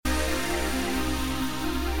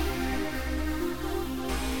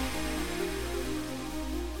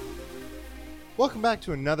Welcome back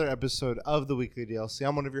to another episode of the Weekly DLC.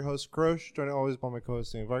 I'm one of your hosts, Krosh, joined always by my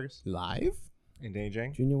co-host, Danny Vargas. Live? And Danny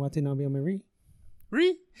Jang. Junior Watanabe Marie.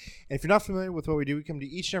 And if you're not familiar with what we do, we come to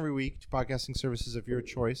each and every week to podcasting services of your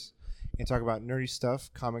choice and talk about nerdy stuff,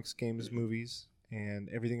 comics, games, movies, and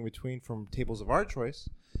everything in between from tables of our choice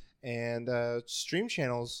and stream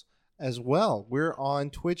channels as well. We're on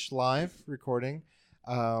Twitch live recording.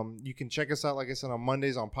 You can check us out, like I said, on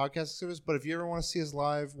Mondays on podcast service. But if you ever want to see us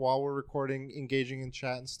live while we're recording, engaging in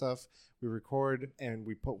chat and stuff, we record and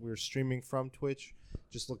we're streaming from Twitch.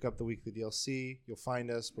 Just look up the Weekly DLC. You'll find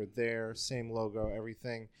us. We're there. Same logo,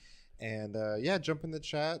 everything. And jump in the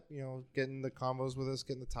chat. Get in the combos with us.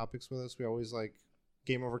 Get in the topics with us. We always like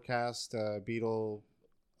Game Overcast, Beetle,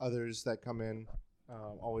 others that come in.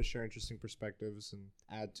 Always share interesting perspectives and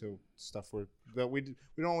add to stuff that we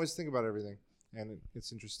don't always think about everything. And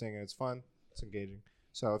it's interesting and it's fun. It's engaging.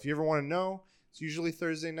 So if you ever want to know, it's usually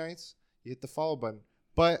Thursday nights. You hit the follow button.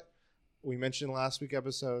 But we mentioned last week's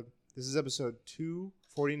episode. This is episode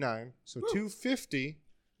 249. So 250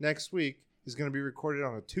 next week is going to be recorded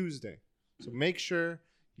on a Tuesday. So make sure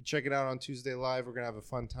you check it out on Tuesday live. We're going to have a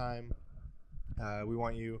fun time. We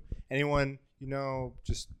want you, anyone,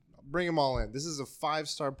 just bring them all in. This is a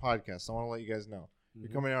 5-star podcast. I want to let you guys know. You're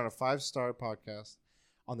coming on a 5-star podcast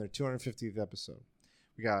on their 250th episode.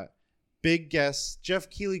 We got big guests. Jeff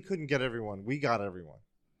Keighley couldn't get everyone. We got everyone.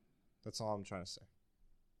 That's all I'm trying to say.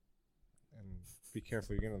 And be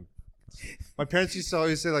careful. You're going to... My parents used to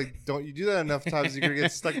always say, like, don't you do that enough times, you're going to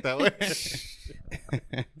get stuck that way.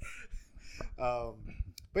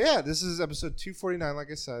 But yeah, this is episode 249,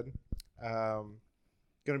 like I said. Going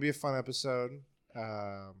to be a fun episode.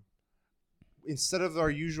 Instead of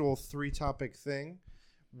our usual 3-topic thing,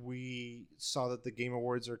 we saw that the Game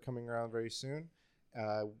Awards are coming around very soon,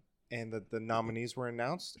 and that the nominees were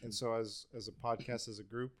announced. And so as a podcast, as a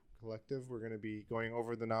group, collective, we're going to be going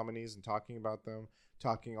over the nominees and talking about them,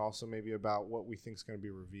 talking also maybe about what we think is going to be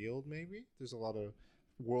revealed. Maybe there's a lot of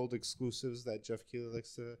world exclusives that Jeff Keighley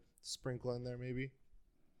likes to sprinkle in there, maybe,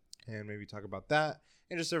 and maybe talk about that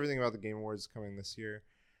and just everything about the Game Awards coming this year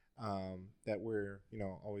that we're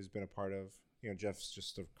always been a part of. Jeff's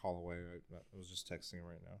just a call away. I was just texting him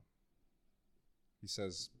right now. He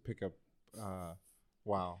says pick up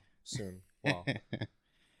WoW soon. Wow.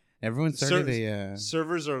 Everyone started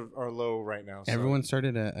servers are low right now. So. Everyone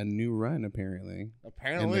started a new run apparently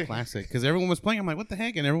in the classic because everyone was playing. I'm like, what the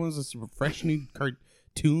heck? And everyone was a fresh new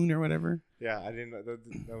cartoon or whatever. Yeah, I didn't know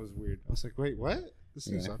that was weird. I was like, wait, what? This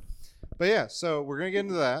seems odd. But yeah, so we're gonna get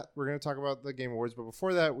into that. We're gonna talk about the Game Awards, but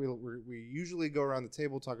before that, we usually go around the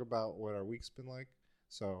table, talk about what our week's been like.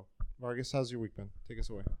 So Vargas, how's your week been? Take us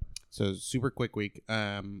away. So super quick week.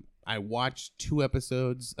 I watched 2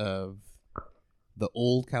 episodes of the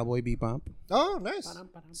old Cowboy Bebop. Oh, nice.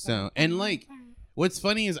 So, and like, what's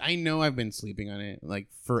funny is I know I've been sleeping on it like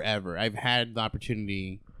forever. I've had the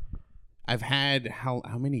opportunity. I've had how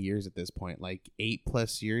many years at this point? Like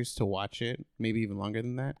 8+ years to watch it, maybe even longer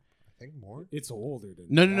than that. I think more. It's older than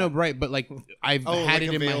No, right, but like I've had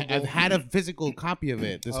it available. I've had a physical copy of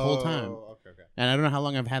it this whole time. Okay. And I don't know how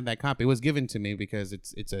long I've had that copy. It was given to me because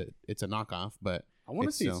it's a knockoff, but I want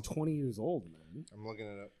to say it's 20 years old, man. I'm looking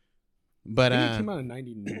it up. But it came out in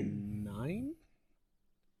 99.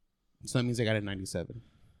 So that means I got it in 97.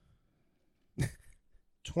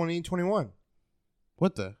 2021.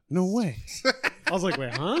 What the? No way. I was like,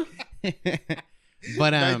 wait, huh?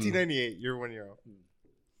 But 1998. You're 1 year old.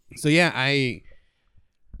 So yeah,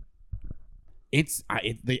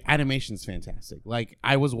 the animation's fantastic. Like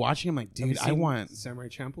I was watching, I'm like, dude, I want Samurai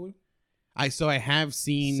Champloo. I have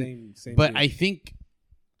seen, same but dude.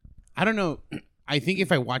 I don't know. I think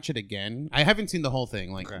if I watch it again, I haven't seen the whole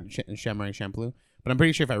thing, like Samurai Champloo, but I'm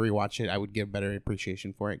pretty sure if I rewatch it, I would get a better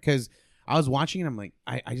appreciation for it. Because I was watching it, I'm like,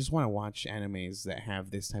 I just want to watch animes that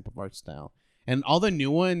have this type of art style. And all the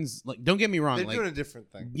new ones, like, don't get me wrong, they're doing a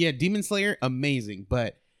different thing. Yeah, Demon Slayer, amazing,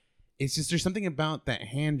 but it's just there's something about that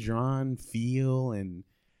hand-drawn feel and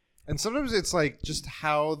sometimes it's like just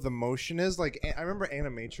how the motion is. Like I remember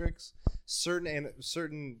Animatrix,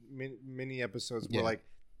 certain mini episodes were like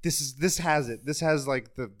this has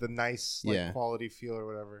like the nice quality feel or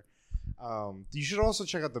whatever. You should also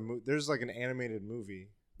check out the movie. There's like an animated movie.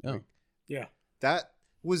 Oh, yeah, that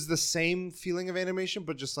was the same feeling of animation,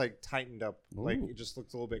 but just like tightened up. Ooh. Like it just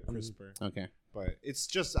looked a little bit crisper. Okay, but it's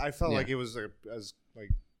just I felt like it was as like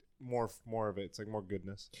more of it. It's like more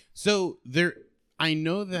goodness. So I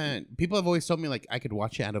know that people have always told me like I could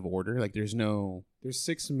watch it out of order. Like there's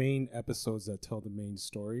 6 main episodes that tell the main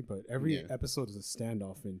story, but every episode is a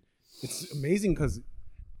standoff, and it's amazing because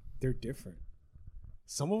they're different.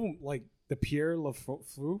 Some of them, like the Pierre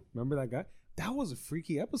LeFou, remember that guy? that was a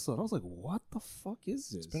freaky episode. I was like, what the fuck is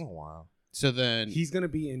this? It's been a while. So then He's gonna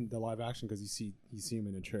be in the live action because you see him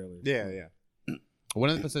in the trailer. Yeah. one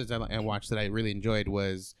of the episodes I watched that I really enjoyed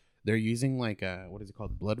was they're using like what is it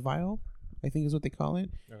called, blood vial, I think is what they call it.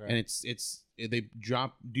 Okay. And it's they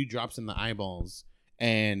do drops in the eyeballs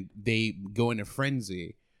and they go into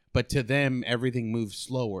frenzy, but to them everything moves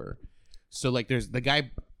slower. So like there's the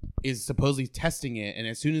guy is supposedly testing it, and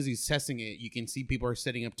as soon as he's testing it, you can see people are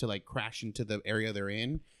setting up to like crash into the area they're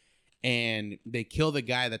in, and they kill the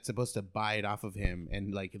guy that's supposed to buy it off of him,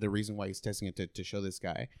 and like the reason why he's testing it to show this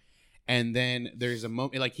guy. And then there's a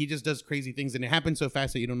moment like he just does crazy things, and it happens so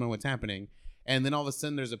fast that you don't know what's happening. And then all of a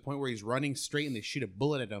sudden there's a point where he's running straight and they shoot a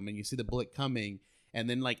bullet at him, and you see the bullet coming, and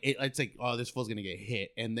then like it's like, oh, this fool's gonna get hit,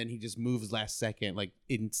 and then he just moves last second like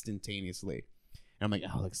instantaneously. And I'm like,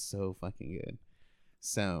 oh, it looks so fucking good.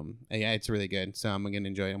 So yeah, it's really good. So I'm gonna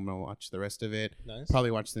enjoy it. I'm gonna watch the rest of it. Nice. Probably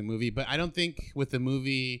watch the movie, but I don't think with the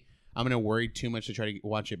movie I'm gonna worry too much to try to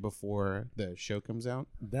watch it before the show comes out.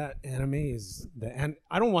 That anime is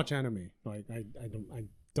I don't watch anime. Like I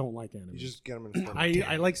don't like anime. You just get them in front.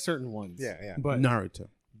 I like certain ones. Yeah. But Naruto.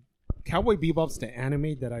 Cowboy Bebop's the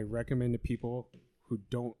anime that I recommend to people who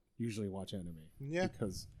don't usually watch anime. Yeah.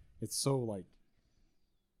 Because it's so like,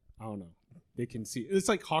 I don't know. They can see. It's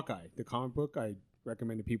like Hawkeye, the comic book. I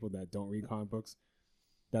recommend to people that don't read comic books.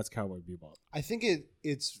 That's Cowboy Bebop. I think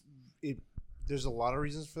it's there's a lot of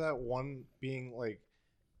reasons for that. One being like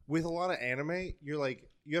with a lot of anime, you're like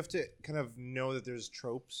you have to kind of know that there's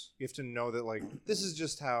tropes. You have to know that like this is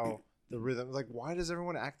just how the rhythm. Like, why does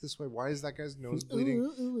everyone act this way? Why is that guy's nose bleeding?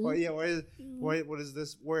 What is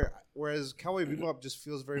this? Whereas Cowboy Bebop just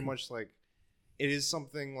feels very much like it is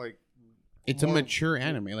something like It's a mature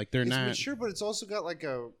anime. Like it's mature, but it's also got like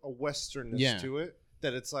a westernness to it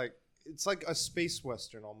that it's like a space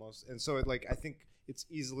western almost. And so it like I think it's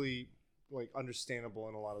easily like understandable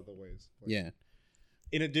in a lot of the ways. Like, yeah.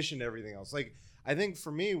 In addition to everything else, like I think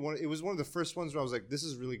for me, it was one of the first ones where I was like, "This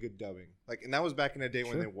is really good dubbing." Like, and that was back in the day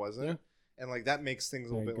when it wasn't, and like that makes things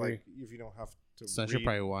a little bit like if you don't have to. So I should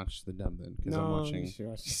probably watch the dub then because I'm watching. You should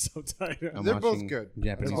watch subtitles. They're both good.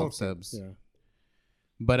 Japanese both subs. Yeah.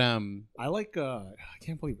 But I like. I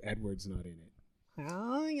can't believe Edward's not in it.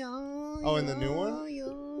 Oh, in the new one?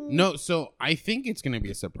 No, so I think it's gonna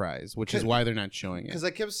be a surprise, which is why they're not showing it. Because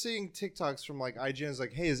I kept seeing TikToks from like IGN's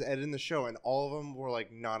like, "Hey, is Ed in the show?" And all of them were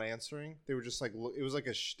like not answering. They were just like, it was like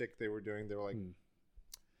a shtick they were doing. They were like,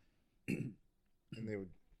 and they would.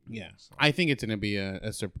 Yeah, so. I think it's gonna be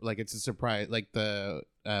it's a surprise. Like the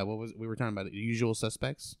what was we were talking about? Usual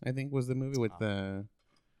Suspects, I think was the movie with the.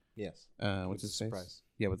 Yes. What's his surprise?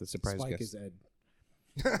 Yeah, with the surprise Spike guest. is Ed.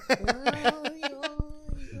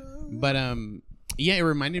 But yeah, it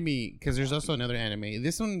reminded me because there's also another anime.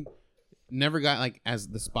 This one never got like as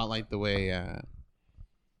the spotlight the way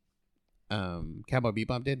Cowboy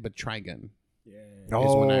Bebop did, but Trigun is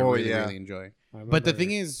one I really enjoy. But the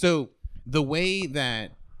thing is, so the way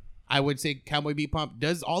that I would say Cowboy Bebop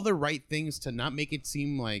does all the right things to not make it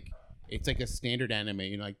seem like it's like a standard anime,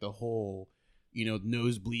 you know, like the whole, you know,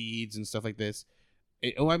 nosebleeds and stuff like this.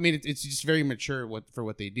 It's just very mature for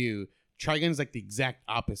what they do. Trigun's like the exact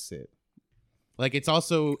opposite. Like it's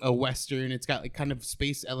also a western. It's got like kind of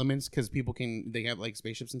space elements because they have like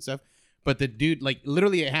spaceships and stuff. But the dude, like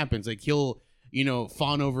literally, it happens. Like he'll, you know,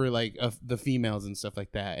 fawn over like the females and stuff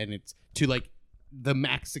like that, and it's to like the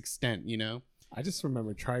max extent, you know. I just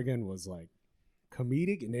remember Trigun was like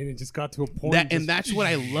comedic, and then it just got to a point. That's what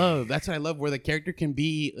I love. That's what I love, where the character can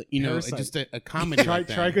be, you know, Parasite. Just a comedy. Like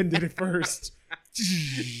that. Trigun did it first.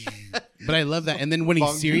 But I love that. And then when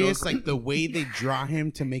he's serious, like the way they draw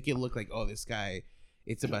him to make it look like, oh, this guy,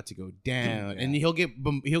 it's about to go down, and he'll get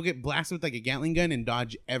blasted with like a Gatling gun and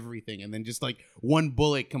dodge everything, and then just like one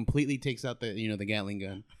bullet completely takes out the Gatling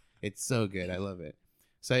gun. It's so good. I love it.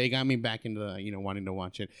 So it got me back into wanting to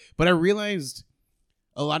watch it. But I realized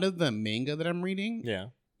a lot of the manga that I'm reading,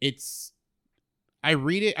 I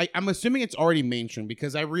read it. I'm assuming it's already mainstream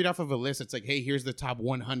because I read off of a list. It's like, hey, here's the top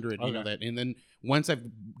 100. You know that, and then once I've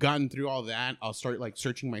gotten through all that, I'll start like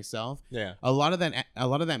searching myself. Yeah. A lot of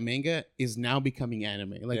that manga is now becoming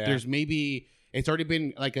anime. Like there's maybe it's already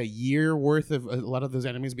been like a year worth of a lot of those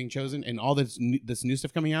animes being chosen, and all this new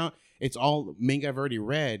stuff coming out. It's all manga I've already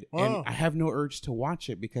read, and I have no urge to watch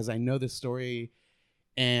it because I know the story,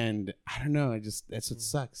 and I don't know. That's what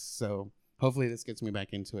sucks. So. Hopefully this gets me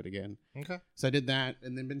back into it again. Okay. So I did that,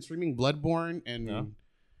 and then been streaming Bloodborne, and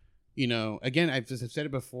you know, again, I've said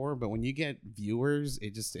it before, but when you get viewers,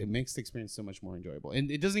 it makes the experience so much more enjoyable. And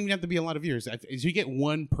it doesn't even have to be a lot of viewers. If you get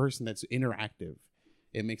one person that's interactive,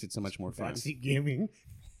 it makes it so much more fun. Backseat gaming.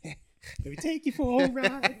 Let me take you for a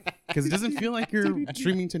ride. because it doesn't feel like you're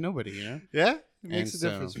streaming to nobody, you know? Yeah, it makes And a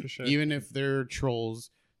difference for sure. Even if they're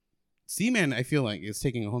trolls, C-Man, I feel like is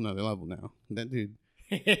taking a whole nother level now. That dude,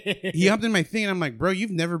 he hopped in my thing, and I'm like, bro,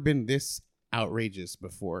 you've never been this outrageous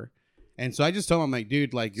before. And so I just told him, I'm like,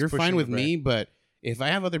 dude, like, you're fine with me, but if I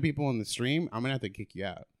have other people on the stream, I'm gonna have to kick you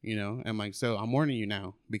out, you know? I'm like, so I'm warning you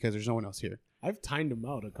now because there's no one else here. I've timed him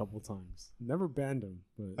out a couple times. Never banned him,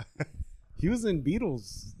 but he was in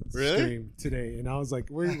Beatles stream today, and I was like,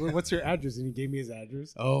 what's your address? And he gave me his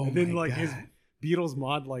address. Oh, and then my like God. his Beatles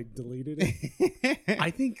mod like deleted it.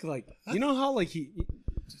 I think like, you know how like he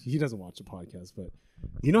doesn't watch the podcast, but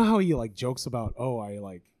you know how he like jokes about, oh, I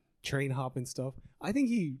like train hop and stuff. I think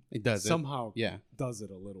he does somehow Yeah. does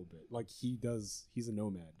it a little bit. Like he's a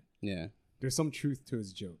nomad. Yeah. There's some truth to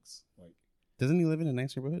his jokes. Like Doesn't he live in a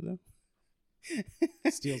nice neighborhood though?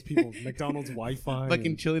 steals people's McDonald's Wi-Fi.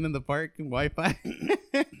 Fucking chilling in the park and Wi-Fi.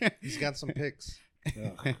 He's got some pics.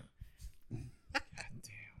 God damn.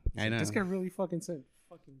 I know. This guy really fucking sent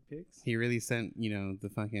fucking pics. He really sent,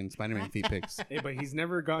 the fucking Spider-Man feet pics. Hey, but he's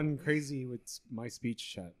never gotten crazy with my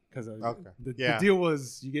speech chat because the deal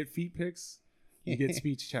was you get feet pics, you get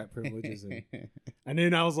speech chat privileges, and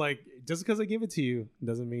then I was like, just because I give it to you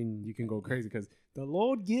doesn't mean you can go crazy because the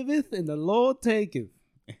Lord giveth and the Lord taketh.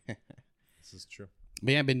 This is true.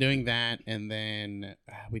 But yeah, I've been doing that, and then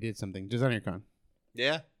we did something. DesignerCon.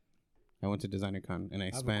 Yeah. I went to DesignerCon, and I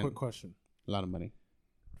have a spent quick question a lot of money.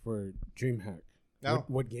 for DreamHack. No.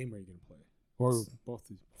 What game are you gonna play? Or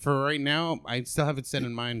both? For right now, I still have it set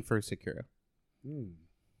in mind for Sekiro.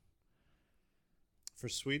 For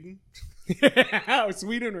Sweden?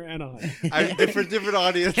 Sweden or Anaheim? Different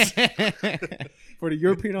audience. For the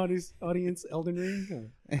European audience, Elden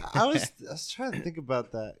Ring? I was trying to think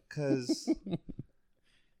about that because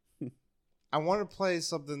I want to play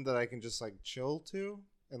something that I can just like chill to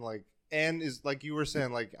and is like you were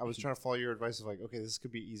saying, like I was trying to follow your advice of like, okay, this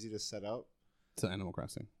could be easy to set up. So Animal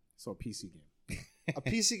Crossing. So a PC game. A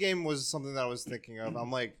PC game was something that I was thinking of. I'm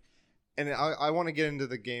like, and I want to get into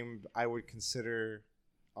the game I would consider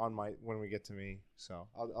on when we get to me. So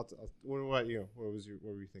what about you? What were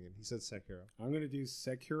you thinking? He said Sekiro. I'm gonna do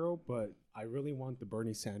Sekiro, but I really want the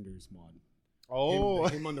Bernie Sanders mod. Oh,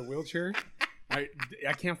 him on the wheelchair. I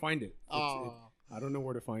can't find it. Oh. I don't know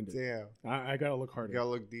where to find it. Damn. I gotta look harder. You gotta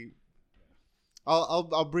look deep.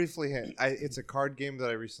 I'll briefly hint. It's a card game that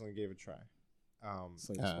I recently gave a try.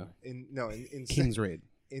 In King's Raid.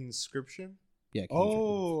 Inscription. Yeah. King's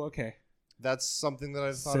Oh, okay. That's something that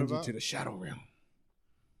I've thought Send about. you to the Shadow Realm.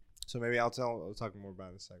 So maybe I'll talk more about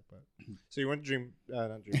it in a sec. But so you went to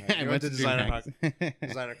not Dream. I You went to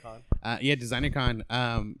DesignerCon. Yeah,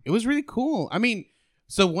 DesignerCon. It was really cool. I mean,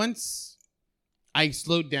 so once I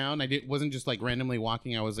slowed down, wasn't just like randomly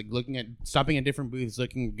walking. I was like stopping at different booths,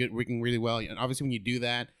 looking really well. And obviously, when you do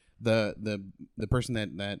that, the person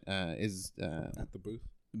that is At the booth,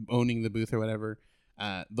 owning the booth or whatever,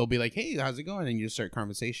 they'll be like, "Hey, how's it going?" And you just start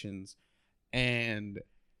conversations, and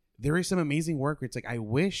there is some amazing work where it's like, I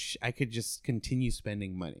wish I could just continue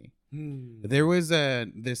spending money. There was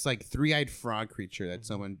this like 3-eyed frog creature that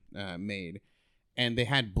someone made, and they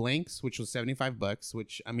had blanks, which was $75,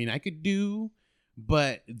 which I mean I could do,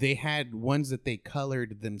 but they had ones that they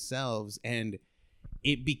colored themselves, and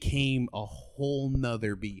it became a whole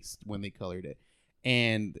nother beast when they colored it.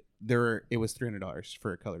 And it was $300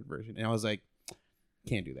 for a colored version, and I was like,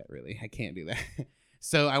 can't do that, really. I can't do that.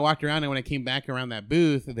 So I walked around, and when I came back around that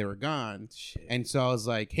booth, they were gone. Shit. And so I was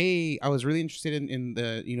like, hey, I was really interested in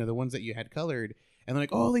the the ones that you had colored. And they're like,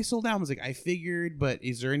 oh, they sold out. I was like, I figured, but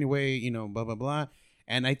is there any way, blah, blah, blah.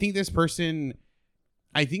 And I think their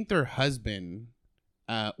husband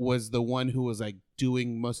was the one who was like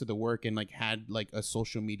doing most of the work and like had like a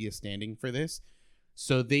social media standing for this.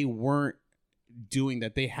 So they weren't doing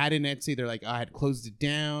that. They had an Etsy. They're like, I had closed it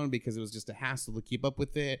down because it was just a hassle to keep up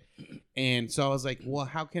with it. And so I was like, well,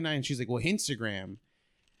 how can I? And she's like, well, Instagram.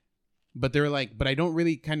 But they're like, but I don't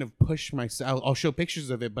really kind of push myself. I'll show pictures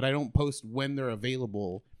of it, but I don't post when they're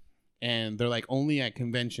available. And they're like only at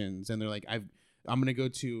conventions. And they're like, I'm gonna go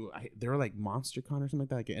to. They were like MonsterCon or something like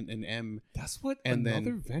that, like an M. That's what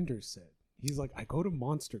another vendor said. He's like, I go to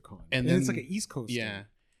MonsterCon, and then it's like an East Coast. Yeah. Thing.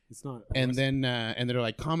 It's not. And then and they're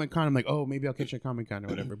like Comic-Con. I'm like, oh, maybe I'll catch a Comic-Con or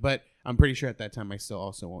whatever. But I'm pretty sure at that time I still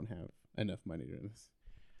also won't have enough money to do this.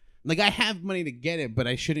 Like I have money to get it, but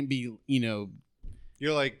I shouldn't be,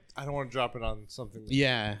 You're like, I don't want to drop it on something.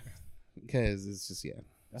 Yeah, because it's just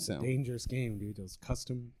That's a dangerous game, dude. Those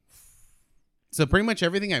custom. So pretty much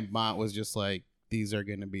everything I bought was just like these are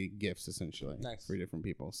gonna be gifts essentially for different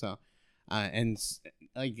people. So, and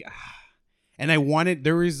I wanted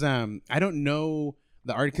there was I don't know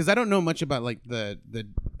the art because I don't know much about like the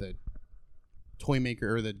toy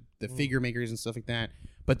maker or the figure makers and stuff like that.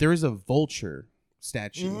 But there is a vulture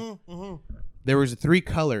statue. There was 3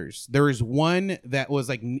 colors. There was one that was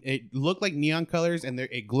like, it looked like neon colors and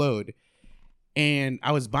it glowed. And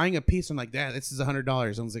I was buying a piece. I'm like, Dad, this is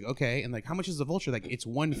 $100. I was like, okay. And like, how much is the vulture? Like, it's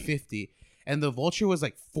 $150. And the vulture was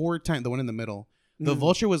like 4 times, the one in the middle. The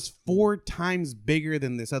vulture was 4 times bigger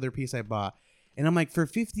than this other piece I bought. And I'm like, for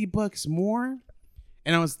 $50 more?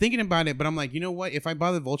 And I was thinking about it, but I'm like, you know what? If I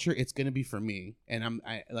buy the vulture, it's gonna be for me. And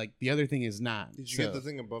I like, the other thing is not. Did you get the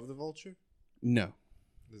thing above the vulture? No.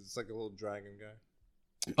 It's like a little dragon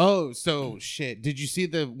guy. Oh, so shit. Did you see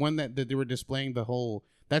the one that they were displaying the whole?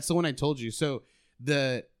 That's the one I told you. So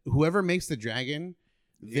whoever makes the dragon,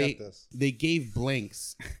 they gave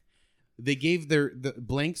blanks. They gave the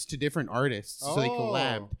blanks to different artists, so they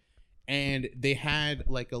collabed, and they had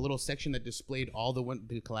like a little section that displayed all the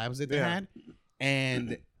collabs that they had,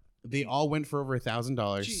 and they all went for over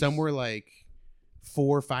 $1,000. Some were like $4,000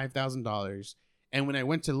 or $5,000. And when I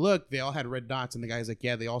went to look, they all had red dots, and the guy's like,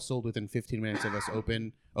 "Yeah, they all sold within 15 minutes of us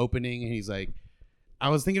opening." And he's like, I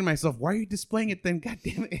was thinking to myself, why are you displaying it then? God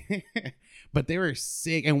damn it. But they were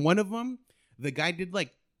sick. And one of them, the guy did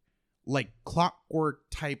like clockwork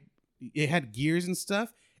type. It had gears and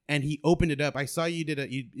stuff. And he opened it up. I saw you did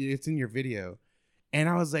it's in your video. And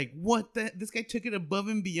I was like, what the? This guy took it above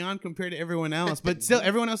and beyond compared to everyone else. But still,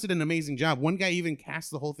 everyone else did an amazing job. One guy even cast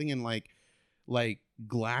the whole thing in like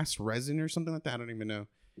glass resin or something like that. I don't even know.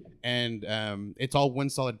 And it's all one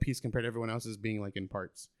solid piece compared to everyone else's being like in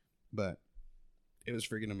parts. But it was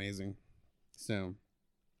freaking amazing. So,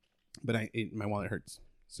 but my wallet hurts.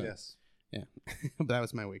 So, yes. Yeah. But that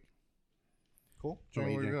was my week. Cool. What are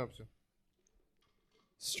you up to?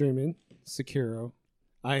 Streaming Sekiro.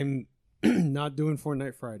 I'm not doing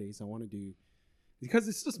Fortnite Fridays. I want to do, because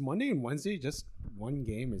it's just Monday and Wednesday, just one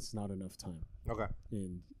game. It's not enough time. Okay.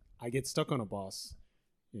 And I get stuck on a boss.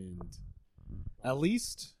 And at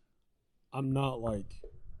least I'm not like.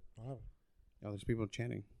 Oh, there's people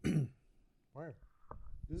chanting. Where?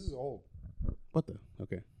 This is old. What the?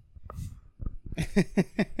 Okay.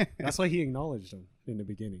 That's why he acknowledged him in the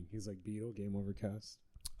beginning. He's like, Beetle, game overcast.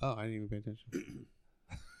 Oh, I didn't even pay attention.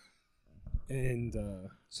 And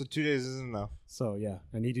so 2 days isn't enough. So yeah,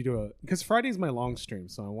 I need to do because Friday's my long stream,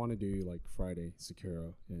 so I want to do like Friday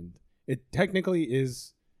Sekiro, and it technically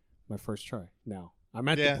is my first try. Now I'm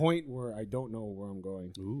at the point where I don't know where I'm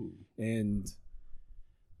going. Ooh. And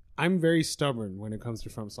I'm very stubborn when it comes to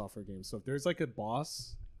From Software games. So if there's like a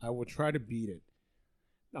boss, I will try to beat it.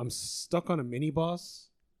 I'm stuck on a mini boss,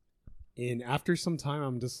 and after some time,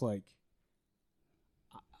 I'm just like,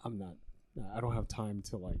 I don't have time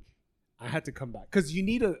to like, I had to come back. Because you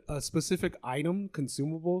need a specific item,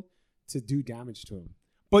 consumable, to do damage to him.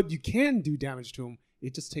 But you can do damage to him,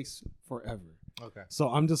 it just takes forever. Okay. So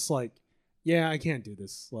I'm just like, yeah, I can't do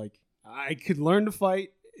this. Like, I could learn to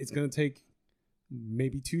fight. It's going to take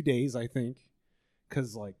maybe 2 days, I think.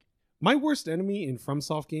 Because, like, my worst enemy in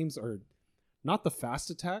FromSoft games are not the fast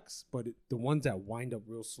attacks, but the ones that wind up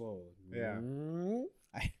real slow. Yeah.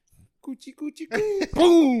 Coochie, coochie, coo.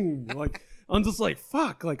 Boom! Like, I'm just like,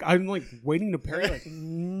 fuck. Like, I'm, like, waiting to parry. Like,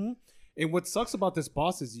 And what sucks about this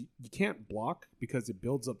boss is you can't block because it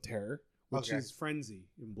builds up terror, which is frenzy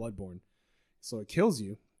in Bloodborne. So it kills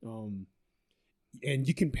you. And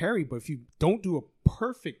you can parry, but if you don't do a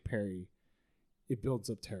perfect parry, it builds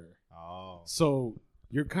up terror. Oh. So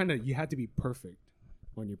you had to be perfect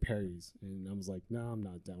on your parries. And I was like, no, I'm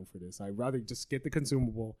not down for this. I'd rather just get the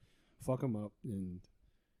consumable, fuck them up, and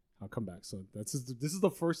I'll come back. So this is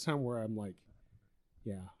the first time where I'm like,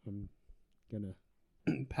 yeah, I'm going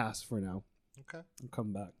to pass for now. Okay. And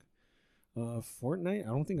come back. Fortnite, I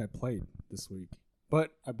don't think I played this week.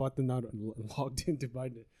 But I bought logged in to buy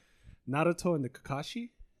the Naruto and the Kakashi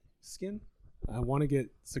skin. I want to get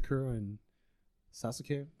Sakura and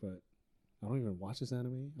Sasuke, but I don't even watch this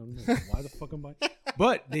anime. I don't know why the fuck I'm buying.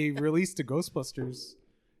 But they released the Ghostbusters.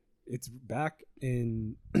 It's back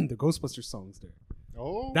in the Ghostbusters songs there.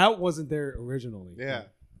 Oh. That wasn't there originally. Yeah.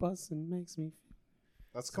 Bussin' makes me.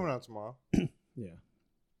 That's coming out tomorrow. Yeah.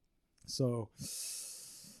 So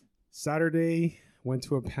Saturday went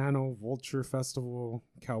to a panel, Vulture Festival,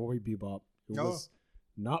 Cowboy Bebop.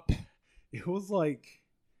 It was like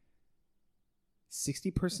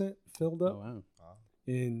 60% filled up. Oh, wow.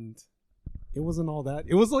 And it wasn't all that.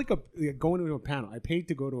 It was like going to a panel. I paid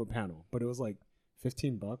to go to a panel, but it was like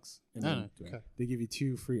 $15. And then they give you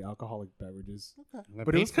 2 free alcoholic beverages. Okay.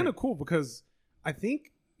 But it was kind of cool because I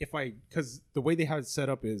think because the way they have it set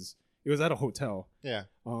up is it was at a hotel. Yeah.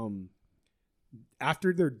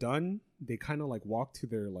 After they're done, they kind of like walk to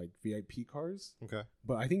their like VIP cars. Okay.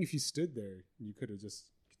 But I think if you stood there, you could have just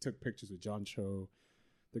took pictures with John Cho,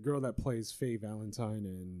 the girl that plays Faye Valentine,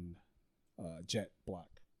 and Jet Black.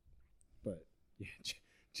 But yeah,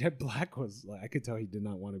 Jet Black was like, I could tell he did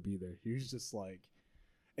not want to be there. He was just like,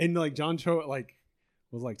 and like John Cho like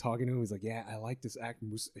was like talking to him. He's like, yeah, I like this actor.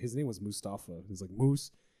 His name was Mustafa. He's like,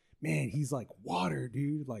 Moose, man, he's like water,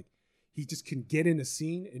 dude. Like he just can get in a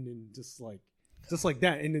scene and then just like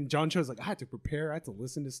that. And then John Cho's like, I had to prepare. I had to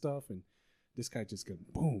listen to stuff, and this guy just goes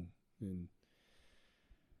boom. And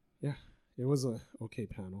yeah, it was a okay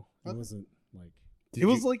panel. It wasn't like it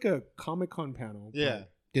was like a Comic-Con panel. Yeah.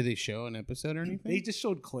 Did they show an episode or anything? They just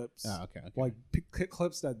showed clips. Oh, okay. Like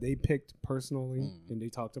clips that they picked personally, and they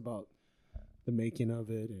talked about the making of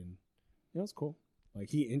it, and yeah, it was cool. Like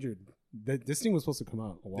he injured. This thing was supposed to come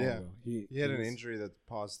out a while ago. He had an injury that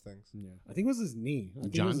paused things. Yeah, I think it was his knee.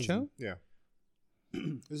 John Cho? Yeah.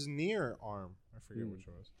 His knee or arm? I forget which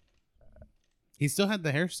one it was. He still had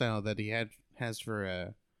the hairstyle that he has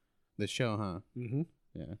for the show, huh? Mm-hmm.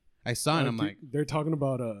 Yeah, I saw it. I'm like, they're talking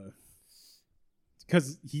about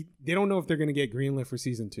because they don't know if they're gonna get greenlit for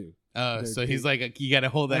season 2. Oh, so he's like, you got to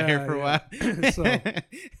hold that hair for a while. So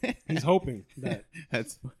he's hoping that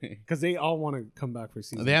that's funny because they all want to come back for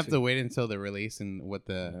season 2. They have to wait until the release and what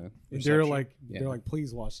the they're like,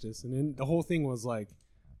 please watch this, and then the whole thing was like,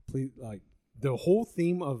 please, like the whole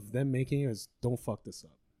theme of them making it is don't fuck this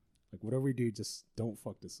up. Like whatever we do, just don't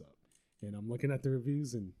fuck this up. And I'm looking at the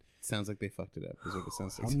reviews and sounds like they fucked it up. Is what it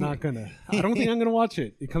sounds like. I'm not gonna. I don't think I'm gonna watch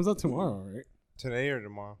it. It comes out tomorrow, right? Today or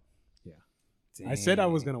tomorrow? Yeah. Dang. I said I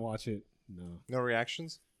was gonna watch it. No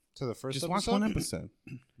reactions to the first. Just episode? watch one episode.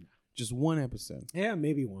 Just one episode. Yeah,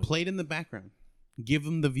 maybe one. Play it in the background. Give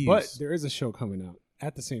them the views. But there is a show coming out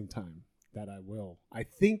at the same time that I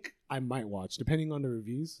think I might watch, depending on the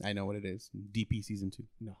reviews. I know what it is. DP season 2.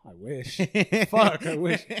 No, I wish. Fuck, I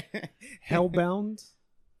wish. Hellbound.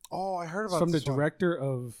 Oh, I heard about from this the director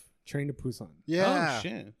of Train to Busan. Yeah. Oh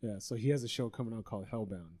shit. Yeah, so he has a show coming out called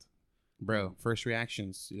Hellbound. Bro, first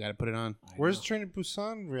reactions. You got to put it on. Where's Train to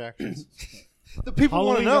Busan reactions? The people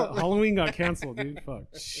want to know. Halloween got canceled, dude. Fuck.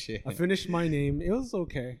 Shit. I finished My Name. It was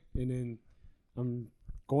okay. And then I'm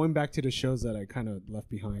going back to the shows that I kind of left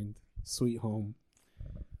behind. Sweet Home.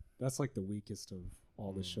 That's like the weakest of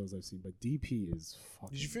all the shows I've seen. But DP is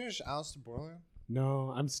fucking... Did you finish Alice in Borderland?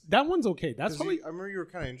 No, that one's okay. That's probably... I remember you were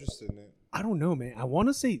kind of interested in it. I don't know, man. I want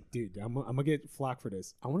to say... Dude, I'm going to get flack for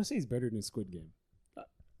this. I want to say it's better than Squid Game.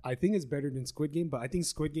 I think it's better than Squid Game, but I think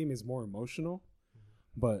Squid Game is more emotional.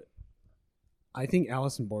 But I think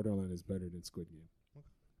Alice in Borderland is better than Squid Game.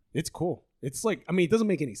 It's cool. It's like... I mean, it doesn't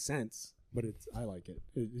make any sense, but I like it.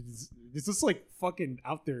 It's just like fucking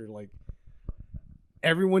out there, like...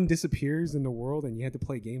 Everyone disappears in the world and you have to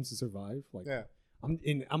play games to survive. Like, yeah.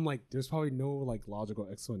 I'm like, there's probably no like logical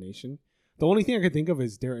explanation. The only thing I could think of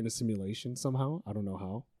is they're in a simulation somehow. I don't know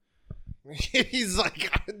how. He's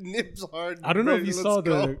like nips hard. I don't know if you saw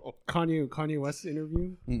the Kanye West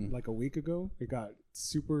interview like a week ago. It got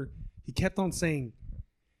super. He kept on saying,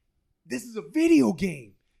 "This is a video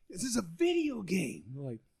game. This is a video game."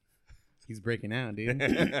 Like, he's breaking out,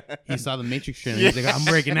 dude. He saw the Matrix trailer. He's like, I'm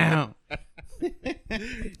breaking out.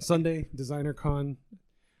 Sunday Designer Con.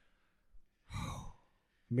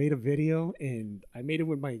 Made a video and I made it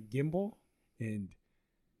with my gimbal and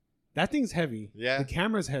that thing's heavy. Yeah. The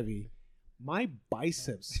camera's heavy. My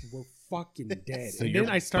biceps were fucking dead. So and then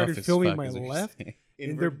I started filming my left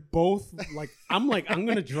and they're both like, I'm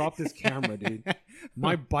going to drop this camera, dude.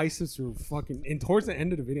 My biceps were fucking, and towards the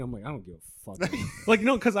end of the video, I'm like, I don't give a fuck. Like,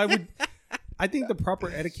 no, because I think the proper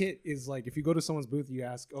etiquette is like, if you go to someone's booth, you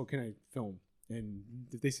ask, oh, can I film? And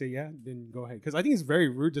if they say yeah, then go ahead. Because I think it's very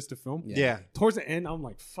rude just to film. Yeah. Towards the end, I'm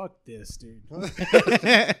like, fuck this, dude. Put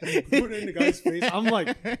it in the guy's face. I'm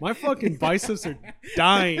like, my fucking biceps are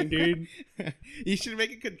dying, dude. You should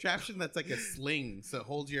make a contraption that's like a sling, so it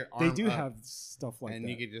holds your arm. They do up, have stuff like and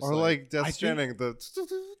that. you could just or like Death Stranding.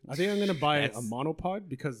 I think I'm gonna buy a monopod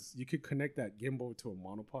because you could connect that gimbal to a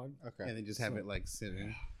monopod. Okay. And then just have it like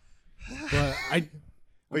sitting. But I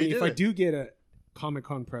mean, if I do get a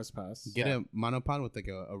Comic-Con press pass, get a monopod with like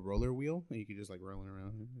a roller wheel, and you could just like rolling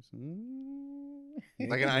around,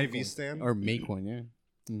 like an IV stand, or make one. Yeah.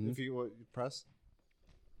 Mm-hmm. If you press,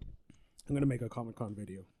 I'm gonna make a Comic-Con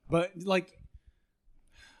video. But like,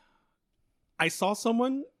 I saw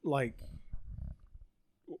someone like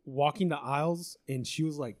walking the aisles, and she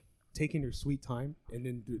was like taking her sweet time, and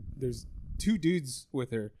then there's two dudes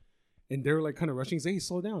with her, and they're like kind of rushing. Say, hey,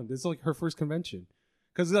 slow down. This is like her first convention,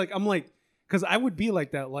 because like I'm like. Because I would be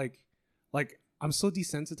like that, like I'm so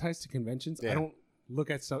desensitized to conventions. Yeah. I don't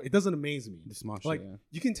look at stuff. It doesn't amaze me. The small like shit, yeah.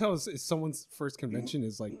 You can tell if someone's first convention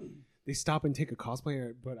is like they stop and take a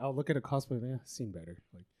cosplay, but I'll look at a cosplay and I've seen better.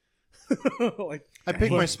 Like Like I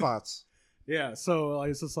pick my spots. Yeah, so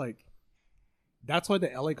it's just like that's why the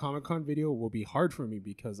LA Comic Con video will be hard for me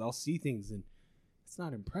because I'll see things and it's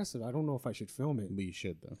not impressive. I don't know if I should film it. But you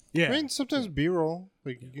should though. Yeah, I mean, sometimes B-roll,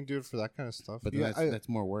 like you can do it for that kind of stuff. But yeah, that's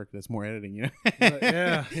more work. That's more editing, you know.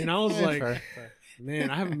 yeah. And I was like, fair. man,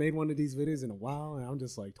 I haven't made one of these videos in a while, and I'm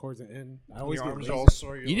just like towards the end. I always Your get arms lazy. all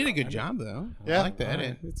sore. You did a good job though. Yeah. I like the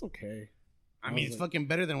edit. It's okay. I mean, it's fucking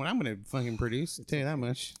better than what I'm gonna fucking produce. I'll tell you that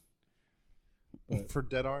much. But for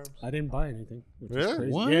dead arms. I didn't buy anything. Which Really? is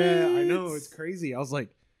crazy. What? Yeah, I know. It's crazy. I was like,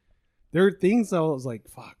 there are things I was like,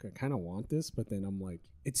 fuck, I kind of want this, but then I'm like,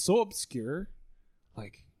 it's so obscure,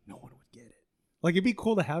 like no one would get it. Like it'd be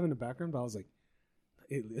cool to have in the background, but I was like,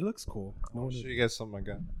 it looks cool. No I'll one show would- you guys something I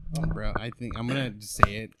got. Oh, bro, I think I'm gonna just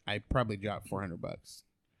say it. I probably dropped $400.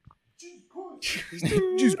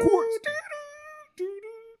 Juice quartz.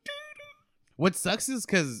 What sucks is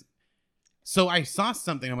because, so I saw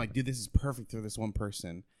something. I'm like, dude, this is perfect for this one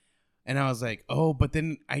person. And I was like, oh, but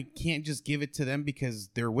then I can't just give it to them because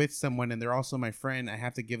they're with someone and they're also my friend. I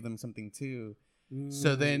have to give them something too.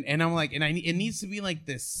 So then, and I'm like, it needs to be like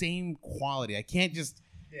the same quality. I can't just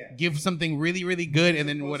give something really, really good and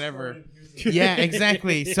then whatever. Yeah,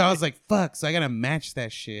 exactly. So I was like, fuck. So I gotta match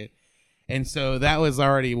that shit. And so that was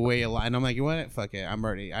already way a lot. And I'm like, you know what? Fuck it. I've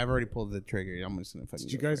already pulled the trigger. I'm just gonna fucking.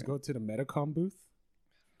 Did you guys go to the Metacom booth?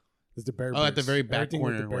 Is the bear? Oh, at the very back Everything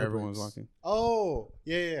with the corner bear where everyone was bricks. walking. Oh,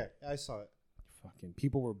 yeah, I saw it. Fucking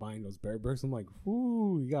people were buying those bear bricks. I'm like,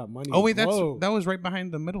 ooh, you got money. Oh wait, Whoa. that was right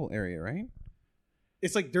behind the middle area, right?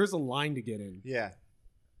 It's like there's a line to get in. Yeah.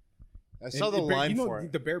 I And saw the line you know, for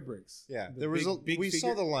it. the bear bricks. Yeah, The there was big we saw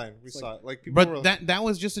figure- the line. We It's saw like- it. Like people were But that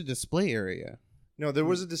was just a display area no, there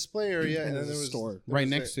was a display area and then there was a store. right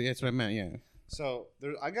next to. That's what I meant. Yeah. So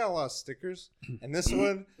there, I got a lot of stickers, and this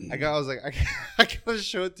one I was like, I gotta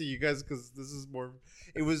show it to you guys because this is more.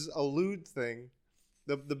 It was a lewd thing.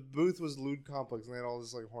 The booth was lewd complex, and they had all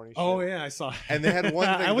this like horny. Oh shit. yeah, I saw. And they had one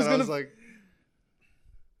thing I was that gonna. I was like,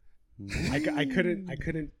 I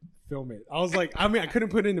couldn't film it. I was like, I mean, I couldn't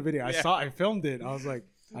put it in the video. I filmed it. I was like,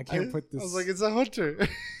 I can't put this. I was like, it's a hunter.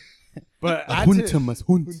 but A I had to- hunter must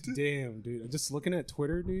hunt. Damn, dude. Just looking at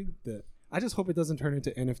Twitter, dude. I just hope it doesn't turn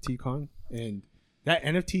into NFT con. And that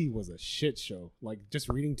NFT was a shit show. Like just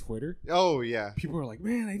reading Twitter, Oh yeah. people were like,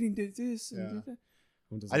 "Man, I didn't do this." And Yeah. did that.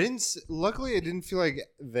 I'm just I like, didn't. Luckily, it didn't feel like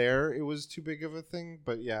there it was too big of a thing.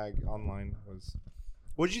 But yeah, online was.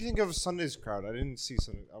 What did you think of Sunday's crowd? I didn't see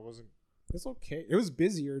Sunday. I wasn't. It's okay. It was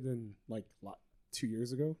busier than like 2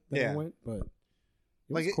 years ago that I Yeah. went, but it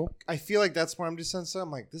Like was cool. I feel like that's where I'm desensitized.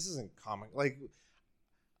 I'm like, this isn't comic. Like,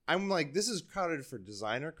 I'm like, this is crowded for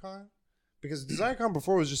Designer Con because Designer Con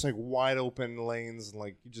before was just like wide open lanes and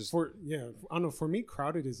like you just. I don't know. For me,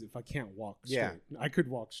 crowded is if I can't walk straight. Yeah. I could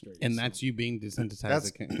walk straight. And so- that's you being desensitized.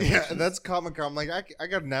 That's yeah, that's Comic Con. I'm like, I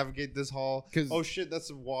gotta navigate this hall. 'Cause- Oh shit, that's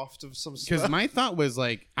a waft of some Because stuff. my thought was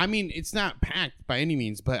like, I mean, it's not packed by any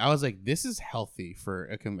means, but I was like, this is healthy for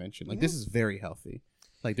a convention. Like, this is very healthy.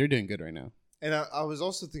 Like, they're doing good right now. And I was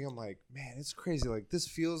also thinking, I'm like, man, it's crazy. Like this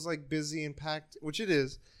feels like busy and packed, which it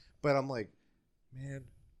is. But I'm like, man,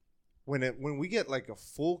 when we get like a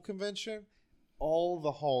full convention, all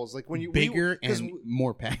the halls like when you Bigger we, 'cause and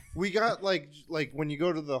more packed. we got like when you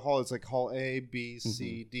go to the hall, it's like hall A, B,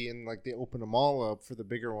 C, D, and like they open them all up for the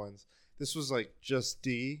bigger ones. This was like just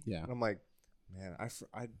D. Yeah. And I'm like, man,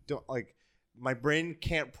 I don't like my brain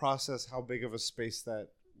can't process how big of a space that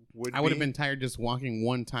would. I would be. have been tired just walking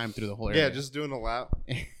one time through the whole area. Yeah, just doing a lap.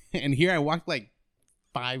 And here I walked like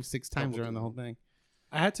 5-6 times Double around the whole thing.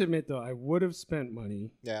 I had to admit though, I would have spent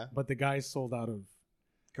money, Yeah, but the guy sold out of.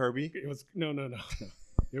 Kirby. It was no.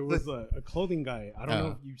 It was a clothing guy. I don't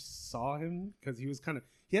know if you saw him because he was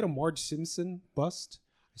he had a Marge Simpson bust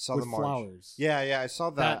I saw with the March. flowers. Yeah, I saw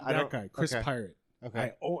that. That guy, Chris okay. Pirate.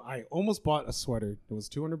 Okay. I almost bought a sweater. It was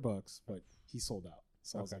 $200, but he sold out.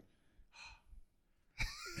 So I was Okay.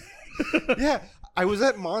 like, Yeah, I was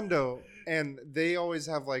at Mondo, and they always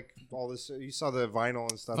have like all this. You saw the vinyl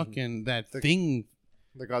and stuff. Fucking that the- thing.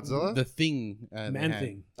 The Godzilla. The thing. they Man had.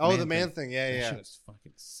 thing. Oh, the man thing. Yeah, That yeah. shit was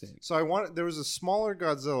fucking sick. So there was a smaller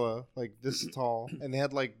Godzilla, like this tall, and they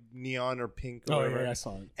had like neon or pink or oh whatever. yeah, I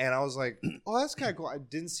saw it. And I was like, oh, that's kind of cool. I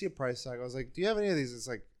didn't see a price tag. I was like, do you have any of these? It's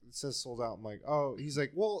like, it says sold out. I'm like, oh. He's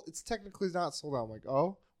like, well, it's technically not sold out. I'm like,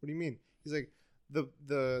 oh, what do you mean? He's like, the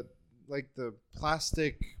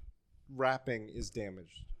plastic wrapping is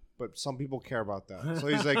damaged, but some people care about that. So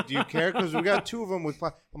he's like, do you care? Because we got 2 of them with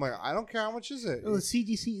I'm like, I don't care. How much is it? Oh,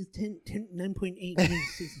 CGC is 9.8.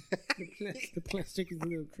 The plastic is a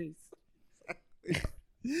little crazy.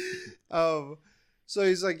 So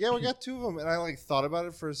he's like, yeah, we got 2 of them. And I like thought about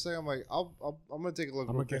it for a second. I'm like, I'm going to take a look.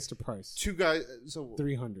 I'm going to guess the price. 2 guys. So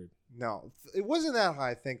 300. No, it wasn't that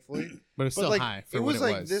high, thankfully. But it's still like, high for it was what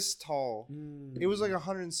it like was. this tall. It was like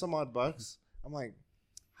 $100 and some odd bucks. I'm like,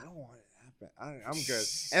 I don't want it to happen. I'm good.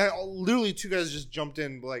 And literally 2 guys just jumped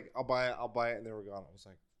in, like, I'll buy it, and they were gone. I was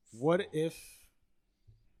like, what if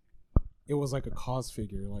it was like a cause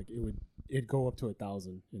figure? Like it'd go up to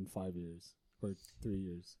 1,000 in 5 years or 3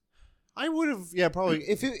 years. I would have, yeah, probably.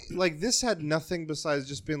 If it like this had nothing besides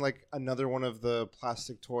just being like another one of the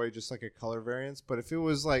plastic toy, just like a color variants. But if it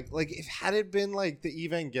was like if had it been like the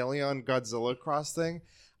Evangelion Godzilla cross thing,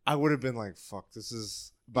 I would have been like, fuck, this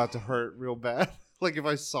is about to hurt real bad. Like if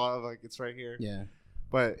I saw it, like it's right here. Yeah.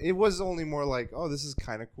 But it was only more like, oh, this is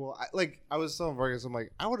kind of cool. I was telling Vargas, I'm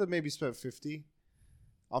like, I would have maybe spent $50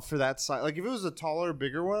 for that size. Like if it was a taller,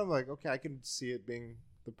 bigger one, I'm like, okay, I can see it being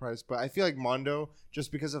the price. But I feel like Mondo,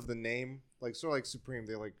 just because of the name, like sort of like Supreme,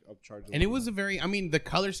 they like upcharge. And it was a very, I mean, the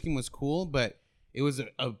color scheme was cool, but it was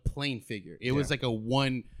a plain figure. It was like a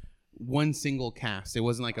one single cast. It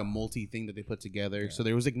wasn't like a multi thing that they put together. So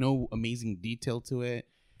there was like no amazing detail to it.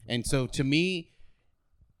 And so to me,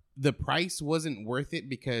 the price wasn't worth it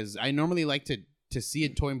because I normally like to see a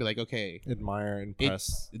toy and be like, okay, admire,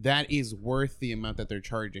 impress. That is worth the amount that they're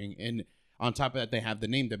charging. And on top of that, they have the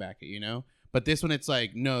name to back it, you know? But this one, it's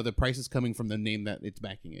like, no, the price is coming from the name that it's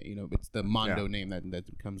backing it. You know, it's the Mondo name that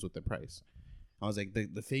comes with the price. I was like,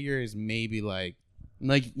 the figure is maybe like,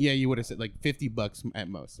 yeah, you would have said like $50 at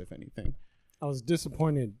most, if anything. I was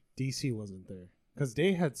disappointed DC wasn't there because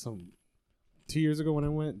they had some, 2 years ago when I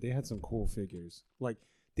went, they had some cool figures. Like,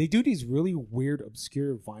 they do these really weird,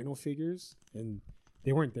 obscure vinyl figures, and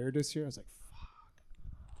they weren't there this year. I was like, fuck.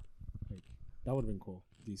 Like, that would have been cool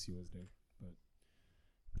if DC was there.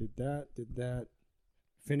 Did that.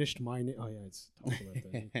 Finished mine. Oh, yeah, it's talk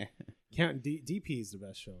about that. DP is the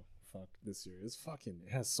best show. Fuck, this year.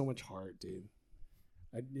 It has so much heart, dude.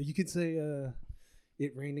 You could say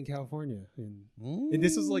It Rained in California. And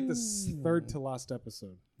this is like the third to last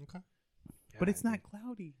episode. Okay. But it's not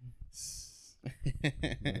cloudy.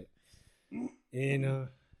 And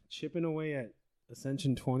chipping away at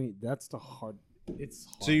Ascension 20, that's the hard. It's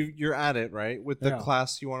hard. So you're at it, right? With the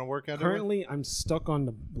class you want to work at? Currently, I'm stuck on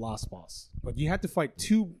the last boss. But you had to fight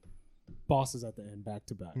 2 bosses at the end, back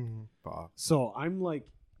to back. Mm-hmm. So I'm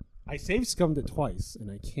like, I saved scummed it twice,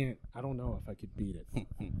 and I don't know if I could beat it.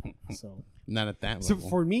 So not at that so level.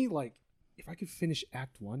 For me, like, if I could finish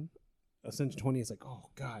Act 1, Ascension 20 is like, oh,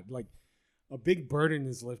 God, like, a big burden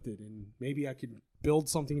is lifted, and maybe I could build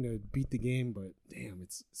something to beat the game, but damn,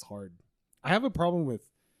 it's hard. I have a problem with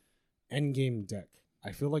endgame deck.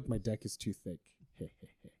 I feel like my deck is too thick.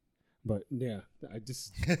 But yeah,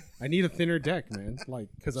 I need a thinner deck, man. Like,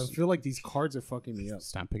 because I feel like these cards are fucking me up.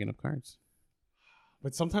 Stop picking up cards.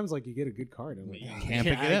 But sometimes, like, you get a good card. I'm like, you can't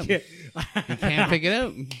pick it up. You can't pick it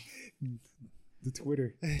up. The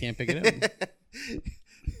Twitter. Can't pick it up.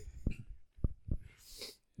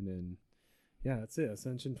 And then, yeah, that's it.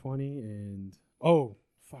 Ascension 20 and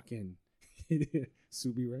fucking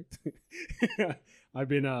Subi wrecked. I've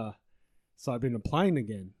been applying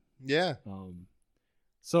again. Yeah.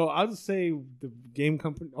 So I would say the game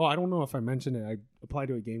company. Oh, I don't know if I mentioned it. I applied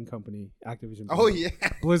to a game company, Activision. Oh yeah.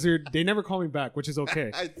 Blizzard. They never call me back, which is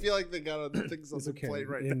okay. I feel like they got other things on the plate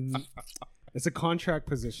right now. It's a contract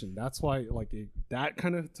position. That's why, like, that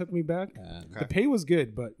kind of took me back. Okay. The pay was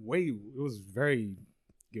good, but it was very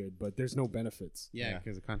good. But there's no benefits. Yeah,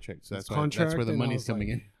 because of contract. So that's where the money's coming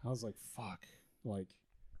in. I was like, fuck. Like,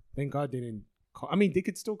 thank God they didn't call. I mean, they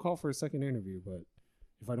could still call for a second interview, but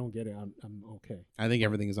if I don't get it, I'm okay. I think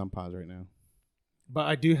everything is on pause right now. But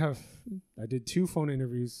I did 2 phone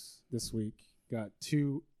interviews this week. Got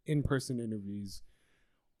 2 in-person interviews.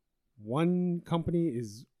 One company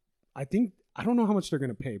is, I don't know how much they're going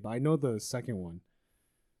to pay, but I know the second one.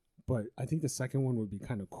 But I think the second one would be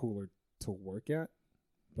kind of cooler to work at.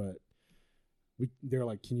 But they're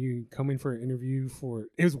like, can you come in for an interview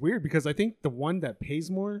it was weird because I think the one that pays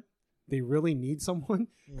more, they really need someone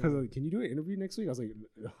because like, can you do an interview next week? I was like,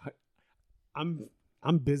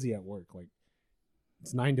 I'm busy at work. Like,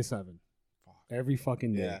 it's 9 to 7 every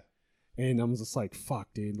fucking day. Yeah. And I'm just like,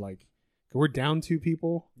 fuck, dude. Like, we're down 2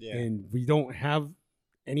 people and we don't have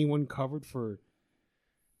anyone covered for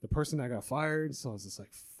the person that got fired. So I was just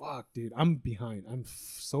like, fuck, dude, I'm behind. I'm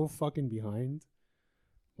so fucking behind.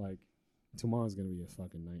 Like, tomorrow's going to be a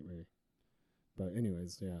fucking nightmare. But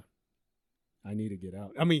anyways, yeah. I need to get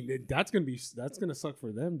out. I mean, that's gonna suck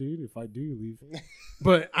for them, dude, if I do leave.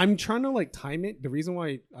 But I'm trying to like time it. The reason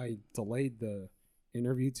why I delayed the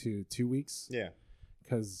interview to 2 weeks, yeah,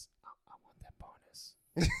 because I want that bonus.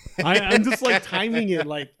 I'm just like timing it.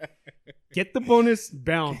 Like, get the bonus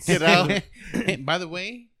bounce. Get out. By the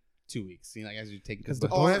way, 2 weeks. You know, like as you take because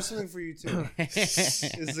I have something for you too.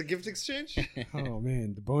 Is it a gift exchange? Oh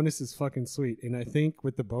man, the bonus is fucking sweet, and I think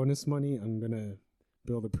with the bonus money, I'm gonna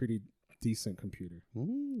build a pretty decent computer,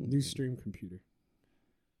 new stream computer.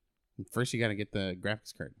 First, you got to get the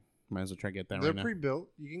graphics card. Might as well try to get that. They're right pre-built.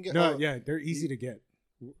 You can get. No, yeah, they're easy to get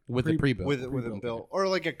with the pre-built. With a build or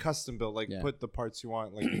like a custom build. Like put the parts you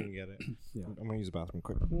want. Like you can get it. Yeah, I'm gonna use the bathroom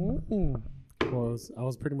quick. Well, I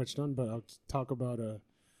was pretty much done, but I'll talk about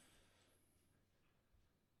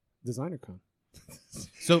DesignerCon.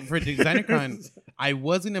 So for DesignerCon, I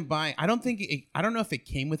was gonna buy. I don't know if it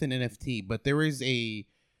came with an NFT, but there was a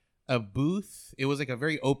booth. It was like a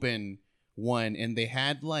very open one, and they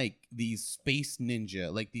had like these space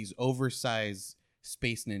ninja, like these oversized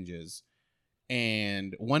space ninjas,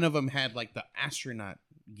 and one of them had like the astronaut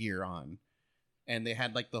gear on, and they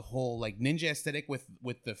had like the whole like ninja aesthetic with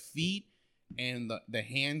the feet and the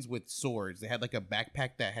hands with swords. They had like a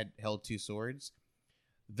backpack that had held 2 swords.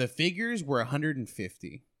 The figures were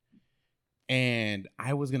 150, and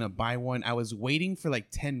I was gonna buy one. I was waiting for like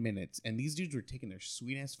 10 minutes, and these dudes were taking their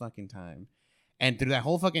sweet ass fucking time. And through that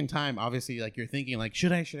whole fucking time, obviously, like you're thinking, like,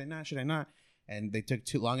 should I not? And they took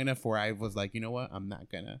too long enough where I was like, you know what, I'm not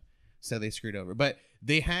gonna. So they screwed over. But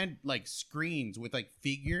they had like screens with like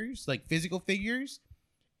figures, like physical figures,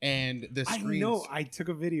 and the screens. I know. I took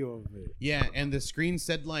a video of it. Yeah, and the screen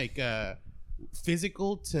said like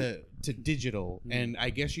physical to digital, and I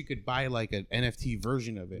guess you could buy like an NFT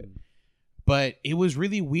version of it. But it was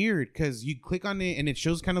really weird because you click on it and it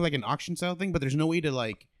shows kind of like an auction style thing, but there's no way to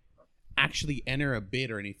like actually enter a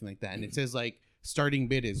bid or anything like that. And it says like starting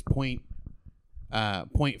bid is 0.5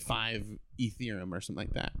 Ethereum or something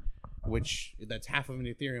like that, which that's half of an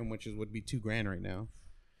Ethereum, which would be $2,000 right now.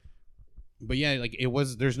 But yeah, like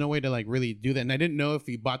there's no way to like really do that. And I didn't know if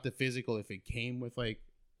you bought the physical, if it came with like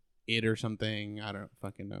it or something. I don't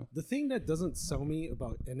fucking know. The thing that doesn't sell me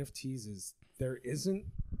about NFTs is there isn't,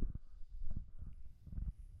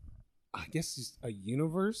 I guess, a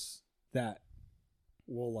universe that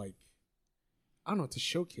will like, I don't know, to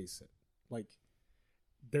showcase it. Like,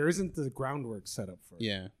 there isn't the groundwork set up for it.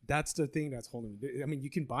 Yeah. That's the thing that's holding me. I mean, you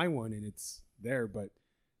can buy one and it's there, but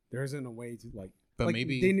there isn't a way to like. But like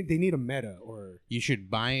maybe they need a meta, or you should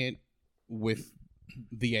buy it with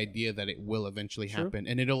the idea that it will eventually happen,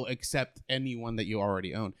 and it'll accept anyone that you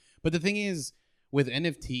already own. But the thing is, with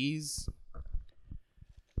NFTs,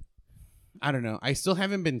 I don't know. I still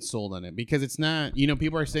haven't been sold on it because it's not,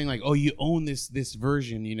 people are saying like, oh, you own this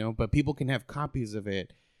version, but people can have copies of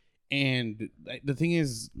it. And the thing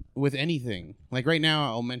is with anything, like right now,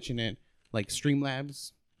 I'll mention it, like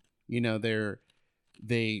Streamlabs,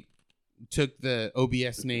 they took the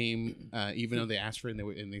OBS name, even though they asked for it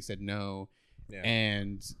and they said no. Yeah.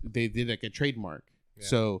 And they did like a trademark. Yeah.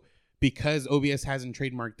 So because OBS hasn't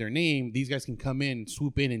trademarked their name, these guys can come in,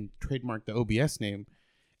 swoop in and trademark the OBS name.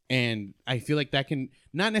 And I feel like that can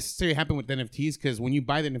not necessarily happen with NFTs, because when you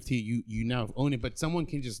buy the NFT, you now own it. But someone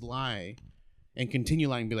can just lie and continue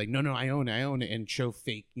lying and be like, no, I own it, and show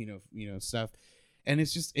fake, stuff. And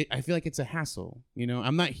it's just, I feel like it's a hassle.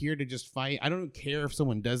 I'm not here to just fight. I don't care if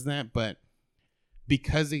someone does that, but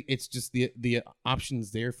because it's just the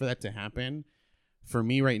options there for that to happen, for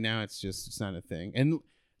me right now, it's not a thing. And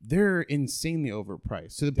they're insanely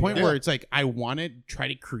overpriced to the point where it's like I want to try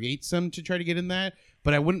to create some to try to get in that,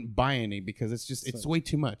 but I wouldn't buy any because it's way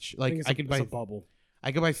too much. Like I could buy a bubble.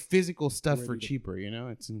 I could buy physical stuff for cheaper.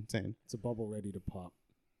 It's insane. It's a bubble ready to pop.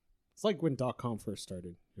 It's like when .com first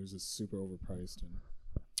started. It was just super overpriced.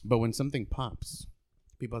 But when something pops,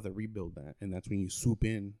 people have to rebuild that, and that's when you swoop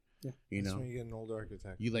in. Yeah, that's when you get an old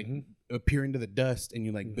architect. You like appear into the dust, and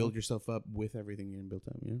you like build yourself up with everything you built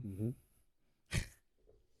up. Yeah.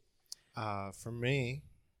 For me,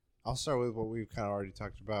 I'll start with what we've kind of already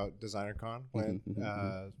talked about. DesignerCon went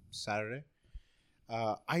Saturday.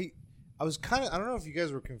 I was kind of, I don't know if you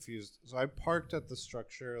guys were confused. So I parked at the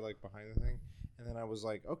structure like behind the thing, and then I was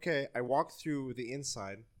like, okay. I walked through the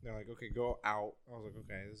inside. They're like, okay, go out. I was like,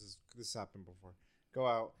 okay, this happened before. Go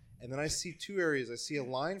out. And then I see 2 areas. I see a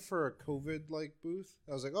line for a COVID like booth.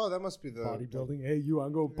 I was like, oh, that must be the bodybuilding. Hey,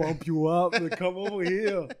 I'm gonna bump you up and come over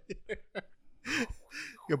here.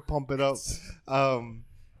 You pump it up. So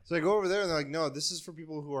I go over there and they're like, no, this is for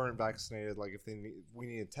people who aren't vaccinated. Like if we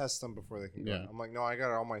need to test them before they can go. I'm like, no, I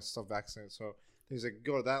got all my stuff vaccinated. So he's like,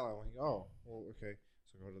 go to that line. I'm like, oh, well, okay.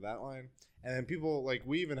 So go to that line. And then people like,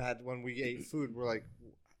 we even had, when we ate food, we're like,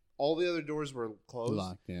 all the other doors were closed.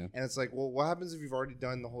 Locked, yeah. And it's like, well, what happens if you've already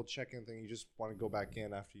done the whole check-in thing? You just want to go back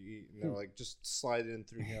in after you eat. And they're like, just slide in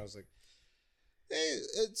through here. I was like,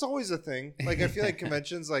 It's always a thing. Like I feel like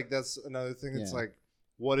conventions, like that's another thing. It's like,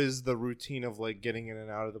 what is the routine of like getting in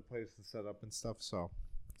and out of the place and set up and stuff? So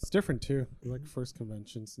it's different too. Like first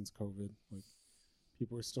convention since COVID, like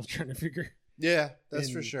people are still trying to figure. Yeah,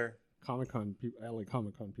 that's for sure. Comic-Con, LA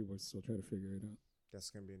Comic-Con, people are still trying to figure it out. That's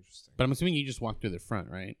gonna be interesting. But I'm assuming you just walked through the front,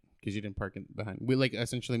 right? Because you didn't park behind. We like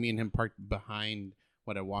essentially me and him parked behind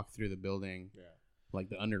what I walked through the building. Yeah, like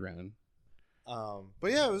the underground.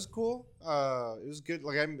 But yeah, it was cool. It was good.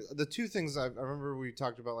 Like the two things I remember we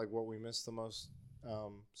talked about, like what we missed the most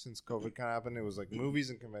since COVID kind of happened. It was like movies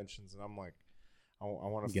and conventions, and I'm like, I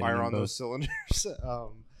want to fire on those cylinders.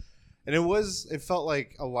 And it felt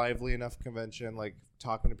like a lively enough convention. Like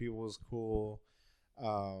talking to people was cool.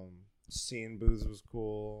 Seeing booths was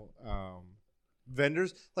cool.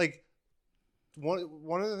 Vendors, like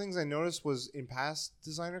one of the things I noticed was in past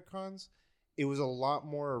designer cons, it was a lot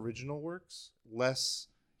more original works, less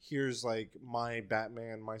here's like my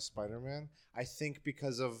Batman, my Spider-Man. I think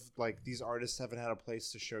because of like these artists haven't had a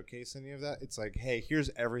place to showcase any of that, it's like, hey, here's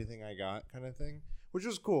everything I got kind of thing, which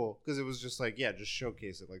was cool because it was just like, yeah, just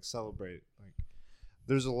showcase it, like celebrate. Like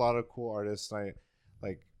there's a lot of cool artists. I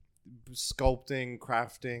like sculpting,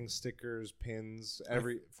 crafting, stickers, pins,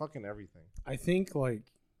 fucking everything. I think like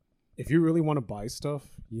if you really want to buy stuff,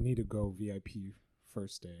 you need to go VIP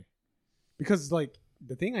first day. Because, like,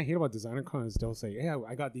 the thing I hate about Designer Con is they'll say, hey,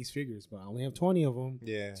 I got these figures, but I only have 20 of them.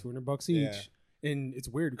 Yeah. $200 each. Yeah. And it's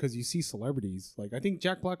weird because you see celebrities. Like, I think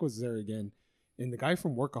Jack Black was there again. And the guy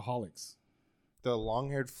from Workaholics. The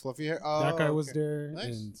long-haired, fluffy hair? Oh, that guy was there.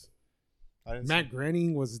 Nice. And Matt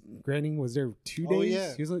Groening was there 2 days. Oh,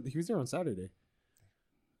 yeah. He was there on Saturday.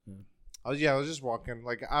 Yeah. I was just walking.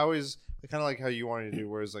 Like, I always kind of like how you wanted to do,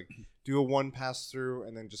 where it's like do a one pass through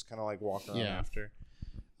and then just kind of like walk around after.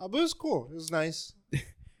 But it was cool. It was nice.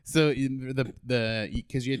 So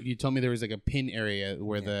because you told me there was like a pin area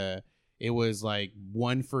where it was like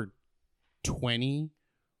 1 for 20.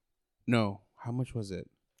 No, how much was it?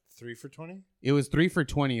 3 for 20. It was 3 for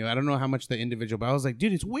 20. I don't know how much the individual, but I was like,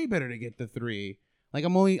 dude, it's way better to get the 3. Like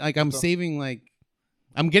I'm saving like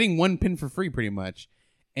I'm getting 1 pin for free pretty much,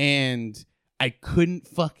 and I couldn't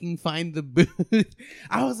fucking find the booth.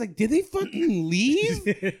 I was like, did they fucking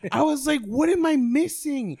leave? I was like, what am I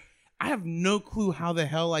missing? I have no clue how the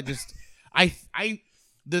hell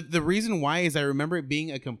the reason why is I remember it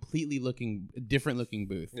being a completely different looking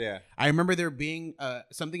booth. Yeah. I remember there being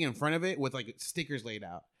something in front of it with like stickers laid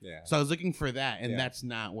out. Yeah. So I was looking for that, and that's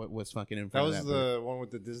not what was fucking in front of that. That was the one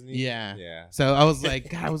with the Disney? Yeah. Yeah. So I was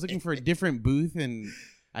like, God, I was looking for a different booth, and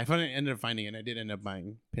I ended up finding it, and I did end up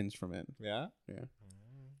buying pins from it. Yeah? Yeah.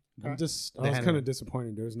 I was kind of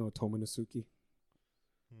disappointed. There was no Tomonosuke.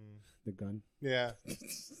 The gun. Yeah.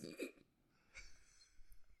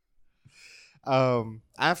 But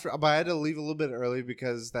I had to leave a little bit early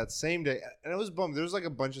because that same day, and it was bummed. There was like a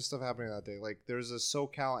bunch of stuff happening that day. Like there's a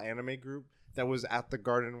SoCal anime group that was at the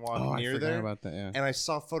Garden Walk near there. About that, yeah. And I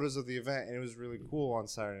saw photos of the event, and it was really cool on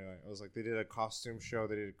Saturday night. It was like they did a costume show,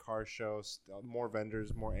 they did a car show, more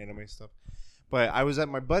vendors, more anime stuff. But I was at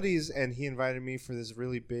my buddy's, and he invited me for this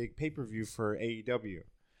really big pay-per-view for AEW.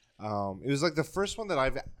 It was like the first one that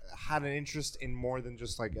I've had an interest in more than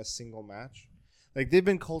just like a single match. Like they've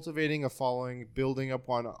been cultivating a following, building up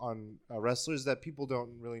on wrestlers that people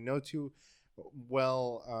don't really know too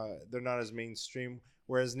well. They're not as mainstream.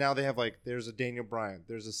 Whereas now they have like, there's a Daniel Bryan,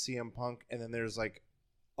 there's a CM Punk, and then there's like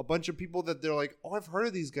a bunch of people that they're like, oh, I've heard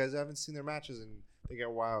of these guys. I haven't seen their matches, and they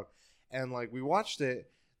get wild. And like we watched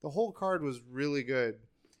it, the whole card was really good.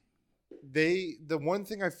 The one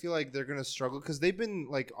thing I feel like they're gonna struggle, because they've been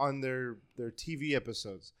like on their TV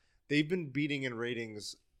episodes, they've been beating in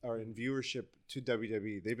ratings or in viewership to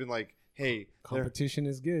WWE. They've been like, hey, competition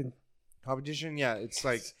is good. Competition, yeah. It's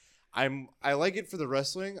like I like it for the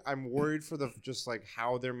wrestling. I'm worried for the just like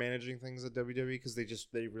how they're managing things at WWE, because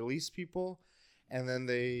they release people and then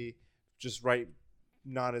they just write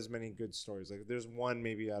not as many good stories. Like there's one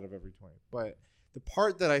maybe out of every 20. But the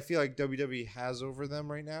part that I feel like WWE has over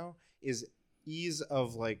them right now is ease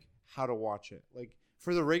of like how to watch it. Like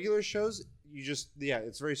for the regular shows,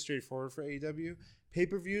 it's very straightforward for AEW.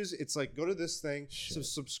 Pay-per-views, it's like go to this thing,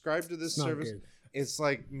 subscribe to this service. It's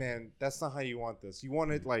like, man, that's not how you want this. You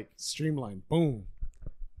want it like streamlined. Boom.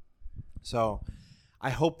 So I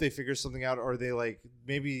hope they figure something out, or they like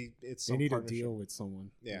maybe it's some they need a deal with someone.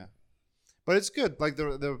 Yeah. But it's good. Like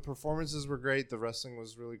the performances were great. The wrestling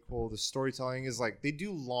was really cool. The storytelling is like they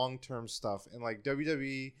do long-term stuff, and like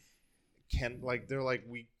WWE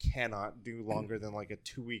we cannot do longer than like a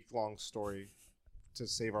 2-week long story to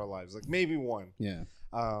save our lives. Like maybe one. Yeah.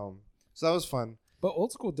 So that was fun. But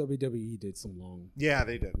old school WWE did some long. Yeah,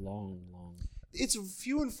 they did. Long. it's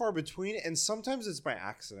few and far between, and sometimes it's by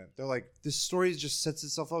accident. They're like, this story just sets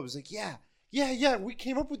itself up. It's like, yeah, we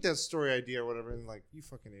came up with that story idea or whatever. And like, you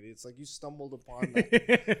fucking idiots. Like, you stumbled upon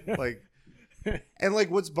that. Like, and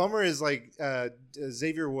like, what's bummer is like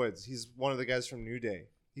Xavier Woods. He's one of the guys from New Day.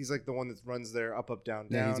 He's like the one that runs their up, down, down.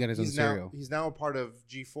 Yeah, he's got his own cereal. He's now a part of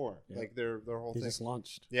G4. Yeah. Like their whole thing. He just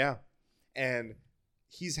launched. Yeah. And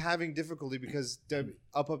he's having difficulty because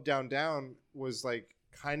up, down, down was like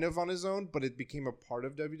kind of on his own, but it became a part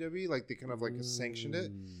of WWE. Like they kind of like sanctioned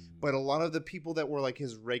it. But a lot of the people that were like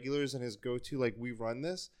his regulars and his go-to, like we run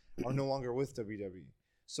this, are no longer with WWE.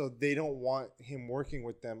 So they don't want him working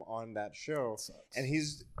with them on that show. And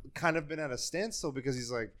he's kind of been at a standstill because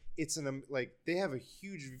he's like, it's like they have a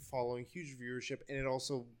huge following, huge viewership, and it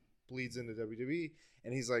also bleeds into WWE.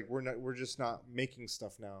 And he's like, we're just not making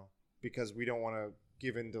stuff now because we don't want to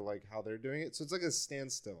give in to like how they're doing it. So it's like a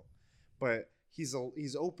standstill. But he's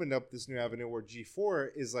opened up this new avenue where G4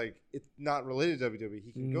 is like, it's not related to WWE.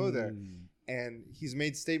 He can go there. And he's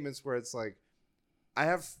made statements where it's like, I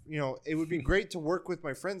have, it would be great to work with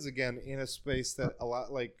my friends again in a space that a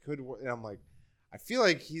lot like could work. And I'm like, I feel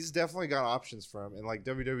like he's definitely got options for him, and like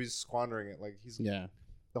WWE's squandering it. Like the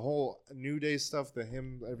whole New Day stuff,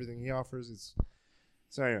 everything he offers.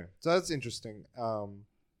 So anyway, so that's interesting.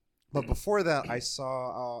 But before that, I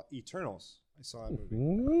saw Eternals. I saw that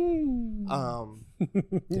movie.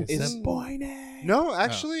 Disappointing. No,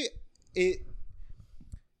 actually, it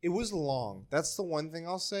was long. That's the one thing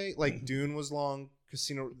I'll say. Like Dune was long.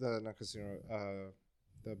 The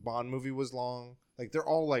Bond movie was long. Like they're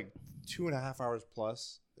all like 2.5 hours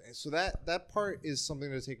plus. So that part is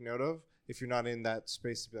something to take note of if you're not in that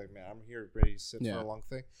space to be like, man, I'm here ready to sit for a long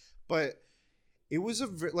thing. But it was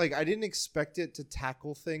I didn't expect it to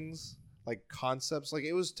tackle things like concepts. Like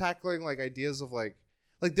it was tackling like ideas of like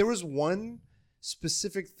there was one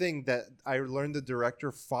specific thing that I learned the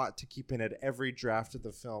director fought to keep in at every draft of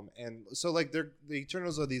the film. And so like the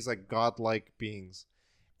Eternals are these like godlike beings,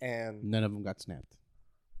 and none of them got snapped.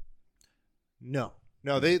 No,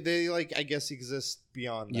 they like I guess exist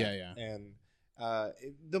beyond that. Yeah. And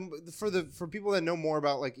for people that know more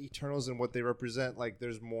about like Eternals and what they represent, like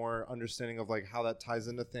there's more understanding of like how that ties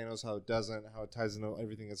into Thanos, how it doesn't, how it ties into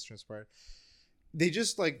everything that's transpired. They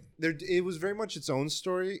just like it was very much its own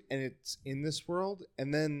story, and it's in this world.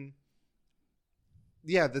 And then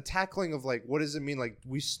the tackling of like, what does it mean? Like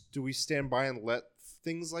do we stand by and let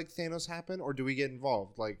things like Thanos happen, or do we get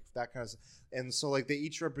involved? Like that kind of stuff. And so like they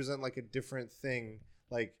each represent like a different thing.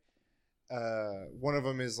 Like one of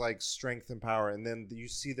them is like strength and power, and then you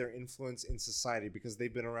see their influence in society because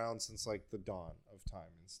they've been around since like the dawn of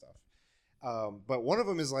time and stuff. But one of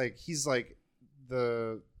them is like he's like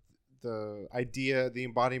the idea, the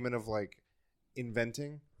embodiment of like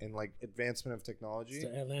inventing and like advancement of technology. It's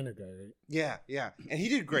the Atlanta guy, right? Yeah, and he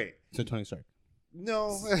did great. So Tony Stark.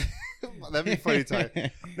 No, that'd be funny time.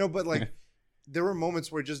 No, but like there were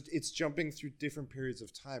moments where it's jumping through different periods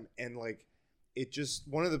of time, and like it just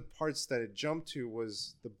one of the parts that it jumped to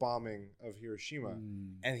was the bombing of Hiroshima,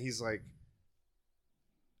 and he's like,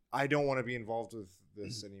 I don't want to be involved with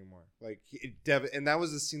this anymore. Like and that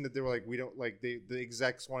was the scene that they were like, we don't like the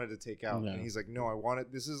execs wanted to take out, and he's like, no, I want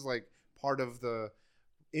it. This is like part of the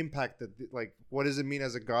impact that like what does it mean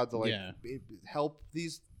as a god to like help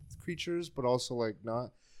these creatures, but also like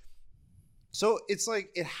not. So it's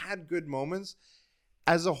like it had good moments.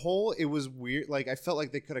 As a whole, it was weird. Like I felt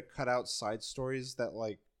like they could have cut out side stories that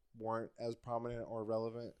like weren't as prominent or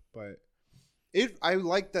relevant, but I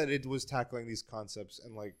like that it was tackling these concepts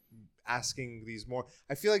and like asking these more.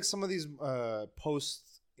 I feel like some of these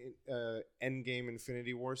post Endgame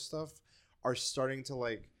Infinity War stuff are starting to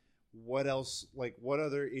like, what else, like what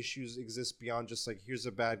other issues exist beyond just like here's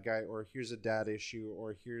a bad guy or here's a dad issue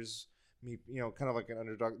or here's me, kind of like an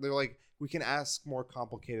underdog. They're like, we can ask more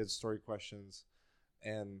complicated story questions,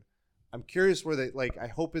 and I'm curious where they like. I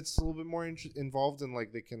hope it's a little bit more involved and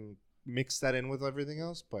like they can mix that in with everything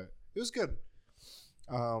else. But it was good.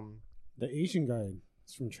 The Asian guy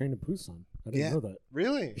is from Train to Busan. I didn't know that.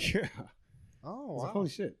 Really? Yeah. Oh wow! Like, holy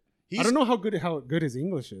shit! I don't know how good his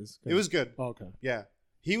English is. It was good. Oh, okay. Yeah.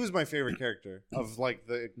 He was my favorite character of like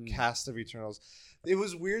the cast of Eternals. It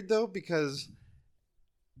was weird though because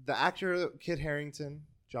the actor Kit Harington,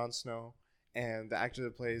 Jon Snow, and the actor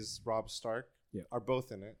that plays Robb Stark are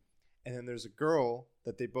both in it. And then there's a girl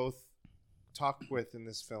that they both talk with in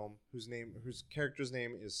this film whose character's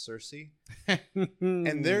name is Cersei.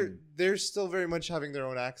 And they're still very much having their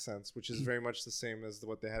own accents, which is very much the same as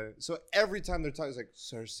what they had. So every time they're talking, it's like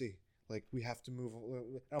Cersei. Like, we have to move.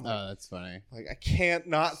 That's funny. Like, I can't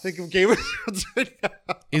not think of Game of Thrones right now.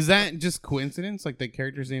 Is that just coincidence? Like the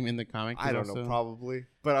character's name in the comic? I don't know, probably.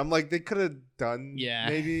 But I'm like, they could have done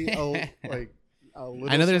maybe a little.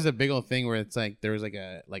 I know there's a big old thing where it's like there was like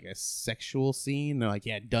a sexual scene. They're like,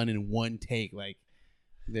 done in one take. Like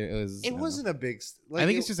there was. It wasn't a big. I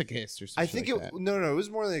think it's just a kiss or something. I think no, it was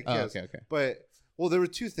more than a kiss. Okay. But well, there were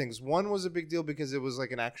two things. One was a big deal because it was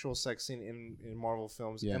like an actual sex scene in Marvel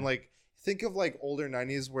films, and like. Think of like older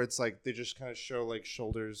 90s where it's like they just kind of show like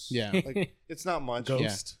shoulders. Yeah. Like it's not much.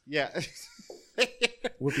 Ghost. Yeah.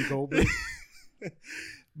 Whoopi Goldberg.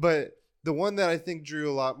 But the one that I think drew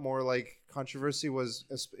a lot more like controversy was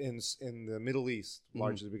in the Middle East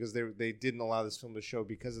largely because they didn't allow this film to show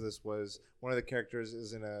because of this was one of the characters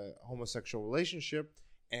is in a homosexual relationship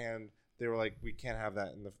and they were like we can't have that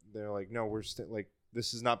they're like no we're like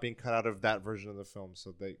this is not being cut out of that version of the film,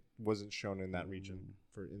 so they wasn't shown in that region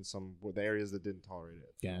in some the areas that didn't tolerate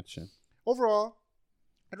it. Gotcha. Overall,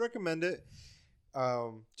 I'd recommend it.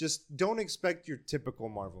 Just don't expect your typical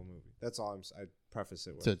Marvel movie. That's all I'd preface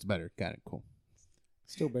it with. So it's better. Got it. Cool.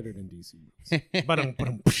 Still better than DC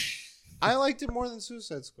movies. I liked it more than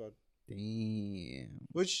Suicide Squad. Damn.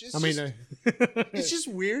 Which is it's just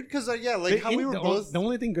weird because how we were both. The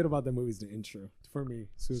only thing good about the movie is the intro for me.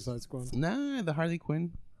 Suicide Squad. Nah, the Harley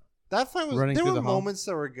Quinn. That fight was. Running there through were the hall. moments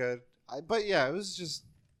that were good, but yeah, it was just.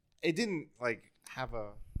 It didn't like have a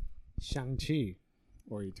Shang-Chi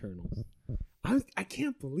or Eternals. I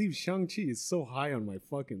can't believe Shang-Chi is so high on my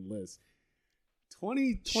fucking list.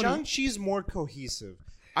 2020. Shang-Chi's more cohesive.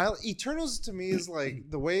 Eternals to me is like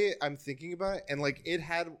the way I'm thinking about it, and like it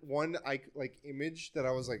had one image that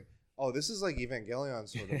I was like, oh, this is like Evangelion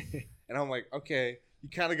sort of, and I'm like, okay, you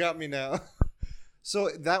kind of got me now. So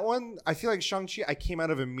that one, I feel like Shang-Chi, I came out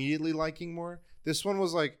of immediately liking more. This one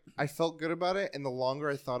was like I felt good about it, and the longer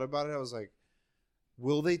I thought about it, I was like,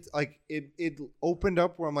 will they like it? It opened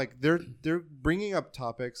up where I'm like, they're bringing up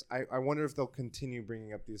topics. I wonder if they'll continue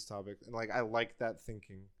bringing up these topics, and like I like that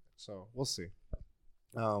thinking. So we'll see.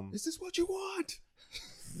 Is this what you want?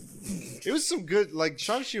 It was some good, like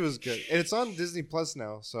Shang-Chi was good, and it's on Disney Plus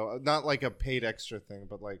now, so not like a paid extra thing,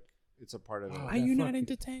 but like it's a part of it. Are you not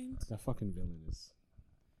entertained? That fucking villain is.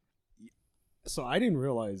 So I didn't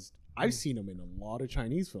realize I've seen him in a lot of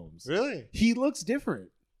Chinese films. Really? He looks different.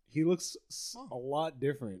 He looks a lot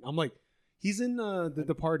different. I'm like, he's in The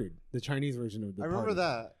Departed, the Chinese version of The Departed. I remember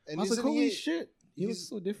that. And I was like, holy shit, he looks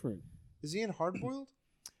so different. Is he in Hard Boiled?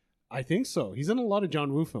 I think so. He's in a lot of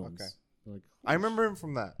John Woo films. Okay. Like, I remember him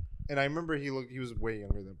from that, and I remember he was way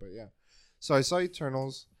younger then. But yeah, so I saw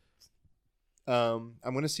Eternals. I'm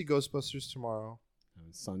gonna see Ghostbusters tomorrow.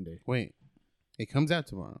 On Sunday. Wait, it comes out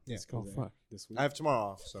tomorrow. Yeah. Oh fuck. This week. I have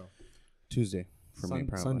tomorrow off, so Tuesday for me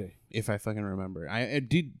probably. Sunday. If I fucking remember.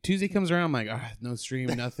 Dude, Tuesday comes around, I'm like, no stream,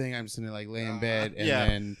 nothing. I'm just gonna like lay in bed, and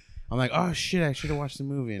then I'm like, oh shit, I should have watched the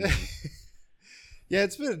movie. And yeah,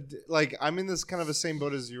 it's been like I'm in this kind of the same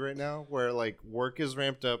boat as you right now, where like work is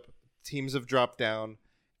ramped up, teams have dropped down,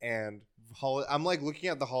 and I'm like looking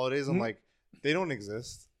at the holidays. I'm like, they don't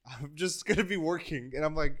exist. I'm just gonna be working, and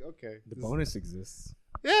I'm like, okay, the bonus exists.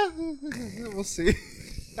 Yeah, we'll see.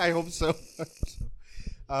 I hope so.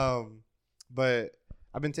 But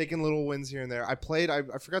I've been taking little wins here and there. I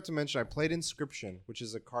forgot to mention, I played Inscription, which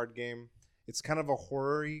is a card game. It's kind of a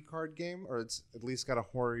horror-y card game, or it's at least got a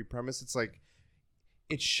horror-y premise. It's like,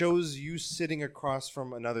 it shows you sitting across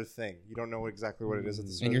from another thing. You don't know exactly what it is at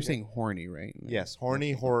the start. And you're saying horny, right? Yes,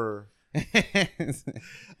 horny horror.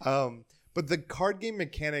 But the card game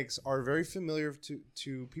mechanics are very familiar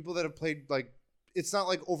to people that have played, like, it's not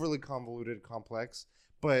like overly convoluted, complex,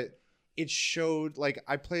 but it showed, like,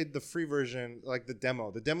 I played the free version, like the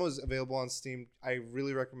demo. The demo is available on Steam. I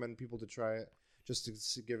really recommend people to try it just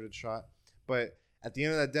to give it a shot. But at the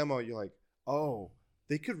end of that demo, you're like, oh,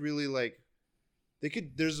 they could really, like,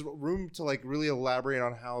 there's room to, like, really elaborate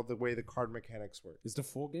on how the way the card mechanics work. Is the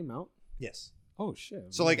full game out? Yes. Oh,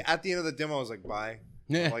 shit. So, like, at the end of the demo, I was like, bye.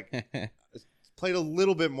 Like, played a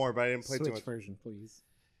little bit more, but I didn't play Switch too much. version, please.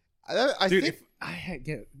 I Dude, think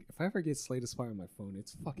if I ever get Slay the Spire on my phone,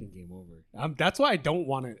 it's fucking game over. That's why I don't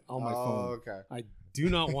want it on my phone. Oh, okay. I do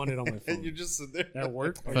not want it on my phone. And you just sit there at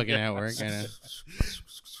work. Fucking at work, I know.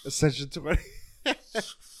 Ascension to my.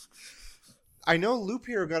 I know Loop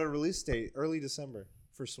Hero got a release date early December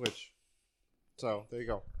for Switch. So there you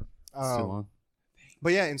go. Still on.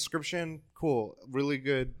 But yeah, Inscription, cool, really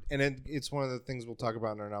good, and it's one of the things we'll talk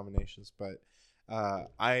about in our nominations. But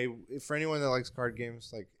for anyone that likes card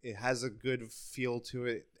games, like, it has a good feel to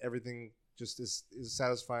it. Everything just is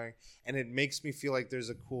satisfying, and it makes me feel like there's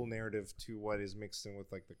a cool narrative to what is mixed in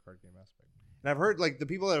with, like, the card game aspect. And I've heard, like, the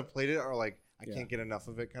people that have played it are like, I can't get enough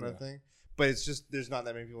of it kind of thing. but it's just there's not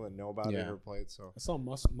that many people that know about it or play it. So I saw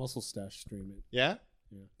Muscle Stash stream it. Yeah,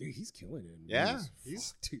 dude, he's killing it. Yeah,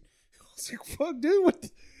 he's dude. I was like, fuck, dude, what?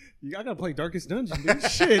 I gotta play Darkest Dungeon, dude.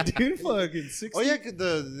 Shit, dude, fucking 60. Oh yeah,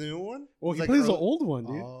 the new one. Well, he plays the old one,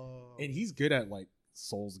 dude, and he's good at like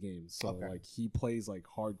Souls games. So like he plays like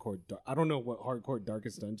hardcore. I don't know what hardcore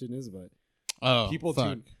Darkest Dungeon is, but people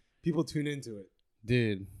tune into it.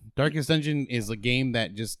 Dude, Darkest Dungeon is a game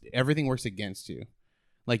that just everything works against you.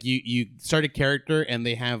 Like you start a character and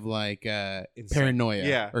they have like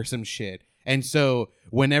paranoia or some shit. And so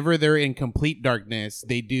whenever they're in complete darkness,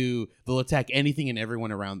 they'll attack anything and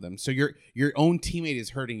everyone around them. So your own teammate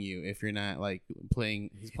is hurting you if you're not like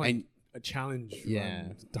playing. He's playing a challenge. Yeah,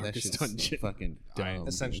 Darkest Dungeon. Fucking dumb,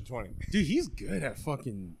 Ascension 20. Dude, he's good at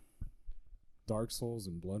fucking Dark Souls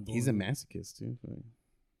and Bloodborne. He's a masochist too.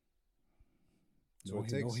 No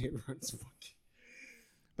hit runs.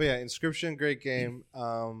 But yeah, Inscription, great game.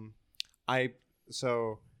 I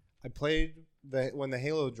played when the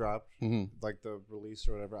Halo dropped, like the release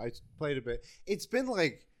or whatever. I played a bit. It's been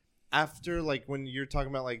like after like when you're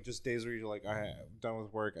talking about like just days where you're like, I'm done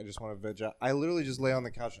with work, I just want to veg out. I literally just lay on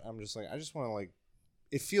the couch. I'm just like, I just want to like.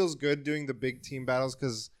 It feels good doing the big team battles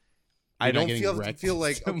because I don't feel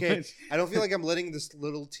like so okay. Much. I don't feel like I'm letting this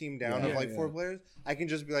little team down of like 4 players. I can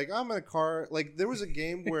just be like, I'm in a car. Like there was a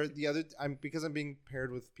game where because I'm being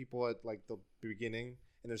paired with people at like the beginning,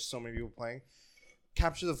 and there's so many people playing.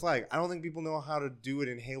 Capture the flag. I don't think people know how to do it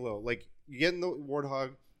in Halo. Like you get in the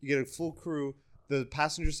Warthog, you get a full crew. The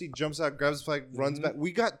passenger seat jumps out, grabs the flag, runs back.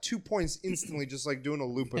 We got 2 points instantly, just like doing a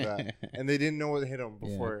loop of that, and they didn't know what hit them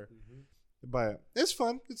before. Yeah. But it's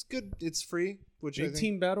fun. It's good. It's free. Big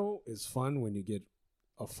team battle is fun when you get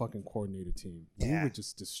a fucking coordinated team. You would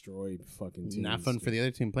just destroy fucking teams. Not fun for the other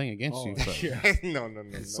team playing against you. But. Yeah. No.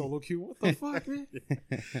 Solo queue. What the fuck, man?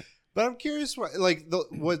 But I'm curious. What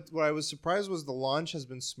I was surprised was the launch has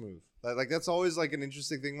been smooth. Like that's always like an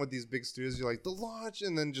interesting thing with these big studios. You're like the launch,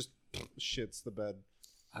 and then just shits the bed.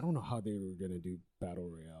 I don't know how they were gonna do battle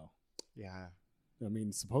royale. Yeah. I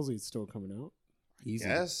mean, supposedly it's still coming out. Easy.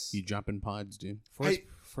 Yes. You jump in pods, dude.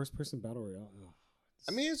 First person battle royale.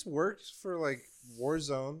 I mean, it's worked for like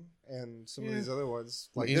Warzone and some of these other ones.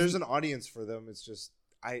 Like, there's an audience for them. It's just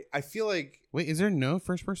I feel like. Wait, is there no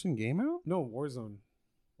first person game out? No, Warzone.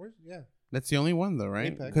 Yeah. That's the only one though,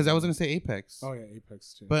 right? Because I was gonna say Apex. Oh yeah,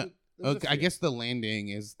 Apex too. But I guess the landing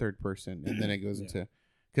is third person, and then it goes into.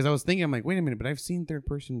 Because I was thinking, I'm like, wait a minute, but I've seen third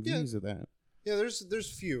person views of that. Yeah, there's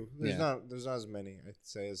few. There's not as many, I'd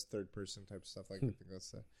say, as third person type stuff. Like I think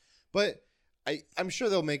that's that. But I'm sure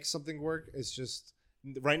they'll make something work. It's just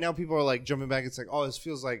right now people are like jumping back. It's like, oh, this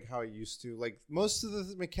feels like how it used to. Like most of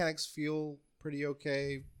the mechanics feel pretty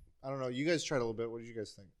okay. I don't know. You guys tried a little bit. What did you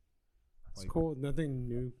guys think? It's cool. Nothing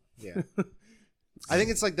new. Yeah. I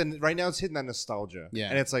think it's like right now it's hitting that nostalgia. Yeah.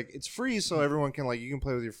 And it's like it's free, so everyone can you can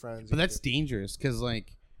play with your friends. But that's dangerous because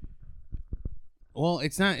well,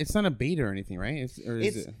 it's not a beta or anything, right? Is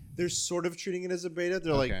it? They're sort of treating it as a beta.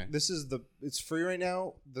 They're like, it's free right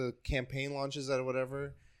now. The campaign launches at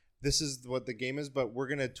whatever. This is what the game is, but we're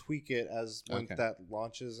gonna tweak it as when that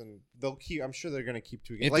launches, and they'll keep. I'm sure they're gonna keep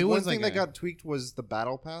tweaking. One thing that got tweaked was the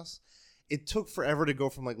battle pass. It took forever to go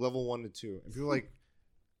from level 1 to 2. If you're like,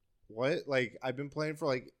 what? Like I've been playing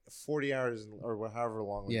for 40 hours or however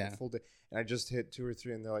long, a full day, and I just hit 2 or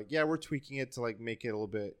 3, and they're like, yeah, we're tweaking it to make it a little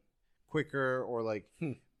bit quicker, or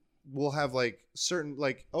we'll have certain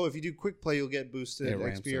if you do quick play you'll get boosted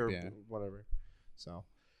XP or whatever. So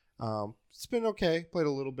it's been okay. Played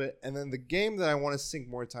a little bit, and then the game that I want to sink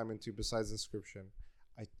more time into besides Inscription,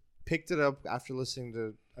 I picked it up after listening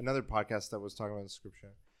to another podcast that was talking about Inscription,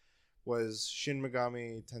 was Shin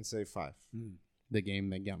Megami Tensei 5. The game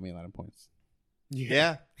that got me a lot of points.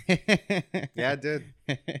 Yeah. Yeah, it did.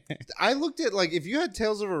 I looked at if you had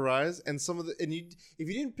Tales of Arise and if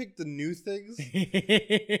you didn't pick the new things,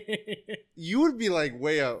 you would be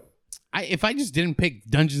way up. If I just didn't pick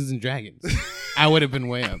Dungeons and Dragons, I would have been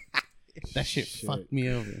way up. That shit fucked me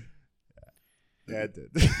over. Yeah, it did.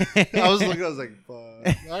 I was looking. I was like,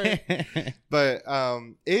 fuck. All right. But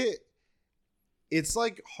it's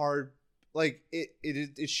hard. It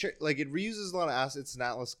reuses a lot of assets. It's an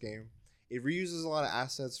Atlas game. It reuses a lot of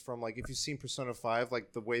assets from if you've seen Persona 5,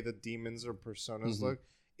 the way the demons or personas look,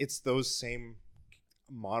 it's those same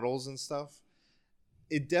models and stuff.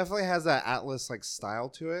 It definitely has that Atlas style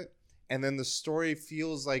to it, and then the story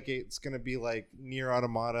feels like it's gonna be Nier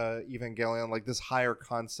Automata, Evangelion, this higher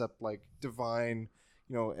concept, divine,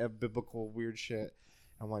 biblical weird shit.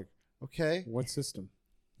 I'm like, okay, what system?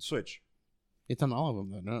 Switch. It's on all of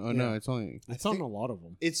them though. No, it's only. It's on a lot of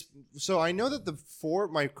them. It's so I know that the 4.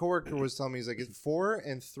 My coworker was telling me he's like 4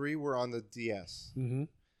 and 3 were on the DS, and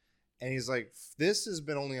he's like, this has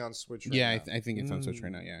been only on Switch. Right now. I think it's on Switch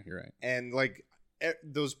right now. Yeah, you're right. And like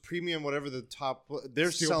those premium, whatever the top,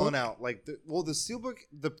 they're selling out. Like the Steelbook,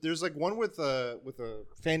 there's like one with a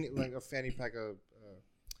fanny pack of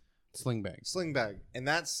sling bag, and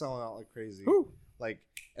that's selling out like crazy. Ooh. Like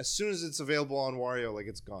as soon as it's available on Wario, like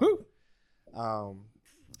it's gone. Ooh. And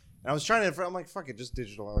I was trying to. I'm like, fuck it, just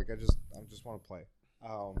digital. Like I just want to play.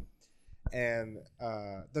 And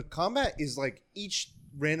the combat is like each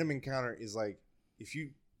random encounter is like if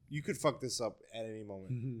you could fuck this up at any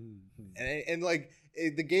moment. and like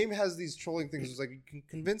the game has these trolling things. It's like you can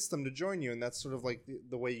convince them to join you, and that's sort of like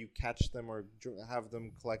the way you catch them or have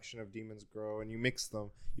them collection of demons grow, and you mix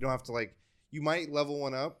them. You don't have to like. You might level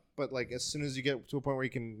one up, but like as soon as you get to a point where you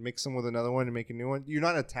can mix them with another one and make a new one, you're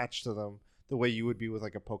not attached to them the way you would be with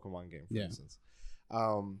like a Pokemon game, for instance.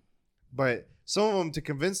 But some of them, to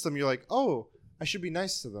convince them, you're like, oh, I should be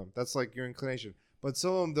nice to them. That's like your inclination. But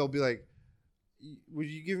some of them, they'll be like, would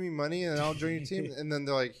you give me money and I'll join your team? And then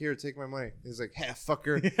they're like, here, take my money. He's like, hey,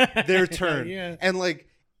 fucker, their turn. Yeah. And like,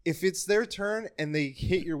 if it's their turn and they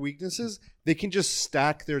hit your weaknesses, they can just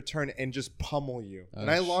stack their turn and just pummel you. And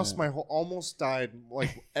I lost my whole, almost died,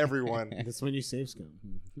 like everyone. That's when you save scum.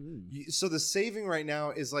 So the saving right now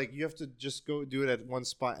is like, you have to just go do it at one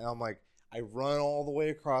spot. And I'm like, I run all the way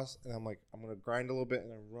across and I'm like, I'm going to grind a little bit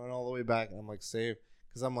and I run all the way back and I'm like, save.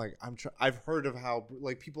 Because I'm like, I've heard of how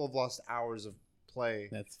like people have lost hours of play.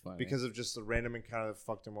 That's funny. Because of just the random encounter that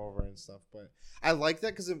fucked them over and stuff. But I like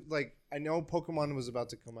that because like I know Pokemon was about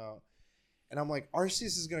to come out, and I'm like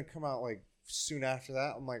Arceus is gonna come out like soon after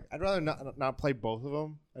that. I'm like I'd rather not play both of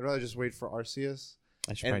them. I'd rather just wait for Arceus.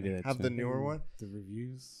 I should probably do that. Have the newer one. The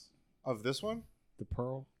reviews of this one, the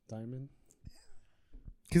Pearl Diamond,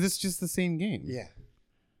 because it's just the same game. Yeah.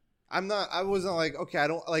 I wasn't like, okay, I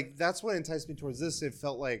don't like. That's what enticed me towards this. It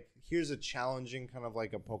felt like here's a challenging kind of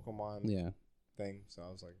like a Pokemon. Thing. So I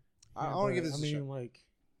was like, I want to give this a shot. Like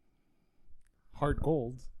Heart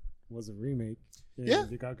Gold was a remake. Yeah,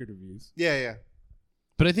 they got good reviews. Yeah.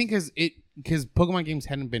 But I think because Pokemon games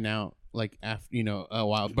hadn't been out like after a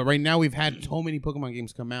while, but right now we've had so many Pokemon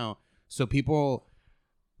games come out, so people.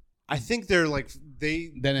 I think they're like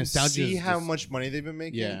the nostalgia see how much money they've been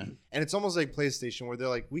making. Yeah, and it's almost like PlayStation where they're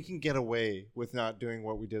like, we can get away with not doing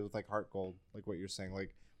what we did with like Heart Gold, like what you're saying.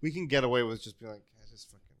 Like we can get away with just being like, just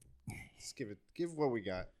fucking. Just give what we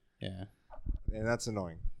got. Yeah, and that's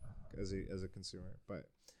annoying as a consumer. But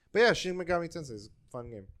yeah, Shin Megami Tensei is a fun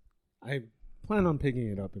game. I plan on picking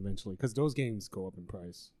it up eventually because those games go up in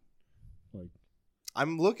price. Like,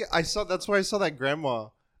 I'm looking. That's why I saw that grandma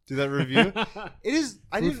do that review. It is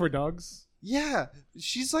Food for dogs. Yeah,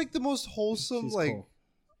 she's like the most wholesome, she's like. Cool.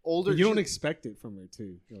 Older, you don't expect it from her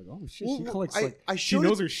too. You're like, oh shit, she collects she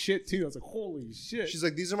knows her shit too. I was like, holy shit. She's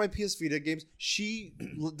like, these are my PS Vita games. She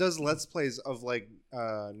does Let's Plays of like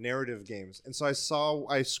narrative games, and so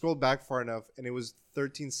I scrolled back far enough, and it was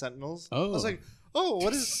 13 Sentinels. I was like, oh,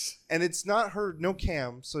 what is? And it's not her, no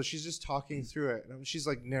cam, so she's just talking through it, and she's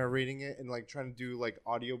like narrating it and like trying to do like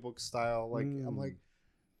audiobook style. Like I'm like,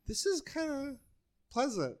 this is kind of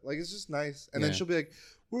pleasant. Like it's just nice, and then she'll be like.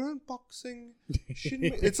 We're unboxing.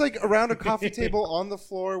 It's like around a coffee table on the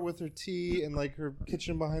floor with her tea and like her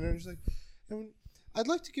kitchen behind her. And she's like, I'd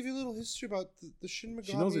like to give you a little history about the Shin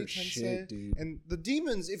Megami Tensei. Shit, dude. And the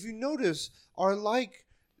demons, if you notice, are like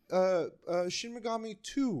Shin Megami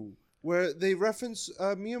 2, where they reference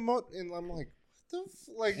Miyamoto. And I'm like, what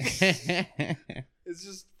the like? It's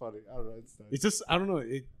just funny. I don't know. It's nice. It's just I don't know.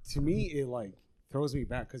 To me, it like throws me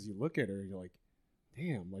back because you look at her and you're like,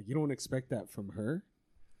 damn, like you don't expect that from her.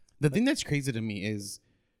 The thing that's crazy to me is,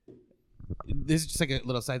 this is just like a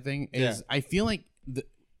little side thing, is I feel like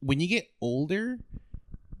when you get older,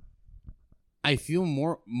 I feel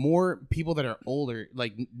more people that are older,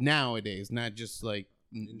 like nowadays, not just like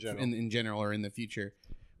in general or in the future,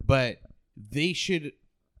 but they should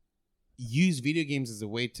use video games as a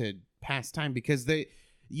way to pass time because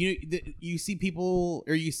you see people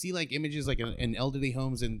or you see like images like in elderly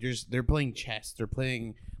homes and they're playing chess, they're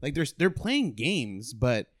playing like they're playing games,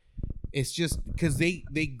 but it's just because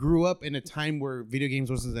they grew up in a time where video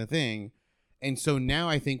games wasn't a thing, and so now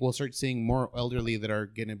I think we'll start seeing more elderly that are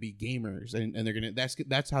gonna be gamers, and they're gonna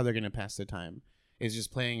that's how they're gonna pass the time, is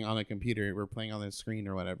just playing on a computer or playing on the screen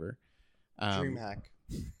or whatever. DreamHack.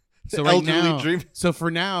 So right now, so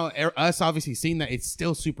for now, us obviously seeing that it's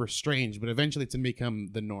still super strange, but eventually it's gonna become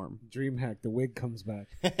the norm. DreamHack, the wig comes back.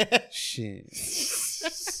 Shit.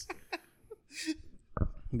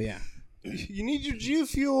 But yeah. You need your G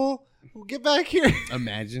Fuel. Well, get back here.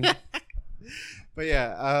 Imagine. But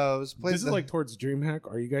yeah, this is like towards DreamHack.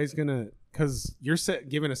 Are you guys gonna? Because you're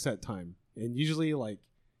given a set time, and usually like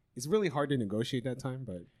it's really hard to negotiate that time.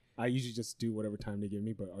 But I usually just do whatever time they give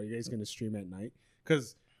me. But are you guys gonna stream at night?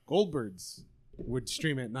 Because Goldbergs would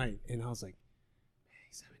stream at night, and I was like, man,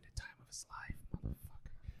 he's having the time of his life,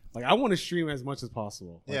 motherfucker. Like I want to stream as much as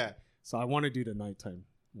possible. Like, yeah. So I want to do the nighttime.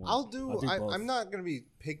 I'll do I'm not gonna be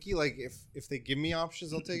picky. Like if they give me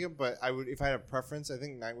options, I'll take it. But I would, if I had a preference, I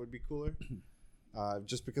think night would be cooler.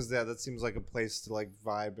 Just because that seems like a place to like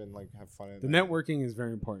vibe and like have fun. The networking is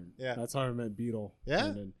very important. Yeah, that's how I met Beetle.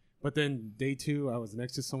 Yeah, but then day 2, I was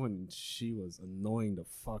next to someone and she was annoying the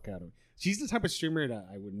fuck out of me. She's the type of streamer that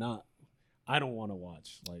I don't want to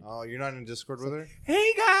watch. Like, oh, you're not in Discord with her?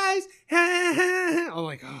 Hey guys, I'm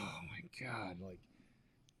like, oh my god, like,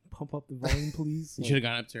 pump up the volume, please. You should have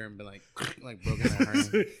gone up to her and been like broken her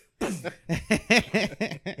heart,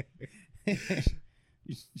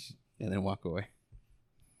 and then walk away.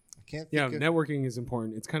 I can't. Networking is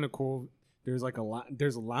important. It's kind of cool. There's like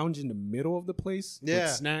there's a lounge in the middle of the place with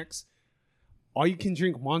snacks. All you can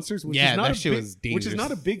drink monsters, which is not that shit was dangerous. Which is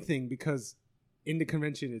not a big thing because in the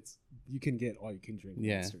convention you can get all you can drink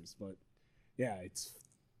monsters. But yeah, it's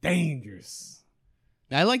dangerous.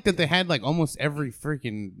 I like that they had like almost every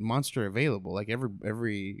freaking monster available, like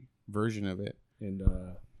every version of it. And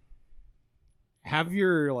have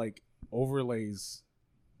your like overlays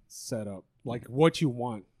set up like what you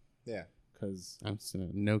want. Yeah. Because I'm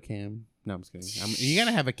no cam. No, I'm just kidding. You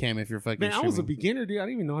gotta have a cam if you're fucking. Man, streaming. I was a beginner, dude. I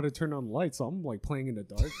didn't even know how to turn on the lights, so I'm like playing in the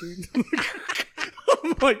dark, dude.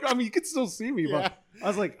 I'm like, I mean, you can still see me, but I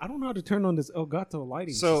was like, I don't know how to turn on this Elgato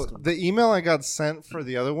lighting system. The email I got sent for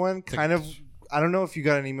the other one kind of. I don't know if you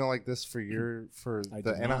got an email like this for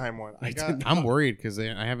the Anaheim one. I'm worried because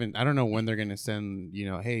I don't know when they're gonna send.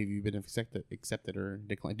 Hey, have you been accepted or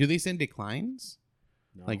declined? Do they send declines?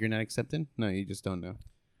 No. Like you're not accepted? No, you just don't know.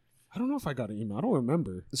 I don't know if I got an email. I don't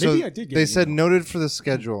remember. So maybe I did get an email. They said noted for the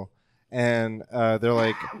schedule. And they're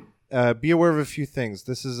like, be aware of a few things.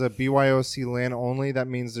 This is a BYOC LAN only. That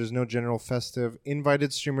means there's no general festive.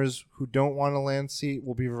 Invited streamers who don't want a LAN seat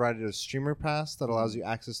will be provided a streamer pass that allows you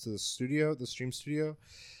access to the stream studio.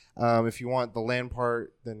 If you want the LAN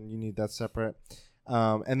part, then you need that separate.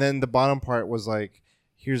 And then the bottom part was like,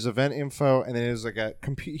 here's event info. And then it was like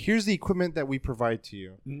here's the equipment that we provide to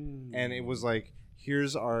you. And it was like,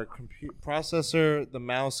 here's our processor, the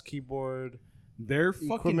mouse, keyboard. Their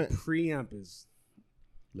fucking preamp is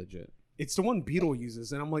legit. It's the one Beetle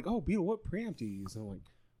uses. And I'm like, oh, Beetle, what preamp do you use? And I'm like,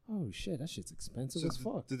 oh, shit, that shit's expensive as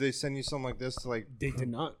fuck. Did they send you something like this to like... They did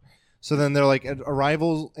not. So then they're like,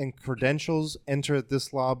 arrivals and credentials, enter at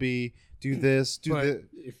this lobby, do this, do this.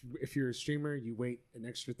 If you're a streamer, you wait an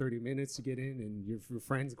extra 30 minutes to get in and your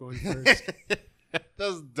friend's going first.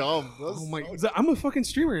 That's dumb. I'm a fucking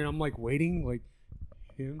streamer and I'm like waiting, like...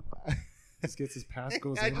 him just gets his pass,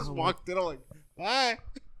 goes in. I just walked in. I'm like,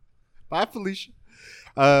 bye Felicia.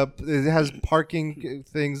 It has parking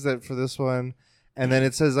things that for this one, and then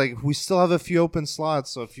it says like we still have a few open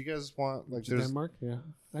slots. So if you guys want, like, there's Denmark, yeah,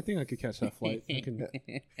 I think I could catch that flight. I can...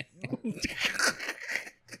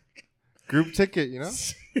 Group ticket,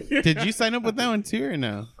 Did you sign up with that one too, or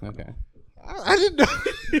no? Okay. I didn't know.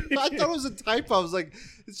 I thought it was a typo. I was like,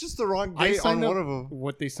 it's just the wrong date on one of them.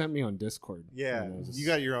 What they sent me on Discord. Yeah, you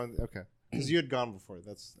got your own. Okay, because you had gone before.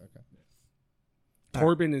 That's okay.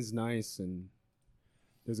 Torben is nice, and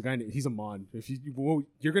there's a guy. He's a mod. If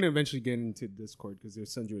you're gonna eventually get into Discord because they'll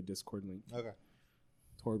send you a Discord link. Okay.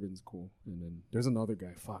 Torben's cool, and then there's another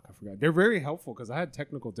guy. Fuck, I forgot. They're very helpful because I had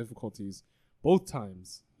technical difficulties both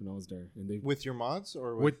times when I was there, and they with your mods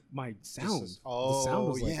or with my sound. The sound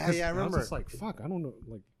was like, yeah, I remember. I was just like, fuck, I don't know,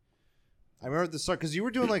 like. I remember at the start because you were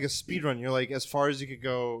doing like a speed run. You're like as far as you could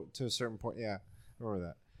go to a certain point. Yeah, I remember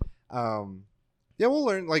that. Yeah, we'll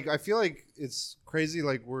learn. Like I feel like it's crazy.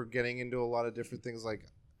 Like we're getting into a lot of different things. Like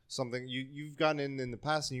something you've gotten in the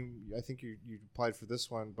past, and I think you applied for this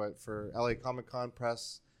one, but for LA Comic Con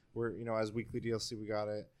press, where as weekly DLC we got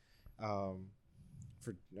it.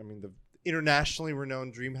 The internationally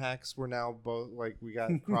renowned DreamHacks were now both like we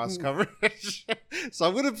got cross coverage. So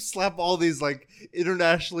I'm gonna slap all these like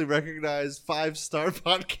internationally recognized 5-star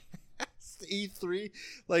podcasts. E3,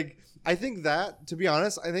 like I think that, to be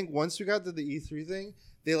honest, I think once we got to the E3 thing,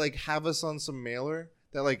 they like have us on some mailer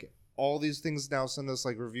that like all these things now send us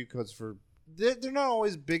like review codes for. They're not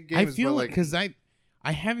always big games. I feel like because I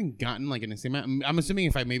haven't gotten like an insane. I'm assuming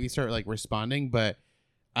if I maybe start like responding, but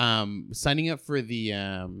signing up for the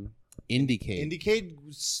Indiecade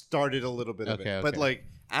started a little bit of it, but like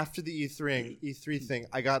after the E3 thing,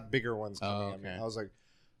 I got bigger ones coming at me. I was like,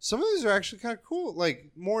 Some of these are actually kind of cool, like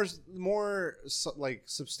more like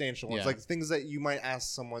substantial ones, like things that you might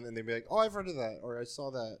ask someone and they'd be like, "Oh, I've heard of that," or "I saw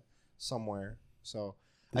that somewhere." So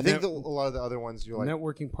I think a lot of the other ones you're like,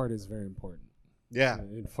 networking part is very important. Yeah,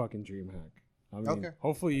 in fucking DreamHack. I mean,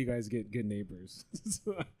 hopefully you guys get good neighbors.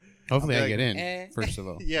 Hopefully I get in. First of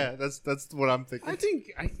all, yeah, that's what I'm thinking. I think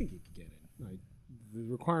you could get in. Like the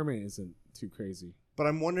requirement isn't too crazy. But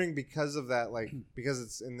I'm wondering because of that, like because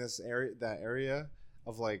it's in this area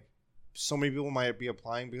of like so many people might be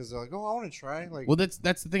applying because they're like, oh, I want to try. Like, well, that's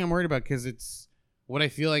the thing I'm worried about because it's what I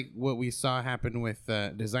feel like what we saw happen with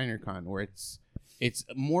DesignerCon, where it's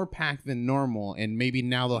more packed than normal, and maybe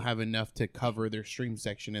now they'll have enough to cover their stream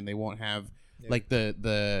section, and they won't have like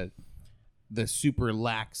the super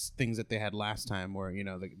lax things that they had last time, where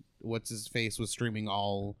what's his face was streaming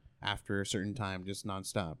all after a certain time, just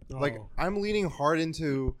nonstop. Like I'm leaning hard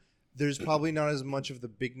into. There's probably not as much of the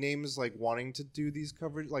big names like wanting to do these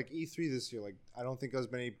coverage, like E3 this year. Like I don't think as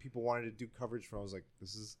many people wanted to do coverage for. I was like,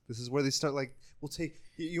 this is where they start. Like we'll take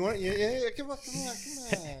you want come on.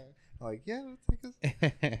 Like we'll take us.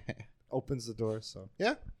 Opens the door. So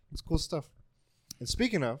yeah, it's cool stuff. And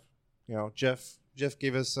speaking of, Jeff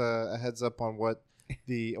gave us a heads up on what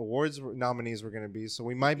the awards nominees were going to be. So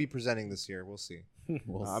we might be presenting this year. We'll see.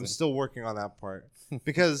 I'm still working on that part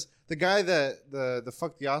because the guy that the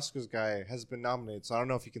fuck the Oscars guy has been nominated, so I don't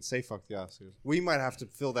know if he can say fuck the Oscars. We might have to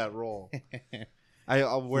fill that role.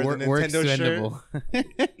 I'll wear the Nintendo shirt.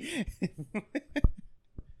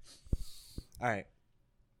 All right.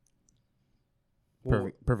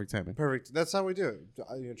 Perfect timing. Perfect. That's how we do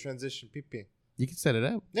it. Transition PP. You can set it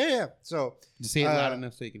up. Yeah. So just say it loud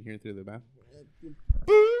enough so you can hear it through the bathroom.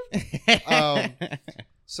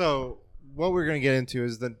 So what we're going to get into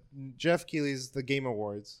is that Jeff Keighley's The Game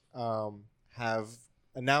Awards have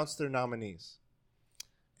announced their nominees.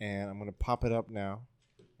 And I'm going to pop it up now.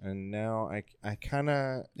 And now I kind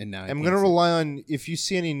of... I'm going to rely on... If you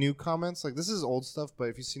see any new comments, like this is old stuff, but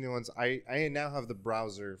if you see new ones, I now have the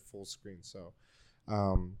browser full screen. So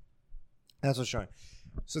that's what's showing.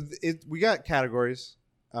 So we got categories.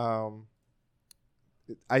 I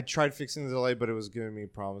tried fixing the delay, but it was giving me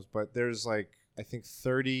problems. But there's like... I think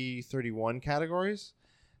 31 categories,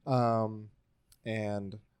 and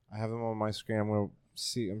I have them on my screen. I'm going to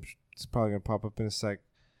see. It's probably going to pop up in a sec.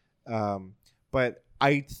 But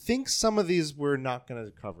I think some of these we're not going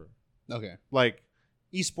to cover. Okay. Like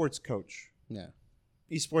esports coach. Yeah.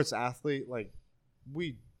 Esports athlete. Like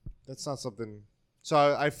that's not something.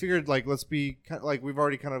 So I figured like let's be like we've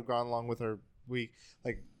already kind of gone along with our we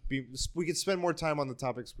could spend more time on the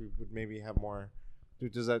topics. We would maybe have more.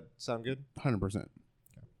 Does that sound good? 100%. Okay.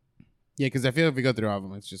 Yeah, because I feel if we go through all of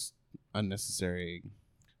them, it's just unnecessary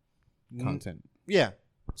content. Yeah.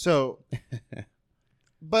 So,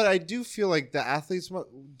 but I do feel like the athletes. Do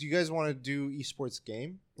you guys want to do esports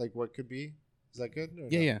game? Like, what could be? Is that good?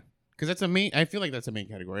 Yeah. Because that's a main. I feel like that's a main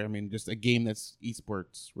category. I mean, just a game that's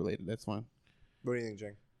esports related. That's fine. What do you think,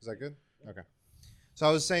 Jing? Is that good? Okay. So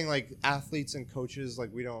I was saying, like, athletes and coaches,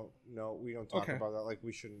 like, we don't talk about that. Like,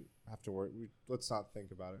 we shouldn't have to worry. Let's not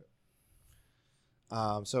think about it.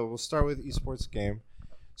 So we'll start with esports game.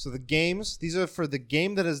 So the games, these are for the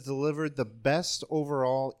game that has delivered the best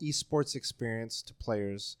overall esports experience to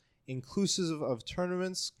players, inclusive of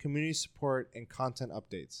tournaments, community support, and content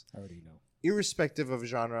updates. I already know. Irrespective of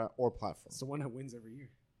genre or platform. It's the one that wins every year.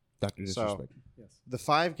 Dr. Disrespect. So, yes. The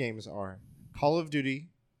 5 games are Call of Duty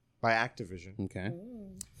by Activision. Okay.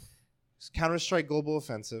 Counter-Strike Global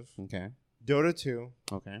Offensive. Okay. Dota 2.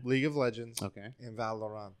 Okay. League of Legends. Okay. And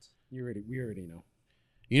Valorant. We already know.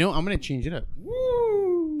 I'm going to change it up.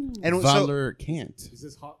 Woo! And Valor can't. Is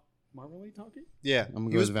this Hot Marmalade talking? Yeah.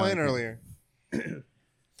 He was playing earlier.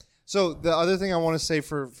 So the other thing I want to say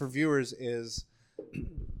for viewers is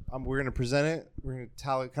we're going to present it. We're going to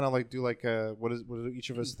tally, kind of like do like what do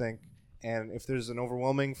each of us think. And if there's an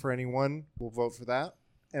overwhelming for anyone, we'll vote for that.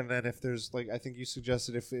 And then if there's like, I think you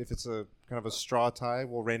suggested if it's a kind of a straw tie,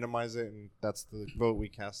 we'll randomize it, and that's the vote we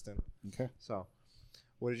cast in. Okay. So,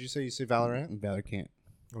 what did you say? You say Valorant? Valor can't.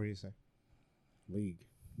 What do you say? League,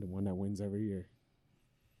 the one that wins every year.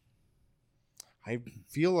 I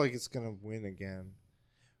feel like it's gonna win again.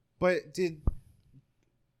 But did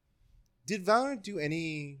Valorant do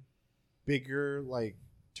any bigger like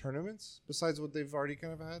tournaments besides what they've already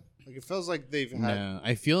kind of had? Like it feels like they've had. No,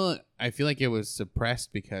 I feel like it was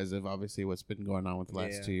suppressed because of obviously what's been going on with the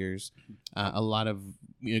last 2 years. A lot of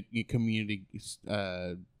community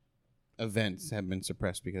events have been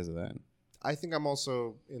suppressed because of that. I think I'm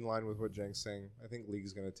also in line with what Jang's saying. I think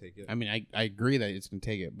League's gonna take it. I mean, I agree that it's gonna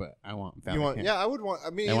take it, but I want Valorant. You want? Yeah, I would want. I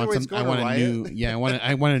mean, I either want way, some, it's going I want to a Riot. new. Yeah,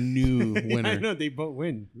 I want a new winner. I know they both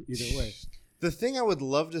win either way. The thing I would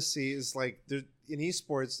love to see is like there in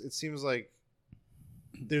esports. It seems like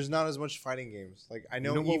there's not as much fighting games. Like I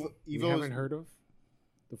know, Evo Evo haven't heard of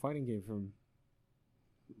the fighting game from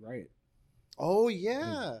Riot. Oh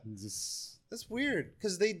yeah. Just That's weird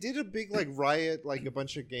because they did a big like Riot, like a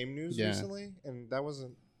bunch of game news Yeah. recently, and that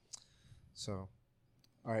wasn't. So,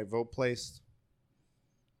 all right, vote placed.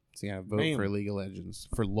 So yeah, vote Bam. for League of Legends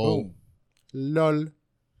for LOL. Boom. Lol.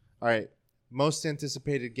 All right, most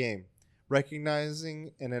anticipated game,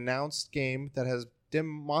 recognizing an announced game that has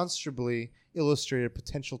demonstrably illustrated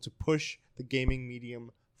potential to push the gaming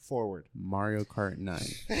medium forward. Mario Kart 9.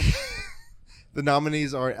 The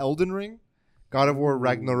nominees are Elden Ring, God of War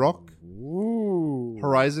Ragnarok, Ooh.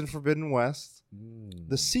 Horizon Forbidden West,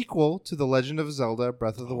 the sequel to The Legend of Zelda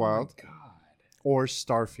Breath of the Wild, My God. or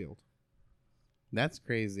Starfield. That's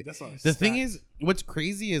crazy. That's a The thing stack. is, what's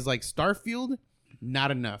crazy is like Starfield,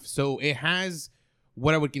 not enough. So it has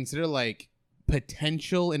what I would consider like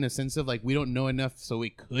potential in a sense of like we don't know enough, so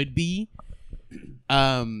it could be.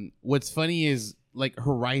 What's funny is like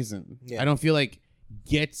Horizon. Yeah. I don't feel like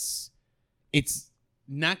it's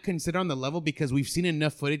not considered on the level because we've seen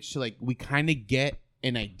enough footage to like we kind of get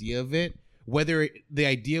an idea of it. Whether the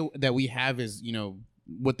idea that we have is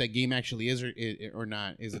what that game actually is or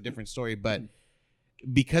not is a different story. But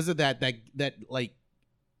because of that like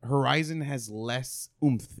Horizon has less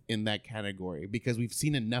oomph in that category because we've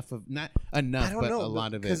seen enough of not enough but a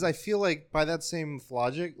lot of it. Because I feel like by that same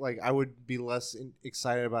logic, like I would be less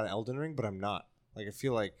excited about Elden Ring, but I'm not. Like I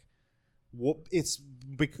feel like what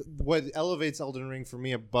elevates Elden Ring for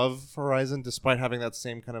me above Horizon, despite having that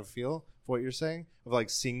same kind of feel for what you're saying of like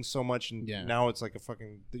seeing so much and now it's like a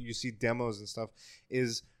fucking you see demos and stuff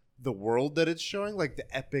is the world that it's showing, like the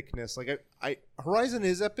epicness. Like I Horizon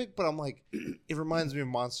is epic, but I'm like it reminds me of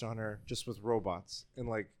Monster Hunter just with robots and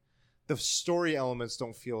like the story elements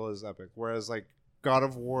don't feel as epic, whereas like God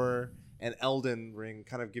of War and Elden Ring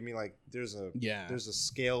kind of give me like there's a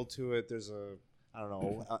scale to it, there's a I don't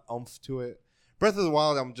know oomph to it. Breath of the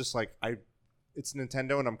Wild, I'm just like it's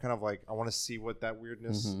Nintendo and I'm kind of like I want to see what that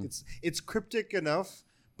weirdness. It's cryptic enough,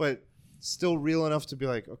 but still real enough to be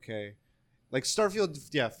like okay. Like Starfield,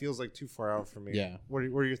 feels like too far out for me. Yeah. What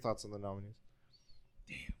are your thoughts on the nominees?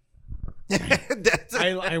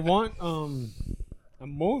 Damn. I want I'm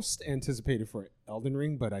most anticipated for Elden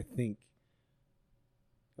Ring, but I think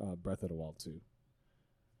Breath of the Wild 2.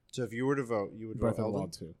 So if you were to vote, you would Breath vote of the Elden?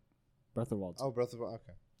 Wild 2. Breath of the Wild 2. Oh, Breath of the Wild.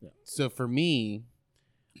 Okay. Yeah. So for me,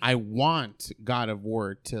 I want God of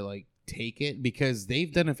War to like take it because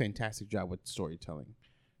they've done a fantastic job with storytelling.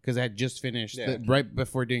 Because I had just finished right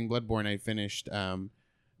before doing Bloodborne, I finished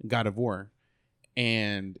God of War,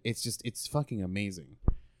 and it's fucking amazing.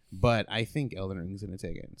 But I think Elden Ring's gonna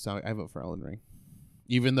take it, so I vote for Elden Ring.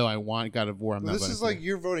 Even though I want God of War, I'm not. This is like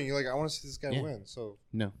you're voting. You're like I want to see this guy win. So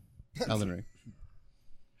no, Elden Ring.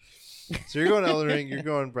 So you're going Elden Ring. You're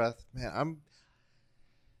going Breath. Man,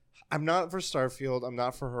 I'm not for Starfield. I'm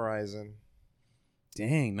not for Horizon.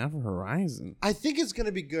 Dang, not for Horizon. I think it's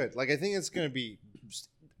gonna be good. Like I think it's gonna be.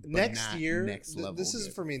 Next year, next level this is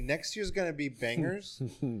good. for me. Next year's gonna be bangers.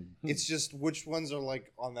 It's just which ones are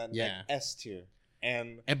like on that S tier,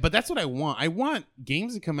 but that's what I want. I want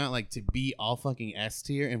games to come out like to be all fucking S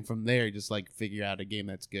tier, and from there just like figure out a game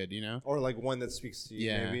that's good, or like one that speaks to you,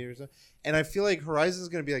 Yeah. maybe or something. And I feel like Horizon's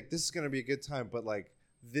gonna be like this is gonna be a good time, but like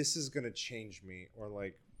this is gonna change me or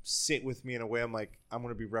like sit with me in a way I'm like I'm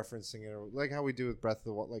gonna be referencing it, or like how we do with Breath of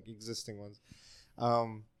the Wild, like existing ones.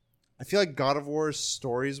 I feel like God of War's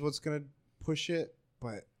story is what's going to push it,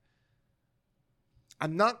 but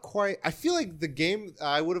I'm not quite... I feel like the game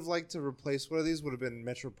I would have liked to replace one of these would have been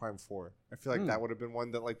Metro Prime 4. I feel like that would have been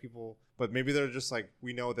one that like people... But maybe they're just like,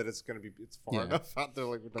 we know that it's going to be... It's far enough out there,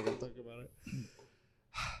 like we're not going to talk about it.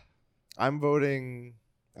 I'm voting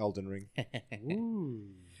Elden Ring. Ooh.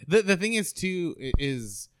 The thing is, too,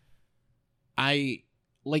 is I'm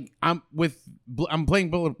playing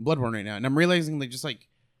Bloodborne right now, and I'm realizing like just like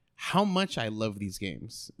how much I love these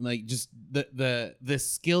games. Like just the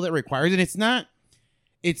skill that requires, and it's not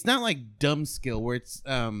like dumb skill where it's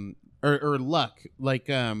or luck like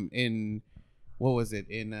in what was it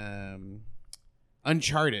in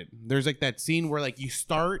Uncharted. There's like that scene where like you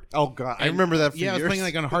start. Oh god, I remember that. For years. I was playing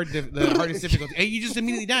like on the hardest difficulty, and you just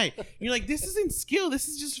immediately die. You're like, this isn't skill. This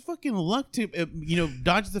is just fucking luck to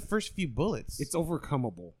dodge the first few bullets. It's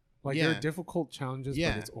overcomeable. Like there are difficult challenges,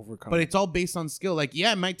 but it's overcomable. But it's all based on skill. Like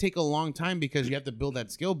it might take a long time because you have to build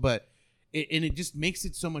that skill, but it just makes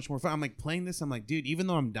it so much more fun. I'm like playing this. I'm like, dude, even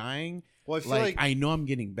though I'm dying, well, I feel like I know I'm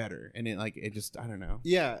getting better, and it just I don't know.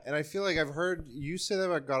 Yeah, and I feel like I've heard you say that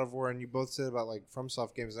about God of War, and you both said about like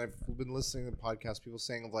FromSoft games. And I've been listening to podcasts, people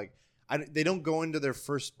saying of like, they don't go into their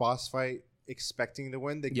first boss fight expecting to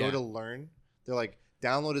win. They go to learn. They're like,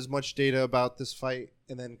 download as much data about this fight,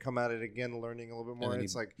 and then come at it again, learning a little bit more. And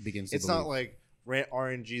it's like it's not like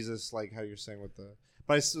RNGesus, like how you're saying with the.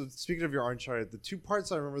 But speaking of your Uncharted, the two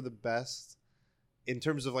parts I remember the best in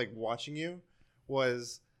terms of like watching you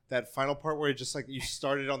was that final part where it just like you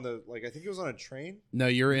started on the like I think it was on a train. No,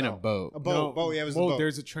 you're in a boat. A boat. No, yeah, it was a boat.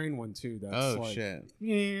 There's a train one too. That's shit.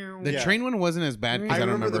 Yeah. The train one wasn't as bad because I I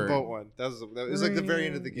don't remember remember the boat one. That was like the very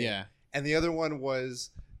end of the game. Yeah. And the other one was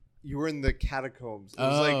you were in the catacombs. It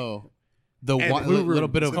was like the little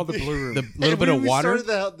bit of it's called the blue room. The little bit of water. We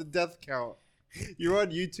started the death count. You were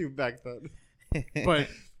on YouTube back then. But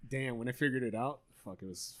damn, when I figured it out, fuck, it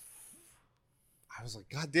was. I was like,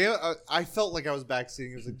 God damn! I felt like I was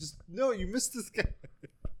backseating. I was like, just no, you missed this guy.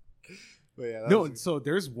 But yeah, no. So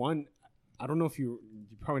there's one. I don't know if you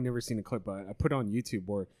probably never seen a clip, but I put it on YouTube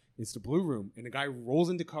where it's the blue room, and the guy rolls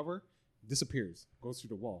into cover, disappears, goes through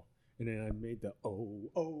the wall, and then I made the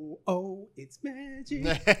oh, it's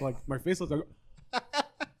magic. Like my face was like.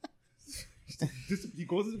 He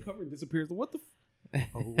goes into cover and disappears. What the?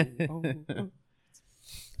 Oh.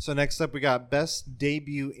 So next up, we got Best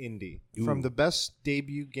Debut Indie. Ooh. From the best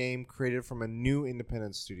debut game created from a new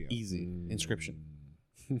independent studio. Easy. Inscription.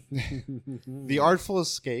 The Artful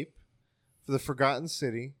Escape, For the Forgotten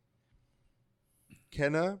City,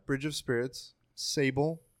 Kenna, Bridge of Spirits,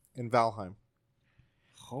 Sable, and Valheim.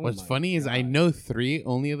 What's funny is I know 3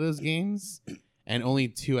 only of those games, and only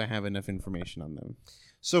 2 I have enough information on them.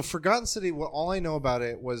 So Forgotten City, all I know about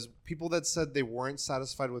it was people that said they weren't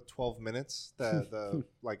satisfied with 12 minutes, the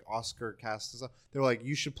like Oscar cast and stuff. They were like,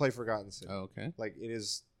 you should play Forgotten City. Oh, okay. Like it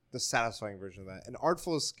is the satisfying version of that. And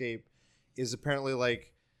Artful Escape is apparently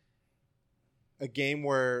like a game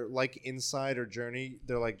where like Inside or Journey,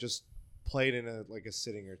 they're like just played in a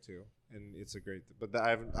sitting or two. And it's a great, but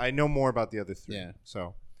I know more about the other 3. Yeah.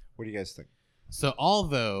 So what do you guys think? So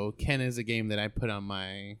although Ken is a game that I put on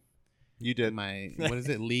my... You did what is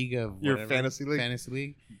it? League of your whatever, fantasy league. Fantasy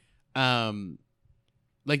league.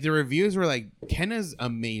 Like the reviews were like, Kenna's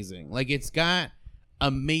amazing. Like it's got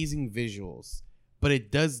amazing visuals, but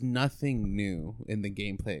it does nothing new in the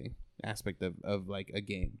gameplay aspect of like a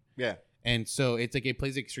game. Yeah. And so it's like it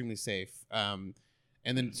plays extremely safe. And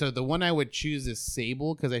then so the one I would choose is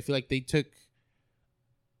Sable because I feel like they took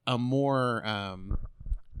a more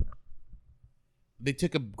they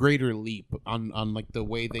took a greater leap on like the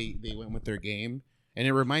way they went with their game. And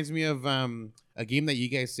it reminds me of a game that you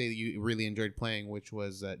guys say that you really enjoyed playing, which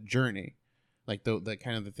was Journey, like the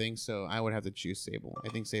kind of the thing. So I would have to choose Sable. I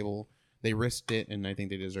think Sable, they risked it, and I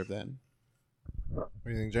think they deserve that. What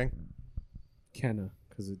do you think, Jang? Kenna,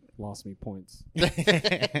 because it lost me points.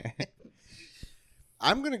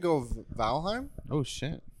 I'm gonna go Valheim. Oh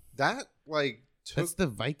shit! That like that's the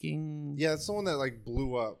Viking. Yeah, it's the one that like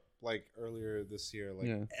blew up like earlier this year.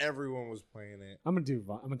 Like everyone was playing it. I'm gonna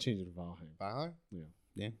change it to Valheim. Valheim?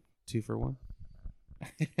 Yeah. 2 for 1.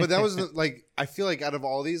 But that was like I feel like out of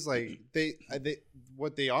all these, like they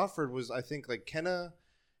what they offered was I think like Kenna.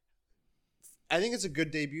 I think it's a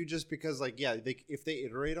good debut just because like if they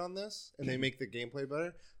iterate on this and they make the gameplay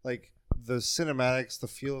better, like the cinematics, the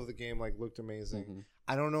feel of the game like looked amazing. Mm-hmm.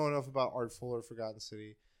 I don't know enough about Artful or Forgotten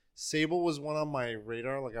City. Sable was one on my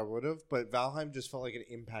radar, like I would have, but Valheim just felt like it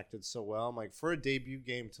impacted so well. I'm like, for a debut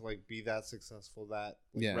game to like be that successful, that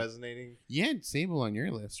resonating. You had Sable on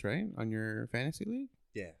your list, right? On your fantasy league?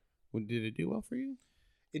 Yeah. Did it do well for you?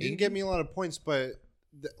 It didn't get me a lot of points, but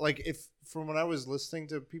like if from when I was listening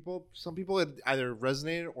to people, some people had either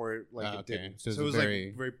resonated or like it didn't. So it was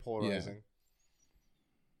like very polarizing.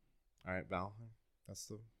 Yeah. All right, Valheim. That's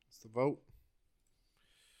the vote.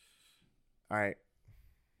 All right.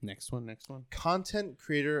 Next one. Content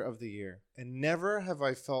Creator of the Year. And never have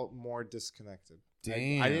I felt more disconnected.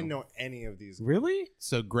 Damn. I didn't know any of these. Really?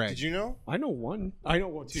 So, Greg. Did you know? I know one. I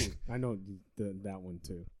know two. I know that one,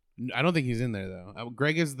 too. I don't think he's in there, though.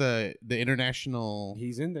 Greg is the international...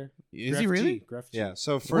 He's in there. Is he really? Yeah.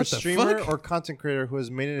 So, for a streamer or content creator who has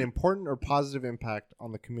made an important or positive impact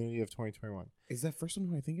on the community of 2021. Is that first one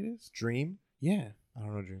who I think it is? Dream? Yeah. I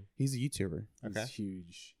don't know Dream. He's a YouTuber. Okay.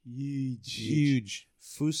 He's Huge.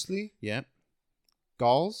 Fusli? Yep.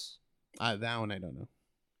 Galls? That one I don't know.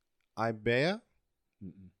 Ibea?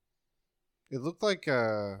 It looked like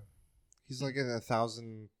he's like in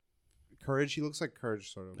 1,000 Courage. He looks like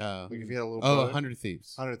Courage, sort of. Like if he had a little. 100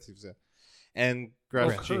 Thieves. 100 Thieves, yeah. and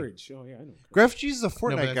Gref G. Courage. Oh yeah, I know. Gref G's the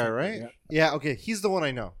Fortnite but guy, that's right? Yeah. Okay, he's the one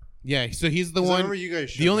I know. Yeah, so he's the 'Cause I one. remember you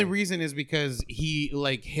guys. The only me. reason is because he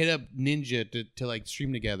like hit up Ninja to like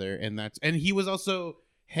stream together, and he was also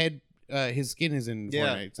his skin is in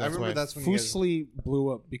Fortnite. So I remember that's when you guys... Fusely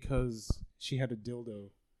blew up because she had a dildo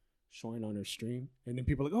showing on her stream, and then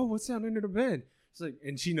people are like, "Oh, what's down under the bed?" It's like,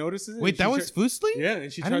 and she notices it. Wait, that was Fusely? Yeah,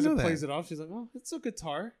 and she tries to plays it off. She's like, "Oh, it's a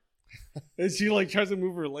guitar," and she like tries to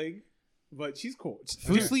move her leg, but she's cool.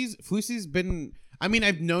 Fusely's been. I mean,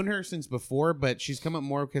 I've known her since before, but she's come up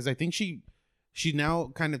more because I think she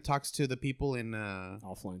now kind of talks to the people in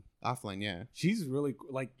offline. Yeah, she's really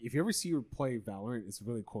like, if you ever see her play Valorant, it's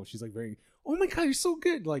really cool. She's like very, oh my god, you're so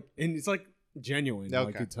good, like, and it's like genuine. Okay.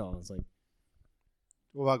 Like you tell. It's like,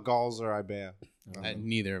 what about Gauls or Ibea?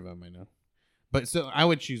 Neither of them I know, but so I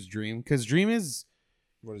would choose Dream because Dream is.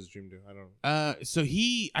 What does Dream do? I don't. So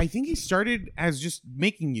I think he started as just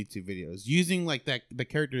making YouTube videos using like the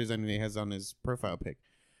character design he has on his profile pic.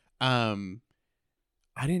 Does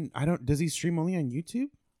he stream only on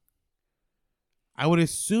YouTube? I would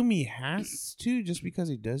assume he has to just because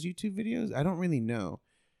he does YouTube videos. I don't really know.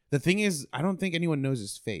 The thing is, I don't think anyone knows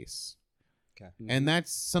his face. Okay. And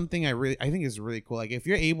that's something I think is really cool. Like if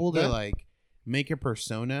you're able to like make a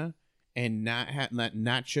persona and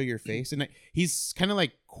not show your face, and he's kind of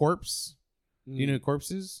like Corpse. You know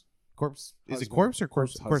Corpses? Corpse husband. Is it Corpse or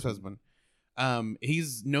Corpse husband?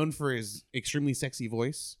 He's known for his extremely sexy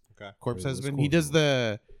voice. Okay. Corpse husband. He does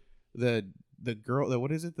the girl.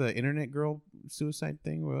 What is it? The internet girl suicide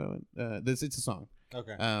thing. It's a song.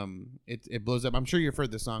 Okay. It blows up. I'm sure you've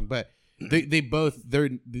heard the song, but they've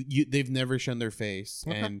never shown their face,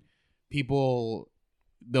 and people.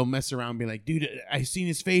 They'll mess around and be like, dude, I seen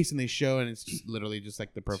his face, and they show, and it's just literally just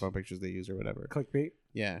like the profile pictures they use or whatever. Clickbait.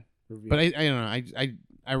 Yeah. Review. But I don't know.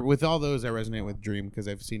 I with all those, I resonate with Dream because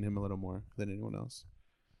I've seen him a little more than anyone else.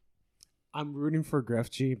 I'm rooting for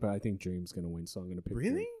Gref G, but I think Dream's gonna win, so I'm gonna pick.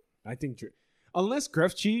 Really? Dream. I think unless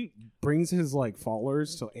Gref G brings his like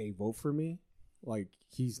followers to vote for me, like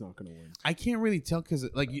he's not gonna win. I can't really tell because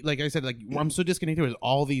like I said, like I'm so disconnected with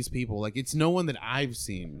all these people. Like it's no one that I've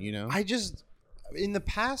seen. You know. In the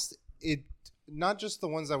past, it not just the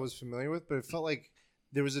ones I was familiar with, but it felt like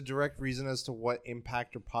there was a direct reason as to what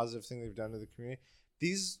impact or positive thing they've done to the community.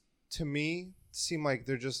 These, to me, seem like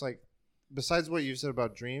they're just like, besides what you said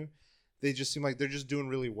about Dream, they just seem like they're just doing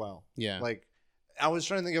really well. Yeah. Like, I was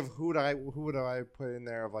trying to think of who would I put in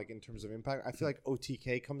there of like in terms of impact. I feel like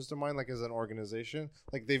OTK comes to mind, like as an organization.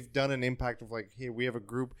 Like they've done an impact of like, hey, we have a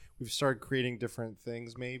group, we've started creating different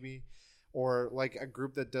things maybe, or like a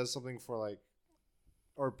group that does something for like.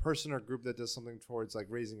 Or a person or group that does something towards like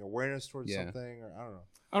raising awareness towards something, or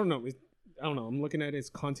I don't know. I'm looking at it as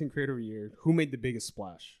content creator of the year. Who made the biggest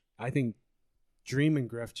splash? I think Dream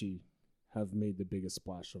and Gref G have made the biggest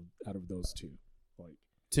splash out of those two. Like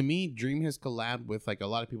to me, Dream has collabed with like a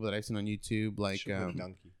lot of people that I've seen on YouTube, like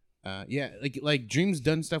Donkey. Like Dream's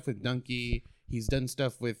done stuff with Donkey. He's done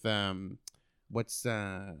stuff with I'm trying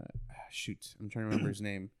to remember his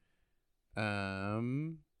name.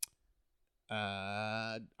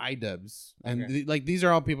 iDubbbz, and these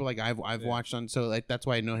are all people like I've watched on, so like that's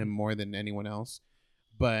why I know him more than anyone else.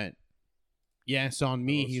 But yeah, so on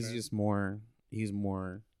me, he's more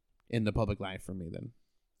in the public life for me than.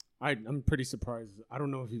 I'm pretty surprised. I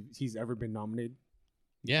don't know if he's ever been nominated.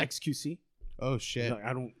 Yeah, XQC. Oh shit, like,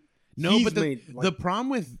 I don't. No, but the problem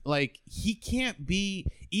with like he can't be,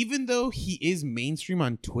 even though he is mainstream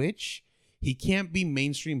on Twitch. He can't be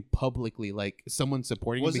mainstream publicly, like someone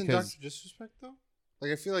supporting him because... Wasn't Dr. Disrespect, though?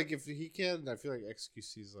 Like, I feel like if he can, I feel like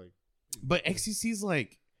XQC's like... But XQC's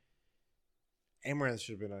like... Amaranth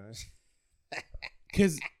should have been on it.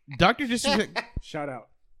 Because Dr. Disrespect... Shout out.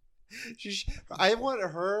 I want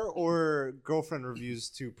her or Girlfriend Reviews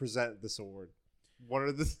to present this award. What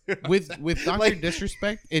are the... with Dr.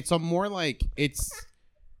 Disrespect, it's a more like...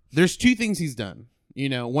 There's two things he's done. You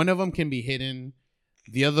know, one of them can be hidden...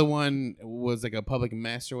 The other one was like a public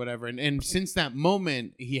mess or whatever. And since that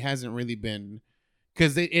moment, he hasn't really been...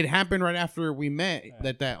 Because it happened right after we met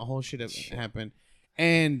that whole shit happened.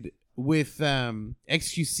 And with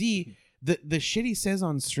XQC, the shit he says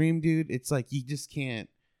on stream, dude, it's like you just can't...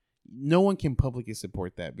 No one can publicly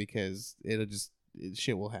support that because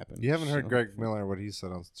shit will happen. You haven't heard Greg Miller, what he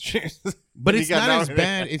said on stream. But it's not as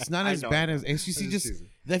bad. It's not as bad as XQC. Just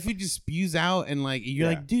that food just spews out and like you're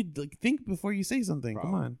like, dude, like think before you say something.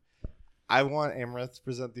 Come on. I want Amaranth to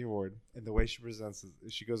present the award, and the way she presents it,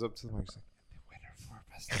 she goes up to the mic, she's like, "The winner for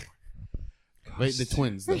best award." Wait, the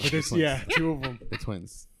twins. The twins. Yeah, two of them. The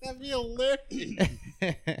twins. That'd be hilarious.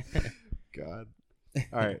 God.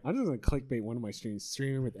 All right. I'm just gonna clickbait one of my streams.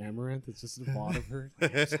 Streaming with Amaranth. It's just a bot of her.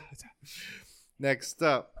 Next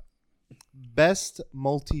up, best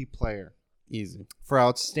multiplayer. Easy. For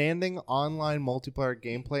outstanding online multiplayer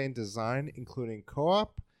gameplay and design, including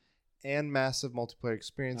co-op and massive multiplayer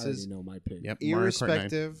experiences, I already know my pick. Yep.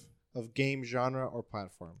 irrespective of game genre or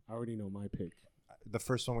platform. I already know my pick. The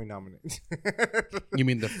first one we nominate. You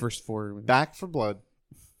mean the first 4? Back for Blood,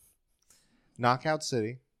 Knockout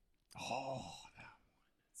City,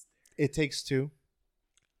 It Takes Two,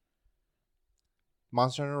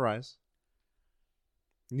 Monster Hunter Rise,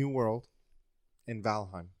 New World, and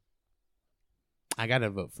Valheim. I gotta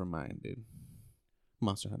vote for mine, dude.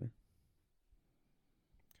 Monster Hunter.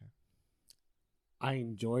 I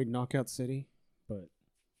enjoyed Knockout City, but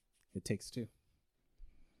It Takes Two.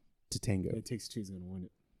 To Tango. It Takes Two is gonna win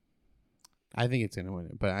it. I think it's gonna win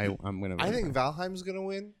it, but I'm gonna vote. I think Valheim's gonna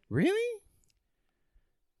win. Really?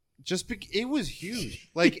 Just it was huge.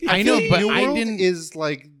 Like I know, but New I World didn't is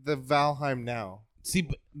like the Valheim now. see.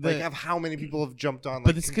 But Like of how many people have jumped on. Like,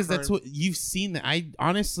 but it's because that's what you've seen. That I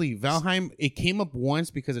honestly, Valheim. It came up once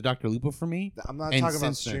because of Dr. Lupo for me. I'm not and talking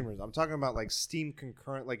about since then- streamers. I'm talking about like Steam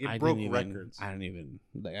concurrent. Like I it broke didn't even- records. I don't even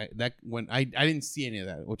that when I didn't see any of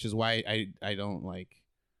that, which is why I don't like.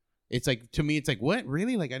 It's like to me, it's like what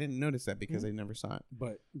really like I didn't notice that because I never saw it.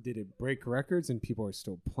 But did it break records and people are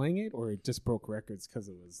still playing it, or it just broke records because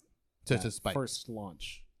it was So it's a spike. first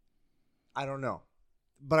launch? I don't know,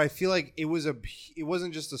 but I feel like it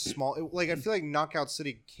wasn't just a small. Like I feel like Knockout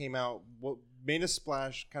City came out, what made a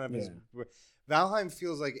splash, kind of. Yeah. Valheim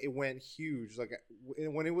feels like it went huge. Like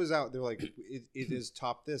when it was out, they're like, it is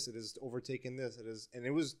top this, it is overtaken this, it is, and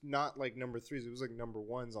it was not like number 3s. It was like number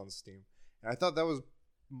 1s on Steam, and I thought that was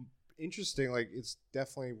interesting. Like it's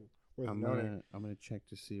definitely worth noting. I'm gonna check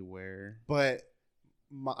to see where. But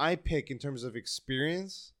my pick in terms of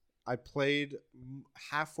experience, I played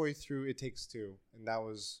halfway through It Takes Two, and that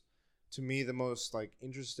was to me the most like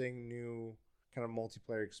interesting new kind of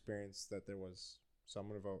multiplayer experience that there was. So I'm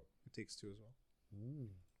gonna vote It Takes Two as well.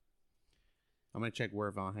 I'm gonna check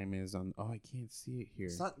where Valheim is on. Oh, I can't see it here.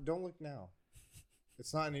 It's not. Don't look now.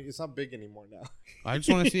 It's not. It's not big anymore now. I just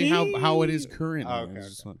want to see how it is currently. Oh,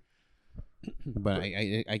 okay. But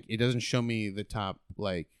I it doesn't show me the top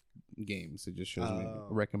like games. It just shows me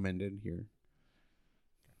recommended here.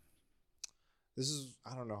 This is.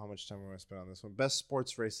 I don't know how much time we're gonna spend on this one. Best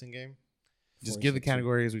sports racing game. Just give the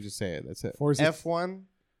categories. We just say it. That's it. F1,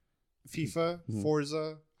 FIFA,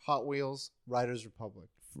 Forza, Hot Wheels, Riders Republic.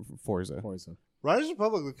 Forza. Riders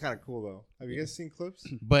Republic look kind of cool though. Have you guys seen clips?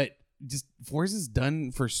 But just Forza's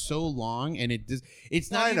done for so long, and it's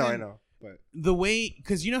not. I know. But the way,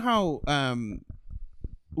 because you know how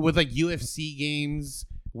with like UFC games,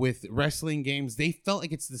 with wrestling games, they felt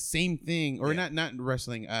like it's the same thing, or not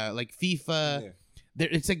wrestling, like FIFA. Yeah.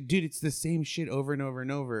 It's like, dude, it's the same shit over and over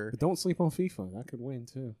and over. But don't sleep on FIFA. That could win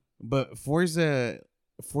too. But Forza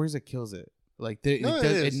kills it. Like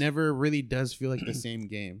it never really does feel like the same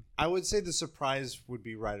game. I would say the surprise would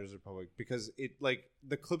be Riders Republic because it like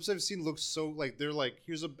the clips I've seen look so like they're like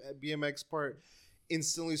here's a BMX part,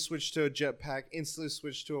 instantly switch to a jetpack, instantly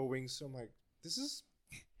switch to a wingsuit. I'm like, this is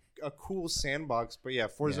a cool sandbox. But yeah,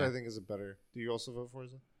 Forza I think is a better. Do you also vote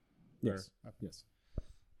Forza? Yes. Yes.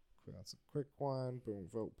 Cool, that's a quick one. Boom,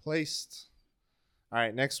 vote placed. All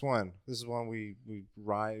right, next one. This is one we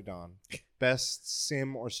ride on. Best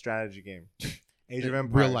sim or strategy game. Age of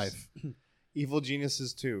Empires. Real life. Evil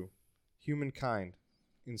Geniuses 2. Humankind.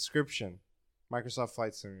 Inscription. Microsoft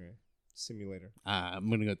Flight Simulator. I'm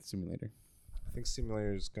going to go with the simulator. I think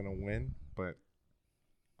Simulator is going to win, but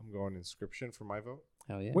I'm going Inscription for my vote.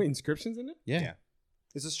 Hell yeah. Wait, Inscription's in it? Yeah.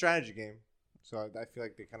 It's a strategy game, so I feel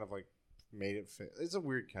like they kind of like made it fit. It's a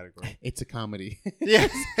weird category. It's a comedy. Yes.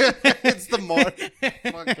 It's the more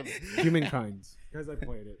fucking Humankind. Because I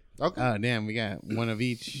played it. Okay. Oh, damn. We got one of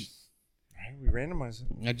each. All right, we randomize it.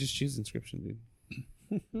 I just choose Inscription,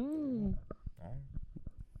 dude. All right.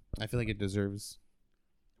 I feel like it deserves.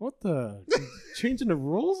 What the? Changing the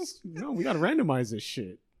rules? No, we got to randomize this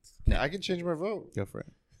shit. Yeah, I can change my vote. Go for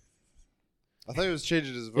it. I thought he was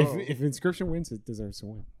changing his vote. If Inscription wins, it deserves to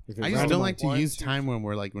win. I just don't like to use time when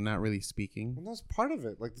we're not really speaking. Well, that's part of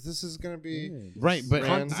it. Like this is gonna be right, but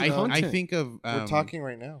I think of we're talking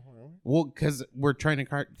right now. Well, because we're trying to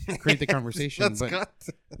create the conversation,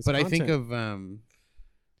 but I think of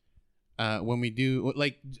when we do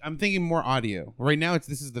like I'm thinking more audio. Right now,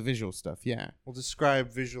 this is the visual stuff. Yeah, we'll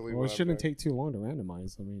describe visually. Well, it shouldn't take too long to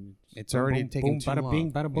randomize. I mean, it's already taken too bada long.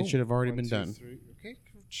 Bing, bada boom. It should have already 1, been 2, done. 3. Okay,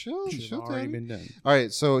 chill. Already been done. All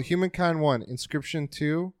right, so Humankind 1, Inscription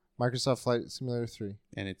 2, Microsoft Flight Simulator 3,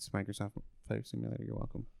 and it's Microsoft Flight Simulator. You're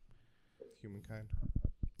welcome. humankind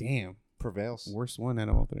Damn. prevails. Worst one out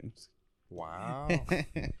of all three. Wow.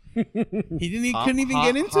 He couldn't even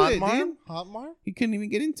get into it, dude. Hot Mar? He couldn't even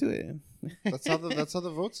get into it. That's how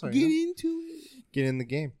the votes are. Get into it. Get in the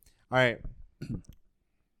game. All right.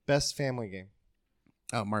 Best family game.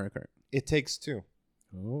 Oh, Mario Kart. It Takes Two.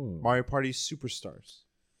 Oh. Mario Party Superstars.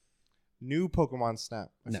 New Pokemon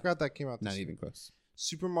Snap. I No. forgot that came out this Not year. even close.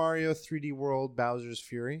 Super Mario 3D World Bowser's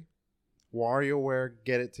Fury. WarioWare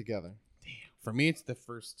Get It Together. For me, it's the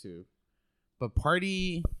first two. But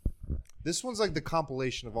Party... This one's like the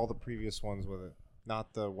compilation of all the previous ones with it.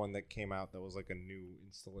 Not the one that came out that was like a new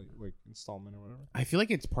installment or whatever. I feel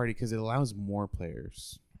like it's Party because it allows more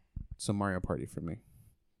players. So Mario Party for me.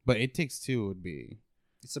 But It Takes Two would be...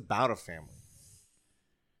 It's about a family.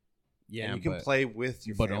 Yeah, and you can play with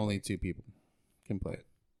your family. But only 2 people can play it.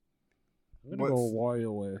 I'm going to go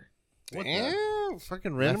WarioWare. Damn,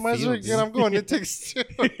 fucking randomizer again. I'm going It Takes Two.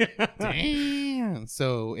 Damn.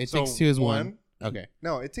 So It Takes Two is one. Okay.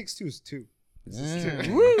 No, It Takes Two is 2. This is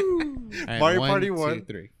 2. Woo! Right, Mario Party 1. 2,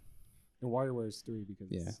 3. And WarioWare is 3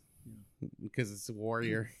 because Because it's a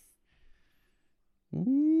warrior.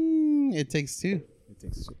 It Takes Two. It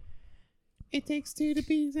Takes Two. It takes 2 to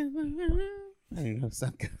be... I don't even know how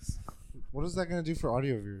that goes. What is that going to do for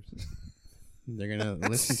audio viewers? They're going to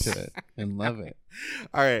listen to it and love it.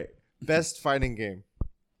 All right. Best fighting game.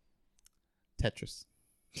 Tetris.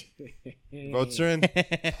 Votes are in.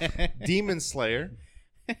 Demon Slayer.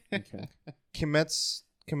 Okay. Kimetsu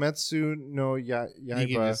no You can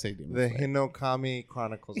Yaiba. just say Demon The Slayer. Hinokami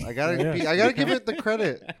Chronicles. I gotta give it the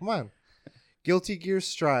credit. Come on. Guilty Gear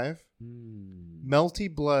Strive.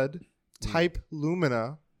 Melty Blood. Type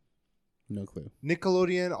Lumina. No clue.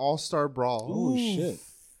 Nickelodeon All-Star Brawl. Oh, shit.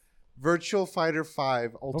 Virtual Fighter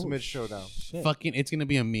 5 Ultimate Showdown. Shit. Fucking, it's gonna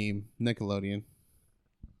be a meme. Nickelodeon.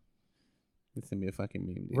 It's gonna be a fucking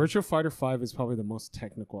meme, dude. Virtual Fighter 5 is probably the most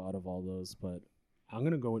technical out of all those, but I'm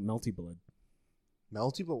going to go with Melty Blood.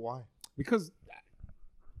 Melty, but why? Because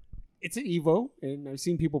it's an Evo, and I've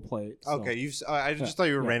seen people play it. So. Okay, I just thought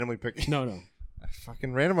you were randomly picking. No.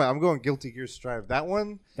 Fucking random. I'm going Guilty Gear Strive. That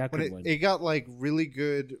one, That could win. it got like really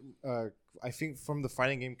good. I think from the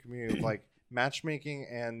fighting game community, of like matchmaking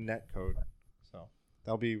and netcode. So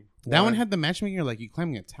that'll be That one had the matchmaking, like you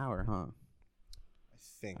climbing a tower, huh?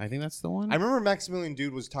 I think that's the one. I remember Maximilian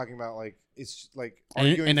Dude was talking about like it's like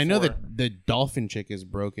and I know that the dolphin chick is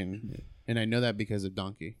broken, and I know that because of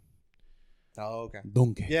Donkey. Oh, okay.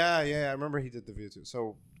 Donkey. Yeah. I remember he did the video too.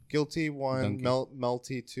 So Guilty 1,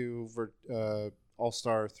 Melty 2, All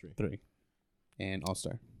Star 3, and All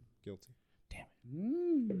Star. Guilty.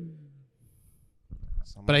 Damn it.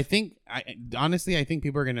 But I think, honestly, I think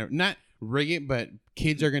people are gonna not rig it, but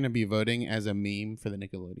kids are gonna be voting as a meme for the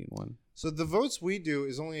Nickelodeon one. So the votes we do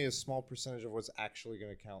is only a small percentage of what's actually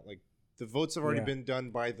going to count. Like the votes have already been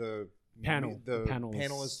done by the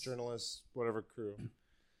panelists, journalists, whatever crew.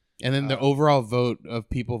 And then the overall vote of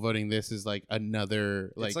people voting this is like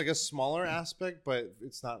another it's like a smaller aspect, but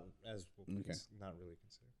it's not as it's not really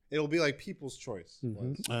considered. It'll be like People's Choice.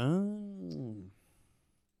 Mm-hmm. Oh,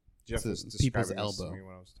 Jeff was people's describing this to elbow me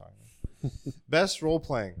when I was talking. Best role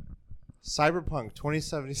playing. Cyberpunk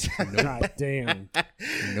 2077. God damn.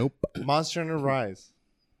 Nope. Monster Hunter Rise.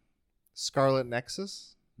 Scarlet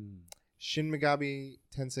Nexus. Shin Megami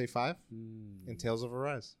Tensei 5. And Tales of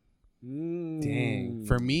Arise. Dang.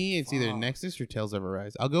 For me, it's either Nexus or Tales of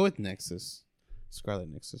Arise. I'll go with Nexus. Scarlet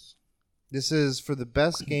Nexus. This is for the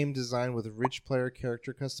best game design with rich player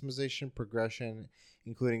character customization, progression,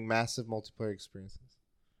 including massive multiplayer experiences.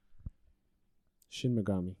 Shin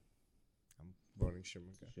Megami. Voting Shin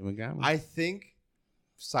Megami. I think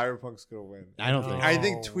Cyberpunk's gonna win. I don't think. I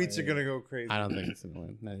think tweets are gonna go crazy. I don't think it's gonna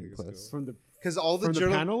win. Not even close. Because all the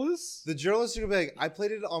panelists, the journalists are gonna be like, I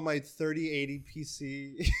played it on my 3080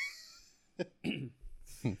 PC.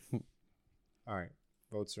 All right,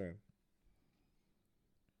 votes are in.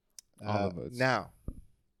 All the votes. Now,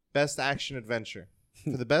 best action adventure.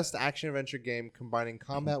 For the best action adventure game combining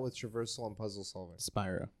combat with traversal and puzzle solving.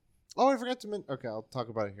 Spyro. Oh, I forgot to mention. Okay, I'll talk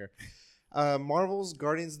about it here. Marvel's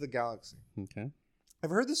Guardians of the Galaxy. Okay. I've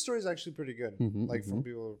heard this story is actually pretty good. From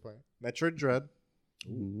people who are playing. Metroid Dread.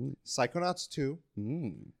 Psychonauts 2.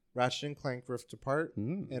 Ratchet and Clank Rift Apart.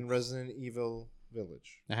 And Resident Evil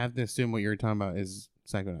Village. I have to assume what you're talking about is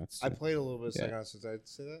Psychonauts 2. I played a little bit of Psychonauts. Did I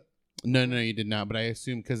say that? No, you did not. But I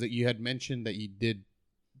assume because you had mentioned that you did,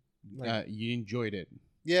 you enjoyed it.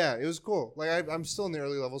 Yeah, it was cool. Like I'm still in the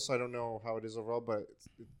early levels, so I don't know how it is overall, but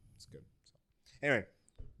it's good. So. Anyway,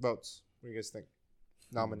 votes. What do you guys think?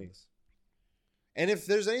 Nominees. And if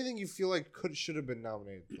there's anything you feel like should have been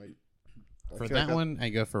nominated, like For that one, I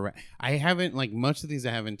go for. I haven't most of these.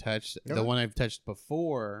 I haven't touched. Okay. The one I've touched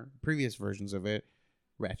before, previous versions of it,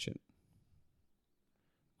 Ratchet.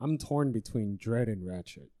 I'm torn between Dread and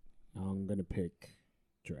Ratchet. I'm gonna pick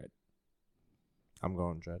Dread. I'm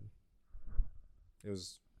going Dread. It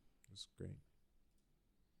was great.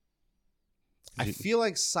 I feel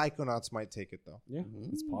like Psychonauts might take it though. Yeah,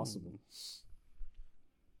 it's possible.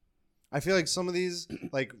 I feel like some of these,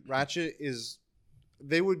 like Ratchet,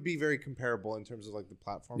 they would be very comparable in terms of like the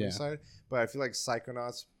platforming side. But I feel like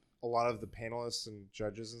Psychonauts, a lot of the panelists and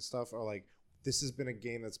judges and stuff are like, this has been a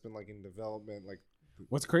game that's been like in development. Like,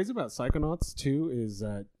 what's crazy about Psychonauts too is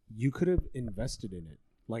that you could have invested in it.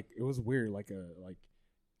 Like, it was weird.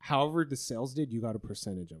 However the sales did, you got a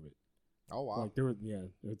percentage of it. Oh wow! Like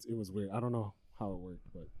it was weird. I don't know how it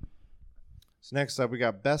worked, but. So next up, we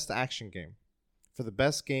got Best Action Game. For the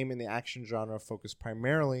best game in the action genre focused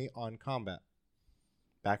primarily on combat.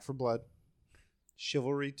 Back 4 Blood,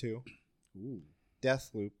 Chivalry 2, Ooh.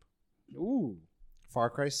 Deathloop, Ooh. Far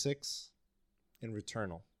Cry 6, and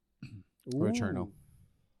Returnal. Returnal.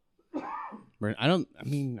 I don't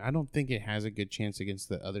think it has a good chance against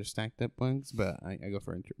the other stacked up ones, but I go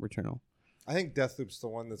for Returnal. I think Deathloop's the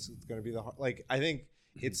one that's going to be I think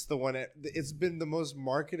it's the one. It's been the most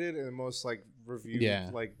marketed and the most reviewed.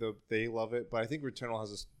 Yeah. They love it, but I think Returnal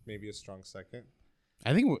has maybe a strong second.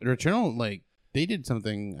 I think Returnal they did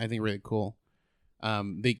something I think really cool.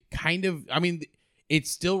 They kind of it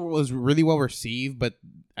still was really well received, but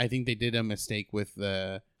I think they did a mistake with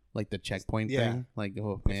the checkpoint thing.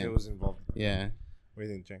 Oh man, if it was involved. Yeah. What do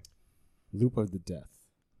you think, Jane? Loop of the Death.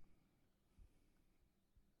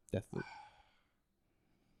 Deathloop.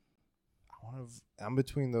 I'm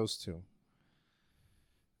between those two.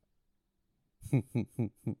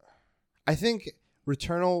 I think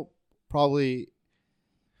Returnal probably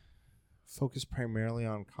focused primarily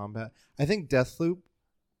on combat. I think Deathloop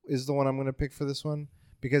is the one I'm going to pick for this one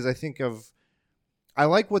because I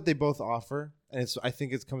like what they both offer, and I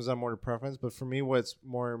think it comes down more to preference. But for me, what's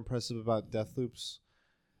more impressive about Deathloops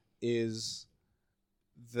is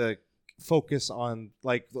the focus on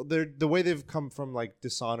the way they've come from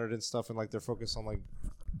Dishonored and stuff, and their focus on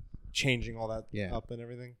changing all that up and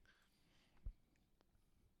everything.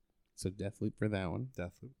 So Deathloop for that one.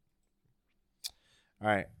 Deathloop. All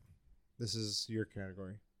right, this is your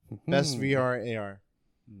category. Best VR AR.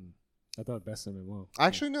 I thought best MMO.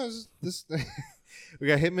 Actually, no. This we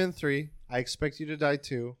got Hitman 3. I Expect You to Die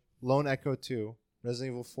 2. Lone Echo 2.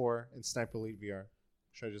 Resident Evil 4 and Sniper Elite VR.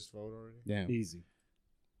 Should I just vote already? Yeah, easy.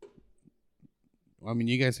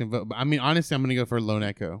 You guys can vote. But honestly, I'm gonna go for Lone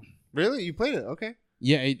Echo. Really? You played it? Okay.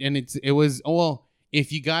 Yeah,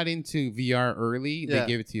 if you got into VR early, they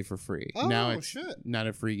gave it to you for free. Oh, now it's shit. Not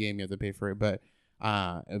a free game; you have to pay for it. But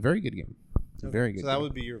a very good game. Okay. Very good. So that game.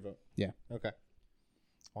 would be your vote. Yeah. Okay.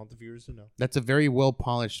 I want the viewers to know. That's a very well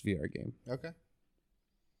polished VR game. Okay.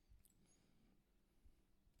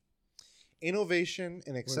 Innovation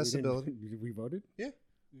and accessibility. We voted? Yeah.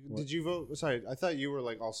 What? Did you vote? Sorry, I thought you were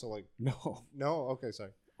also No. No? Okay,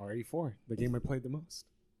 sorry. RE4, the game I played the most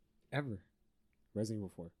ever. Resident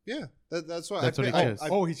Evil 4. Yeah, that's what he chose.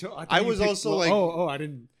 He chose. I was also I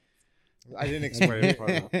didn't. I didn't explain it.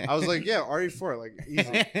 I was yeah, RE4,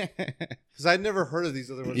 easy. Because I'd never heard of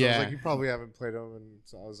these other ones. Yeah. I was you probably haven't played them, and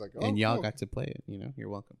so I was and y'all got to play it. You're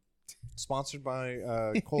welcome. Sponsored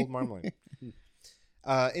by Cold Marmalade.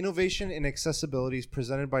 Innovation and accessibility is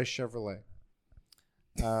presented by Chevrolet.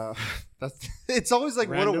 It's always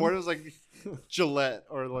Random. What award was Gillette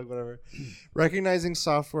or whatever. Recognizing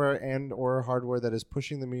software and or hardware that is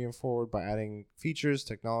pushing the medium forward by adding features,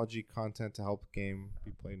 technology, content to help the game be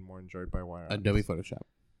played and more enjoyed by wire. Adobe Photoshop.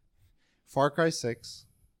 Far Cry 6,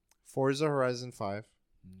 Forza Horizon 5,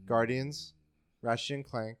 Guardians, Ratchet and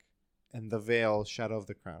Clank, and The Veil: Shadow of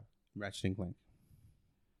the Crown. Ratchet and Clank.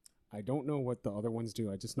 I don't know what the other ones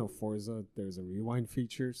do. I just know Forza. There's a rewind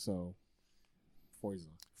feature, so Forza.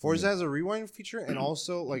 Forza has a rewind feature, and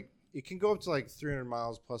also it can go up to 300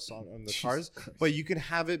 miles plus on the cars, Christ. but you can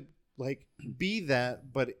have it be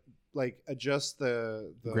that, but adjust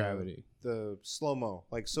the gravity, the slow mo.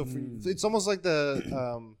 It's almost like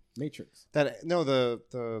the Matrix.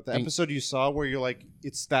 The episode you saw where you're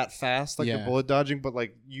it's that fast, the bullet dodging, but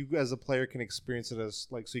you as a player can experience it as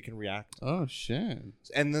so you can react. Oh shit!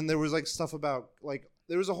 And then there was stuff about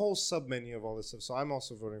there was a whole sub menu of all this stuff. So I'm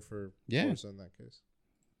also voting for Forza in that case.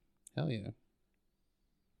 Hell yeah!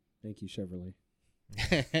 Thank you, Chevrolet.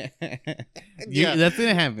 That's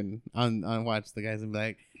gonna happen on Watch. The guys will be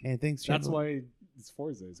like, "Hey, thanks, Chevrolet." That's why it's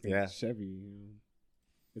Forza. It's Chevy.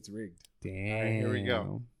 It's rigged. Damn. All right, here we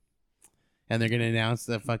go. and they're gonna announce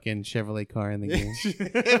the fucking Chevrolet car in the game.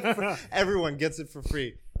 Everyone gets it for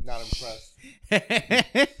free. Not impressed.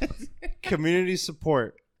 Community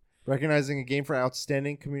support. Recognizing a game for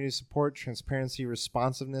outstanding community support, transparency,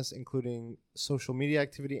 responsiveness, including social media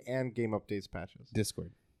activity and game updates patches.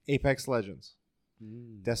 Discord. Apex Legends.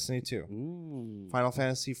 Destiny 2. Final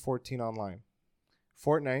Fantasy 14 Online.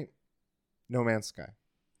 Fortnite. No Man's Sky.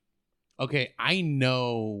 Okay, I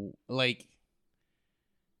know, like,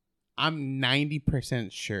 I'm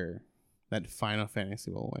 90% sure that Final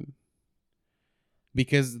Fantasy will win.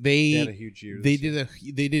 Because they had a huge year. They did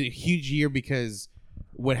a huge year because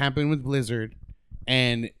what happened with Blizzard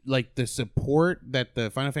and like the support that the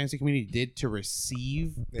Final Fantasy community did to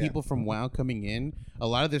receive people from WoW coming in. A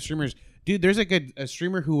lot of the streamers, dude, there's like a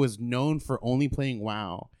streamer who was known for only playing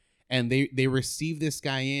WoW, and they received this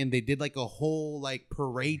guy in. They did like a whole like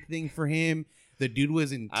parade thing for him. The dude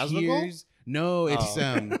was in tears. No, it's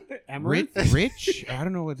Rich. I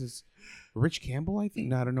don't know what his Rich Campbell, I think.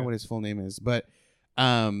 No, I don't know what his full name is, but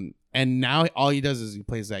and now all he does is he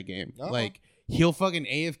plays that game. Like he'll fucking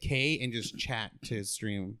AFK and just chat to his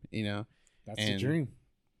stream, you know. That's the dream.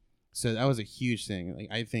 So that was a huge thing. Like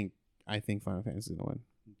I think Final Fantasy is the one.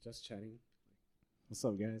 Just chatting. What's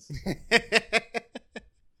up, guys?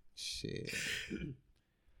 Shit.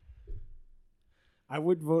 I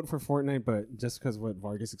would vote for Fortnite, but just because what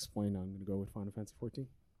Vargas explained, I'm going to go with Final Fantasy 14.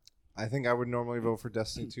 I think I would normally vote for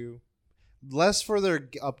Destiny 2. Less for their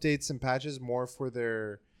updates and patches, more for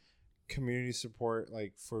their community support,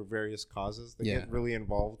 like for various causes. They get really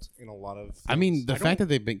involved in a lot of things. I mean, the fact that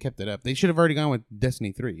they've kept it up, they should have already gone with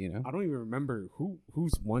Destiny 3, you know? I don't even remember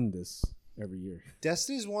who's won this every year.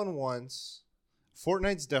 Destiny's won once.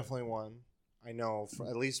 Fortnite's definitely won. I know for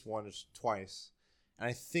at least once, twice. And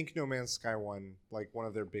I think No Man's Sky won like one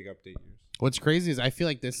of their big update years. What's crazy is I feel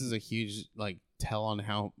like this is a huge like tell on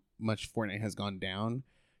how much Fortnite has gone down.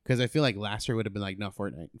 Because I feel like last year would have been like, no,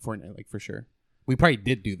 Fortnite, like for sure. We probably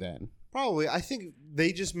did do that. Probably. I think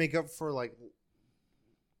they just make up for like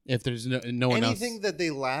if there's no one else. Anything that they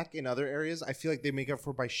lack in other areas, I feel like they make up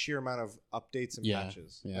for by sheer amount of updates and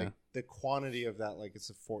patches. Yeah. Like the quantity of that, like it's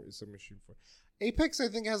a machine for. Apex, I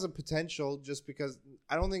think, has a potential just because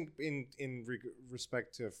I don't think in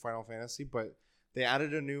respect to Final Fantasy, but they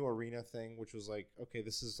added a new arena thing, which was like, okay,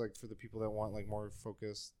 this is like for the people that want like more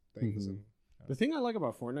focused things. Mm-hmm. And the thing I like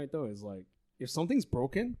about Fortnite though is like if something's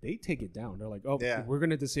broken, they take it down. They're like, oh, we're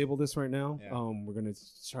gonna disable this right now. Yeah. We're gonna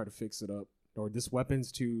try to fix it up, or this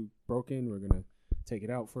weapon's too broken. We're gonna take it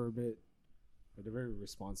out for a bit. But they're very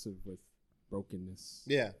responsive with brokenness.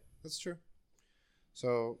 Yeah, that's true.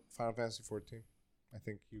 So Final Fantasy 14. I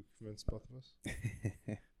think you convinced both of us.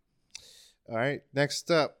 All right. Next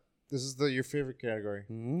up, this is your favorite category.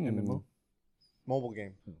 MMO? Mobile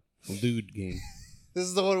game. Lewd game. This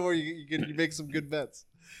is the one where you make some good bets.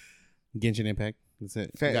 Genshin Impact. That's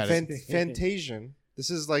it. Fantasian. This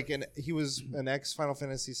is like he was an ex Final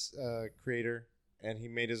Fantasy creator, and he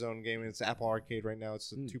made his own game. And it's Apple Arcade right now.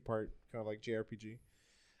 It's a 2-part kind of like JRPG.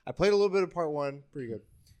 I played a little bit of part 1. Pretty good.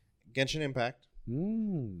 Genshin Impact.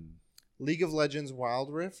 League of Legends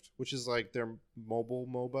Wild Rift, which is like their mobile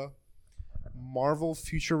MOBA. Marvel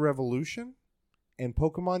Future Revolution. And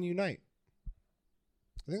Pokemon Unite.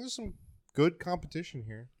 I think there's some good competition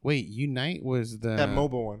here. Wait, Unite was that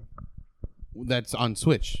mobile one. That's on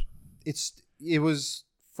Switch. It was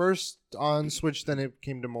first on Switch, then it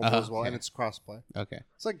came to mobile as well, and it's crossplay. Okay.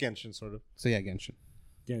 It's like Genshin, sort of. So yeah, Genshin.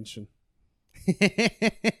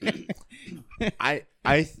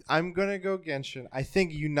 I'm gonna go Genshin. I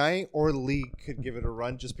think Unite or League could give it a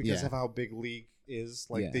run just because of how big League is.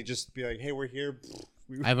 Like they just be like, "Hey, we're here."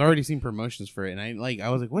 I've already seen promotions for it, and I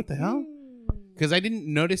was like, "What the hell?" Because I didn't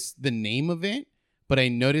notice the name of it, but I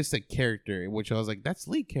noticed a character, which I was like, "That's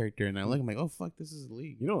League character," and I look, I'm like, "Oh fuck, this is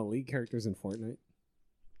League." You know, a League character's in Fortnite,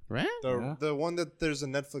 right? The one that there's a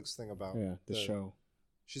Netflix thing about. Yeah, the show.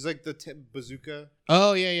 She's like the bazooka.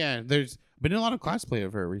 Oh yeah. There's been a lot of cosplay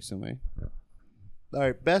of her recently. All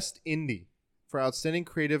right, best indie for outstanding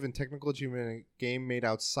creative and technical achievement in a game made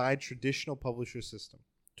outside traditional publisher system.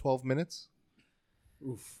 12 minutes.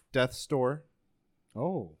 Oof. Death's Door.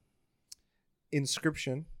 Oh.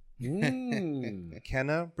 Inscription.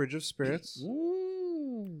 Kenna, Bridge of Spirits.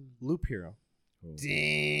 Loop Hero.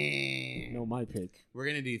 Damn. No, my pick. We're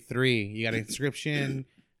gonna do 3. You got Inscription,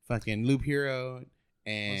 fucking Loop Hero,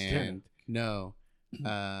 and no.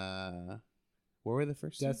 What were the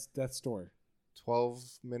first? Death's Door. 12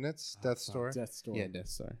 minutes. Death's Door. Death's Door. Yeah,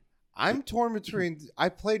 Death's Door. I'm torn between. I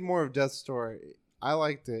played more of Death's Door. I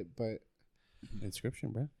liked it, but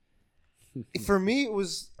Inscription, bro. For me,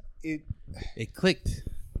 it clicked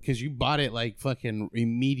because you bought it like fucking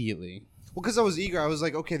immediately. Well, because I was eager. I was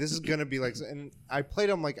like, okay, this is gonna be like, and I played.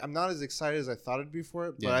 I'm like, I'm not as excited as I thought it'd be for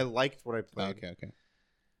it, but I liked what I played. Okay.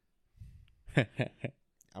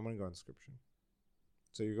 I'm gonna go Inscription.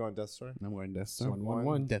 So you're going Death Star? I'm going Death Star.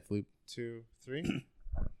 1-1-1. Deathloop. 2, 3.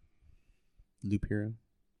 Loop Hero.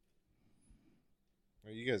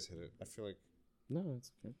 Well, you guys hit it. I feel like. No,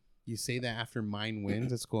 it's okay. You say that after mine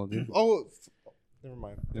wins. That's cool, dude. Oh, never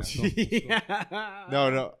mind. Yeah.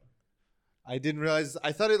 No. I didn't realize.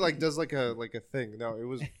 I thought it like does like a thing. No, it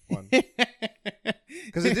was 1.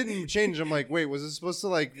 Because it didn't change. I'm like, wait, was it supposed to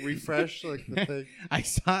like refresh like the thing? I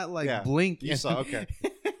saw it like blink. You saw, okay.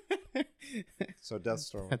 So Death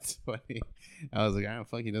Star. That's funny. I was like, I don't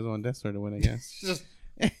fuck. He doesn't want Death Star to win, I guess. Just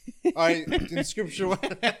all right. Inscription.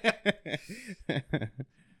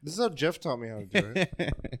 This is how Jeff taught me how to do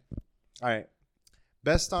it. All right.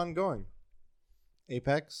 Best ongoing: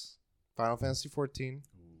 Apex, Final Fantasy 14,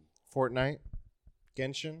 Fortnite,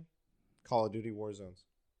 Genshin, Call of Duty Warzones.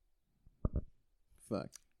 Fuck.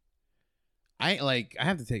 I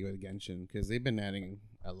have to take it with Genshin because they've been adding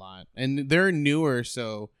a lot, and they're newer,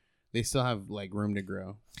 so they still have like room to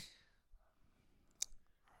grow.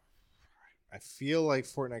 I feel like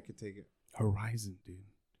Fortnite could take it. Horizon, dude.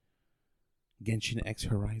 Genshin X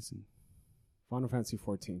Horizon. Final Fantasy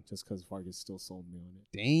 14, just because Vargas still sold me on it.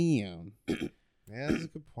 Damn. Yeah, that's a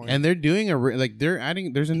good point. And they're doing they're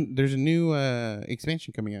adding. There's a new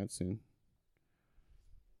expansion coming out soon.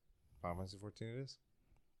 Final Fantasy 14 it is.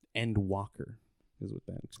 Endwalker is what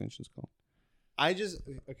that extension is called.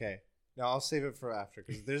 Okay. Now I'll save it for after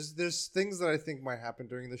because there's things that I think might happen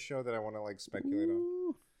during the show that I want to like speculate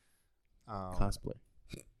on. Cosplay.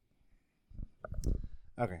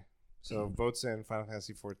 Okay. So votes in Final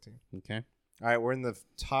Fantasy 14. Okay. All right, we're in the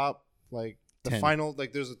top the 10. final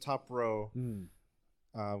there's a top row.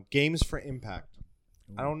 Games for impact.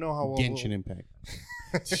 I don't know how well Genshin Impact.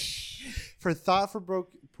 For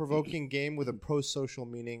thought-provoking game with a pro-social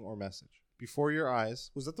meaning or message. Before Your Eyes.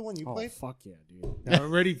 Was that the one you played? Fuck yeah, dude.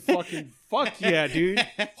 Already fucking fuck yeah, dude.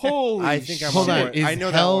 Holy I think I'm Hold on on. board. Is I know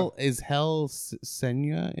Hell that is Hell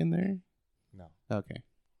Senya in there? No. Okay.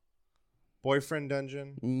 Boyfriend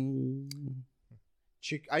Dungeon.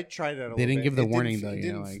 I tried it a little bit. They didn't give the warning though,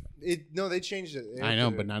 No, they changed it. I know,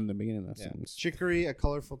 but not in the beginning of that sentence. Chicory, A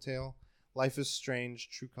Colorful Tale, Life is Strange,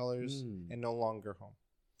 True Colors, and No Longer Home.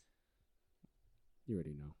 You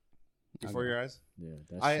already know. Before Your Eyes? Yeah.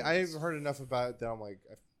 I've heard enough about it that I'm like...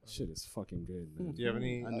 Shit is fucking good, man. Do you have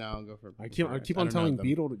any... No, I'll go for... I keep on telling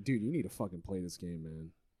Beetle, dude, you need to fucking play this game,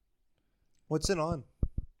 man. What's it on?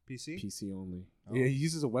 PC? PC only. Oh. Yeah, it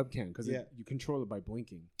uses a webcam because you control it by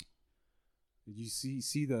blinking. You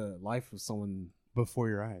see the life of someone Before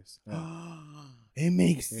Your Eyes. Yeah. It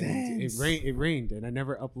makes sense. It rained, and I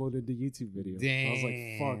never uploaded the YouTube video. Damn. I was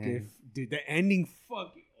like, fuck, dude, the ending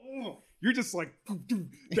fucking... You're just like,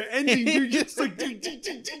 dude, the ending, you're just like,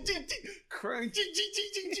 crying.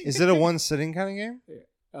 Is it a one sitting kind of game?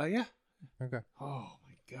 Yeah. Okay. Oh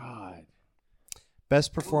my god.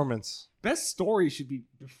 Best performance. Best story should be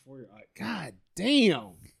Before Your Eyes. God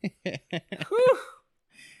damn.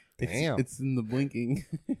 Damn. It's in the blinking.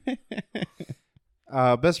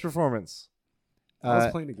 Best performance. I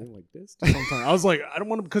was playing a game like this sometimes. I was like, I don't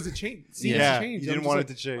want to because it changed. See, yeah, it changed. You didn't want it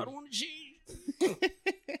to change. I don't want to change.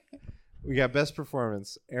 We got best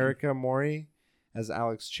performance. Erica Mori as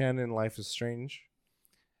Alex Chen in Life is Strange.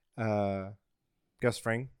 Gus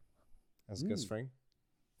Fring as Gus Fring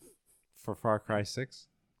for Far Cry 6.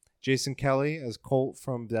 Jason Kelly as Colt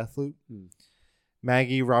from Deathloop.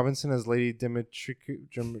 Maggie Robinson as Lady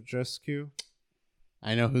Dimitrescu.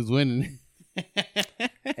 I know who's winning.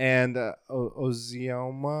 And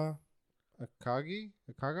Ozioma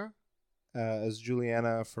Akaga as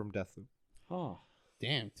Juliana from Deathloop. Oh.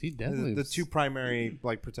 Damn, two Deathloops. The two primary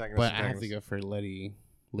like protagonists. But I have to go for Lady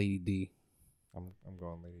D. I'm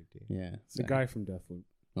going Lady D. Yeah, the guy from Deathloop.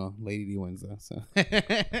 Well, Lady D wins though. So,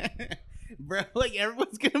 bro, like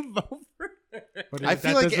everyone's gonna vote for her. But I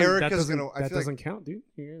feel like Erica's gonna. That doesn't count, dude.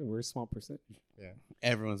 We're a small percentage. Yeah,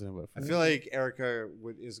 everyone's gonna vote for her. I feel like Erica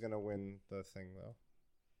is gonna win the thing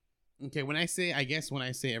though. Okay, when I say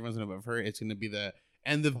everyone's gonna vote for her, it's gonna be the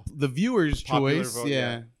viewers' Popular choice. Vote,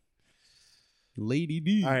 yeah. Lady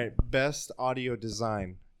D. All right, best audio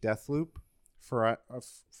design: Deathloop, I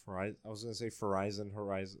was gonna say Horizon,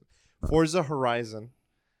 Forza Horizon,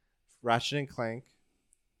 Ratchet and Clank,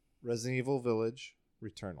 Resident Evil Village,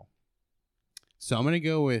 Returnal. So I'm gonna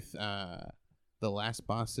go with the Last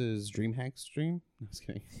Boss's DreamHack stream. No, I was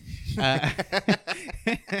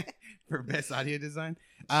kidding. For best audio design.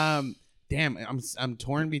 Damn, I'm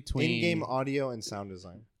torn between in-game audio and sound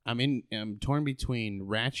design. I'm torn between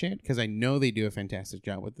Ratchet because I know they do a fantastic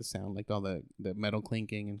job with the sound, like all the metal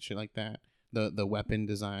clinking and shit like that. The weapon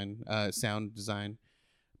design, sound design,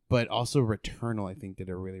 but also Returnal I think did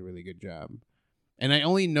a really really good job. And I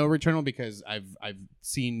only know Returnal because I've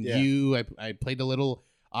seen you. I played a little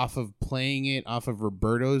off of playing it off of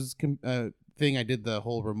Roberto's thing. I did the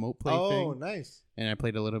whole remote play thing. Oh, nice. And I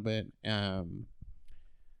played a little bit. Damn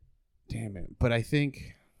it. But I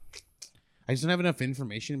think I just don't have enough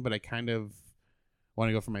information, but I kind of want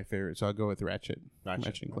to go for my favorite. So I'll go with Ratchet and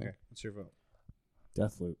Clank. Okay. What's your vote?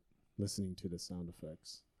 Deathloop. Listening to the sound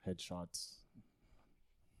effects, headshots.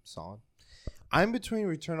 Solid. I'm between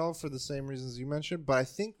Returnal for the same reasons you mentioned, but I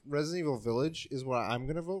think Resident Evil Village is what I'm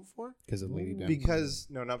gonna vote for. Because of Lady Dem. Because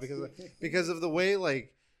of the way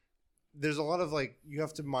like there's a lot of like you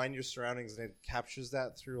have to mind your surroundings and it captures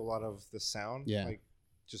that through a lot of the sound. Yeah. Like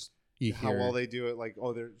just how well they do it. Like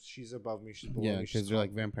she's above me, she's below me. Yeah, because they're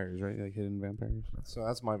like vampires, right? Like hidden vampires. So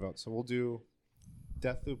that's my vote. So we'll do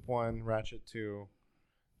Deathloop 1, Ratchet 2,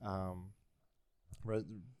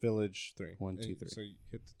 Village 3. 1, 2, 3. So you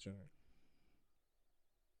hit the generator.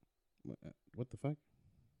 What the fuck?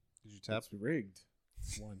 Did you tap? It's rigged.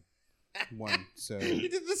 One. So you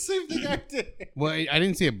did the same thing I did. Well, I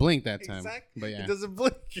didn't see it blink that time. Exactly. But yeah. It doesn't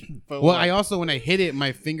blink. But well, I also when I hit it,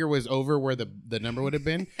 my finger was over where the number would have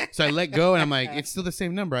been. So I let go, and I'm like, it's still the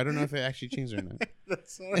same number. I don't know if it actually changed or not.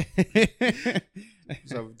 That's all right.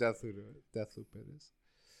 So Deathloop it is.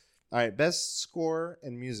 All right, best score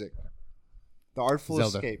and music. The Artful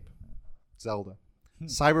Zelda. Escape. Zelda.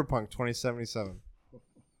 Cyberpunk 2077.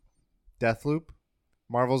 Deathloop.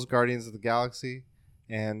 Marvel's Guardians of the Galaxy.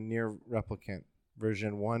 And Near Replicant.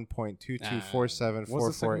 Version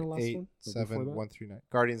 1.22474487139.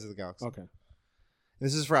 Guardians of the Galaxy. Okay.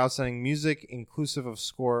 This is for outstanding music, inclusive of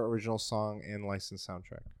score, original song, and licensed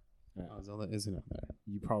soundtrack. Yeah. Oh, Zelda isn't up there.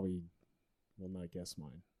 You probably will not guess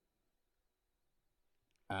mine.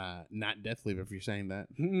 Not Deathloop if you're saying that.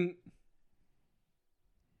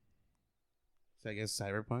 So I guess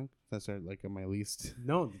Cyberpunk. That's like my least.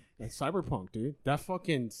 No, that's Cyberpunk, dude. That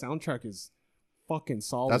fucking soundtrack is fucking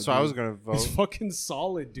solid. That's what I was gonna vote. It's fucking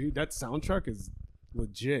solid, dude. That soundtrack is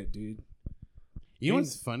legit, dude. You know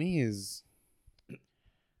what's funny is,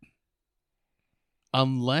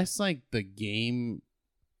 unless like the game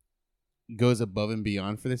goes above and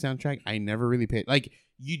beyond for the soundtrack, I never really pay. Like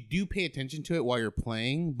you do pay attention to it while you're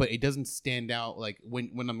playing, but it doesn't stand out. Like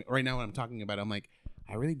when I'm right now when I'm talking about it, I'm like,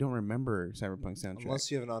 I really don't remember Cyberpunk soundtrack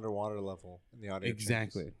unless you have an underwater level in the audio.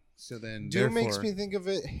 Exactly. Changes. So then, Doom makes me think of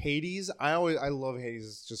it. Hades. I love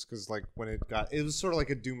Hades just because like when it was sort of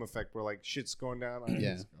like a Doom effect where like shit's going down.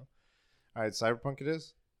 Yeah. All right, Cyberpunk it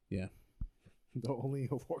is. Yeah. The only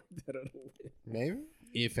award that I don't win. Maybe.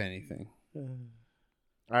 If anything. All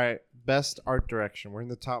right, best art direction. We're in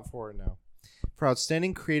the top 4 now. For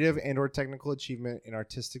outstanding creative and/or technical achievement in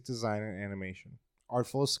artistic design and animation,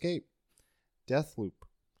 Artful Escape, Deathloop,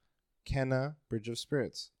 Kena, Bridge of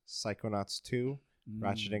Spirits, Psychonauts 2,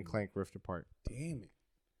 Ratchet and Clank Rift Apart. Damn it.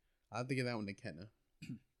 I'll have to give that one to Kenna.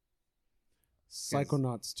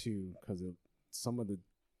 Psychonauts 2, because of some of the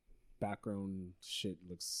background shit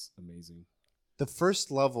looks amazing. The first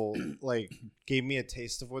level like gave me a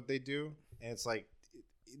taste of what they do, and it's like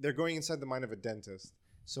they're going inside the mind of a dentist.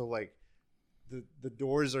 So like the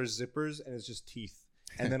doors are zippers and it's just teeth,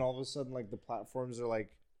 and then all of a sudden like the platforms are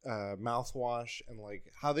like mouthwash, and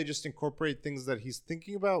like how they just incorporate things that he's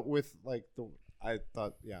thinking about with like the. I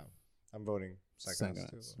thought, yeah, I'm voting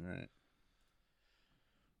Psychonauts 2. All right.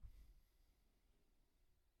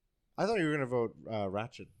 I thought you were gonna vote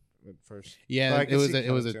Ratchet at first. Yeah, I it was can see a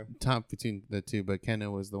Kenna too. top between the two, but Kenna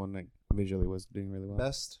was the one that visually was doing really well.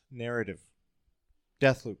 Best narrative,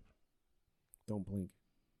 Deathloop. Don't blink.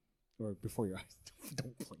 Or before your eyes.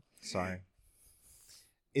 Don't blink. Sorry.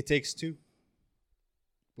 It Takes Two.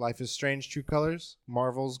 Life is Strange, True Colors,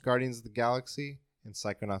 Marvel's Guardians of the Galaxy, and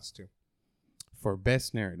Psychonauts 2. For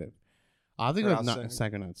best narrative, I think it's not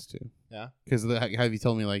Psychonauts too. Yeah, because have you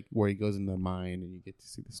told me like where he goes in the mine and you get to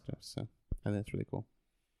see the stuff. So I think that's really cool.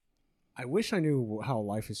 I wish I knew how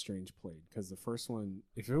Life is Strange played, because the first one,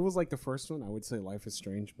 if it was like the first one, I would say Life is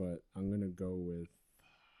Strange, but I'm gonna go with.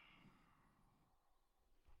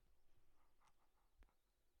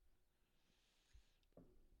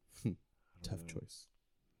 Tough choice.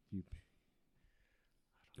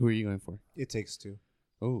 Who are you going for? It Takes Two.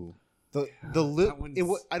 Oh. I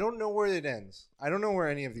don't know where it ends. I don't know where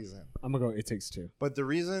any of these end. I'm gonna go It Takes Two. But the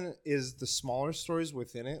reason is the smaller stories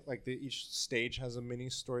within it, like each stage has a mini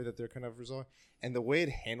story that they're kind of resolving, and the way it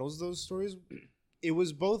handles those stories, it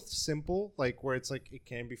was both simple, like where it's like it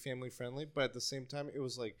can be family friendly, but at the same time it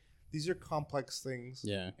was like these are complex things.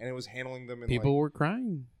 Yeah. And it was handling them. In People were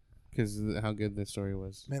crying because of how good the story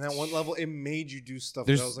was. Man, that one level, it made you do stuff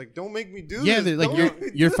that I was like, don't make me do this. Yeah, like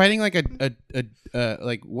you're fighting like a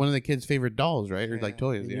like one of the kids' favorite dolls, right? Or like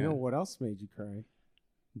toys. You know what else made you cry?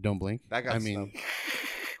 Don't blink. That got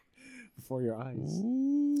before your eyes.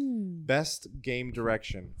 Best game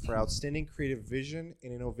direction for outstanding creative vision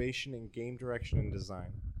and innovation in game direction and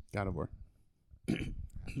design. God of War.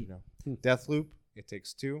 You know, Deathloop, It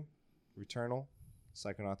Takes Two, Returnal,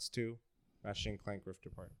 Psychonauts 2, Ratchet and Clank Rift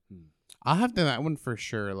Apart. I'll have to that one for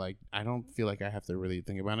sure. Like, I don't feel like I have to really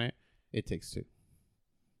think about it. It Takes Two,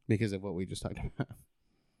 because of what we just talked about.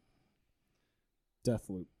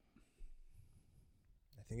 Deathloop.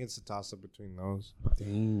 I think it's a toss up between those.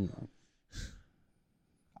 Dang.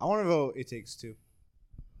 I want to vote It Takes Two,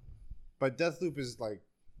 but Deathloop is like,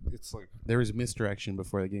 it's like there was misdirection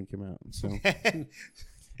before the game came out. So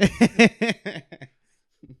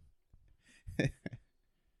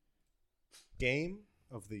Game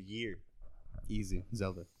of the Year. Easy.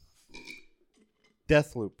 Zelda.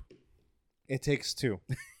 Deathloop. It Takes Two.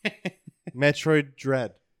 Metroid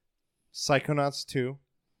Dread. Psychonauts 2.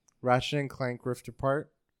 Ratchet and Clank Rift Apart.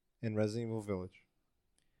 And Resident Evil Village.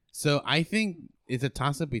 So I think it's a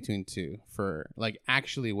toss-up between two for like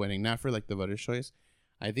actually winning, not for like the voter's choice.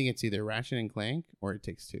 I think it's either Ratchet and Clank or It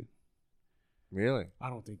Takes Two. Really? I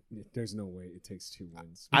don't think there's no way It Takes Two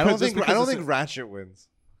wins. I don't think Ratchet wins.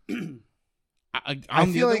 I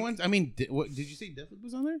feel like ones. I mean, did you say Deathloop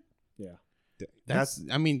was on there? Yeah. That's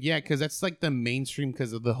I mean, yeah, because that's like the mainstream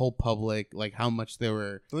because of the whole public, like how much they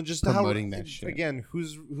were promoting that shit. Again,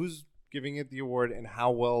 who's giving it the award and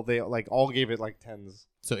how well they like all gave it like 10s.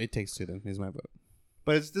 So It Takes Two then is my vote.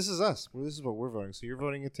 But this is us. This is what we're voting. So you're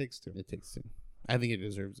voting It Takes Two. It Takes Two. I think it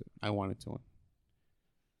deserves it. I want it to win.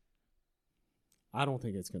 I don't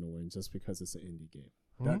think it's gonna win just because it's an indie game.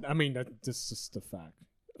 I mean, that's just the fact.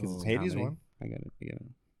 Because Hades won. I got it.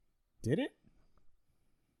 Did it?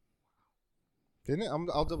 Didn't it?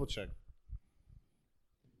 I'll double check.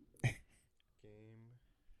 Game.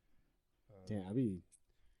 Damn, I mean,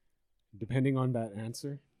 depending on that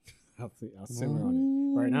answer, I'll simmer on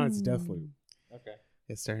it. Right now, it's Deathloop. Okay.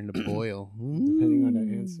 It's starting to boil. Depending on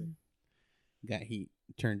that answer. Got heat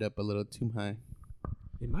turned up a little too high.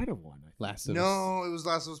 It might have won. Last of Us. No, it was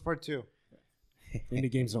Last of Us Part 2.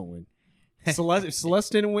 Indie games don't win. Celeste, if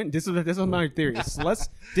Celeste didn't win, this is my theory. If Celeste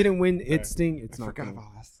didn't win its thing, it's not. I forgot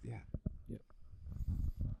about Last. Yeah.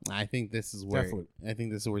 I think this is where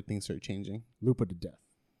Deathloop. Things start changing. Loop of the Death.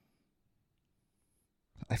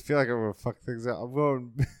 I feel like I'm gonna fuck things up. I'm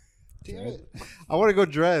going. Damn it! I want to go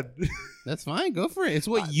Dread. That's fine. Go for it. It's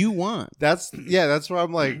what you want. That's where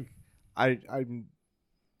I'm like, I'm.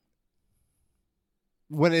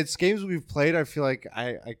 When it's games we've played, I feel like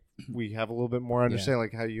we have a little bit more understanding,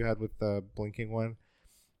 like how you had with the blinking one.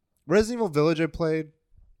 Resident Evil Village I played.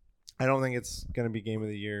 I don't think it's gonna be Game of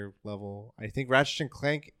the Year level. I think Ratchet and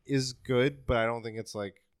Clank is good, but I don't think it's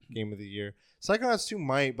like Game of the Year. Psychonauts 2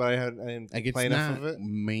 might, but I didn't play enough of it.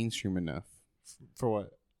 Mainstream enough for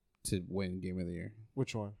what to win Game of the Year.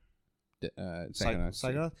 Which one?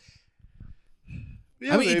 Psychonauts.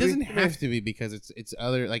 Yeah, I mean, it doesn't have to be because it's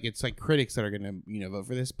other like it's like critics that are gonna vote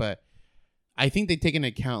for this, but I think they take into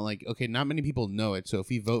account like okay, not many people know it, so if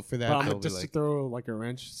you vote for that, just to throw like a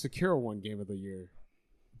wrench, Sekiro won Game of the Year.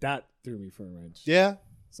 That threw me for a wrench. Yeah,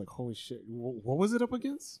 it's like holy shit. What was it up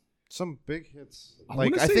against? Some big hits. I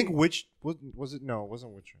think was it? No, it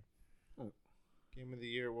wasn't Witcher. Oh. Game of the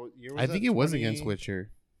Year. What year was that? I think it was against Witcher.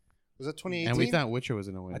 Was that 2018? And we thought Witcher was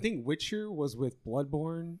gonna win. I think Witcher was with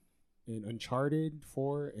Bloodborne and Uncharted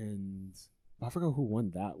 4, and I forgot who won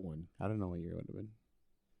that one. I don't know what year it would have been.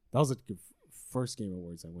 That was the first Game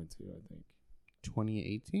Awards I went to, I think.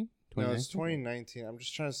 2018? No, it's 2019. I'm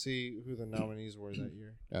just trying to see who the nominees were that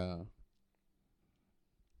year.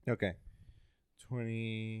 Okay.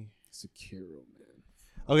 Sekiro, man.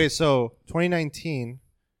 Okay, so 2019,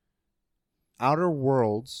 Outer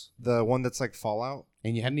Worlds, the one that's like Fallout.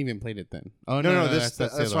 And you hadn't even played it then. Oh no, that's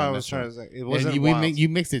why I was trying to say. It wasn't. You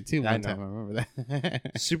mixed it too one time. I remember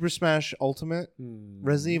that. Super Smash Ultimate,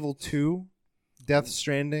 Resident Evil 2, Death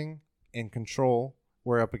Stranding, and Control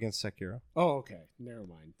were up against Sekiro. Oh, okay. Never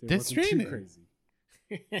mind. Death Stranding. Too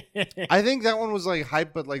crazy. I think that one was like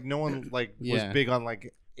hype, but like no one like was big on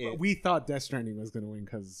like it. We thought Death Stranding was gonna win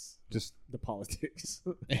because just the politics.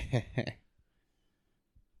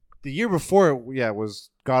 The year before,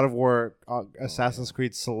 was God of War, Assassin's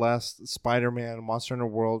Creed, Celeste, Spider-Man, Monster Hunter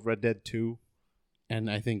World, Red Dead 2. And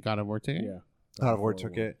I think God of War took it? Yeah. God of War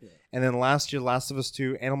took it. Yeah. And then last year, Last of Us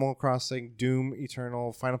 2, Animal Crossing, Doom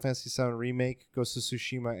Eternal, Final Fantasy VII Remake, Ghost of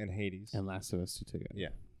Tsushima, and Hades. And Last of Us 2 took it. Yeah.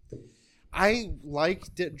 I like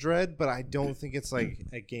Dread, but I don't think it's like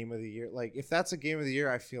a game of the year. Like if that's a game of the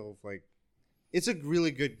year, I feel like it's a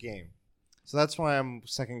really good game. So that's why I'm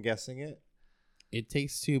second guessing it. It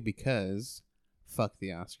Takes Two because fuck the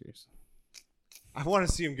Oscars. I want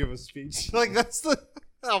to see him give a speech. Like that's the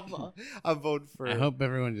I'm voting for. I hope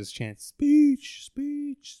everyone just chants speech,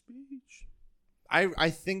 speech, speech. I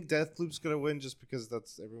think Deathloop's gonna win just because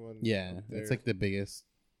that's everyone. Yeah, it's like the biggest.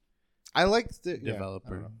 I like the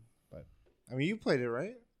developer. But I mean, you played it,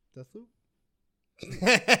 right? Deathloop.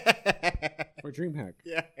 Or DreamHack.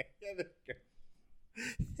 Yeah.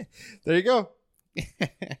 There you go.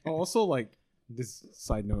 Also, like this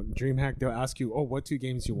side note, DreamHack, they'll ask you, "Oh, what 2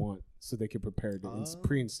 games you want?" So they can prepare to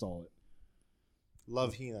pre-install it.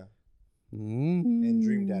 Love Hina and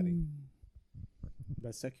Dream Daddy.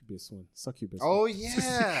 That Succubus one. Succubus. Oh one.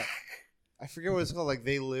 yeah. I forget what it's called, like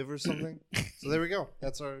They Live or something. So there we go.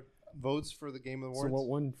 That's our votes for the Game Awards. So what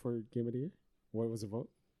won for Game of the Year? What was the vote?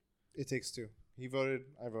 It Takes Two. He voted.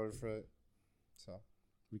 I voted for it. So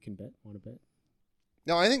we can bet. Want to bet?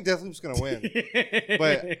 No, I think Deathloop's gonna win.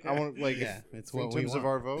 But I want it's in terms of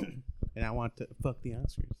our vote. And I want to fuck the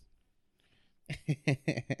Oscars.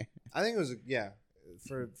 I think it was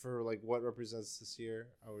for like what represents this year.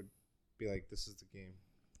 I would be like, this is the game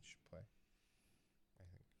you should play.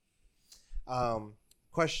 I think.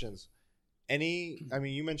 Questions. I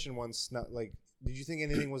mean, you mentioned once. Not like, did you think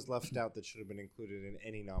anything was left out that should have been included in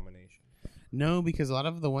any nomination? No, because a lot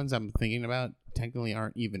of the ones I'm thinking about technically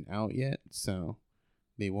aren't even out yet, so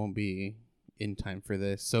they won't be in time for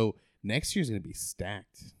this. So next year's gonna be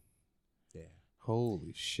stacked. Yeah.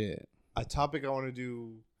 Holy shit. A topic I want to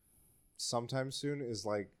do sometime soon is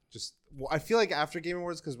like I feel like after Game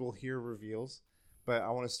Awards, because we'll hear reveals, but I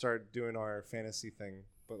want to start doing our fantasy thing,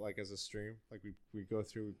 but like as a stream. Like we go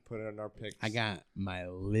through, we put in our picks. I got my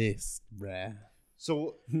list, bruh.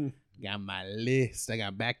 So got my list. I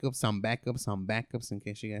got backups on backups on backups in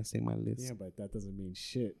case you guys see my list. Yeah, but that doesn't mean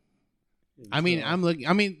shit. I mean, I'm looking.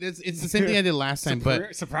 I mean, it's the same thing I did last time,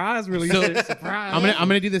 but surprise, really. Surprise. I'm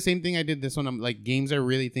gonna do the same thing I did this one. I'm like games I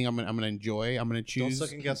really think I'm gonna enjoy. I'm gonna choose. Don't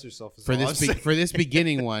second guess yourself for this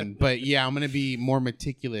beginning one. But yeah, I'm gonna be more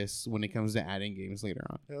meticulous when it comes to adding games later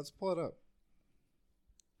on. Yeah, let's pull it up.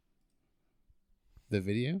 The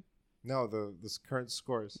video? No, this current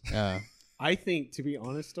scores. I think, to be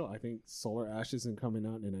honest, though, I think Solar Ash isn't coming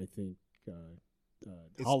out, and I think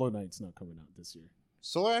Hollow Knight's not coming out this year.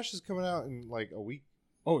 Solar Ash is coming out in like a week.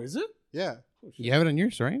 Oh, is it? Yeah. Oh, you have it on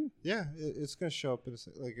yours, right? Yeah, it's gonna show up in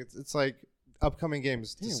it's like upcoming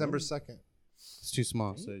games. Damn, December 2nd. It's too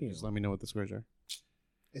small, so just let me know what the scores are.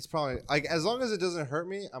 It's probably like as long as it doesn't hurt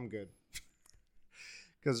me, I'm good.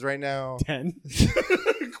 Because right now 10.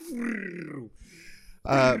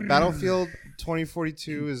 Battlefield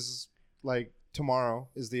 2042 is like tomorrow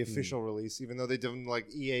is the official release, even though they done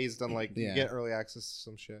like EA's done like you get early access to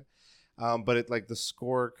some shit. But it like the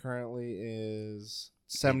score currently is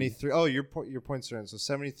 73. Oh, your points are in. So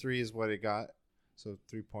 73 is what it got. So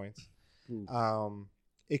 3 points.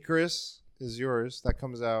 Icarus is yours. That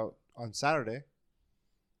comes out on Saturday.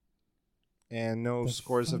 And no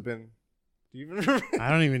scores have been. Do you even remember?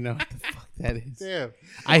 I don't even know what the fuck that is. Damn.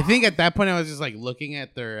 I think at that point I was just like looking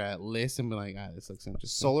at their list and be like, this looks interesting.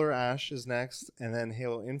 Solar Ash is next, and then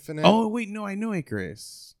Halo Infinite. Oh wait, no, I know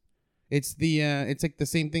Icarus. It's the it's like the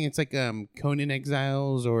same thing. It's like Conan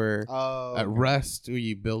Exiles or Rust, where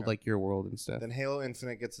you build like your world and stuff. Then Halo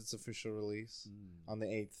Infinite gets its official release on the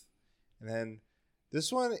 8th, and then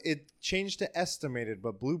this one it changed to estimated,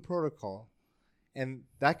 but Blue Protocol, and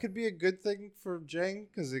that could be a good thing for Jang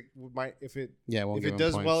because it might if it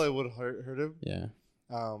does points. Well, it would hurt him. Yeah.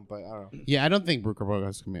 But I don't know. Yeah, I don't think Blue Protocol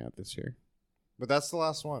is coming out this year. But that's the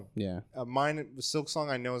last one. Yeah. Mine, Silk Song,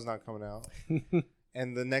 I know is not coming out.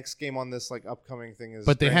 And the next game on this like upcoming thing is.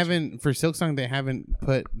 But they haven't for Silksong. They haven't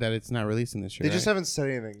put that it's not releasing this year. They just haven't said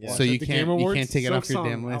anything yet. So you can't take it off your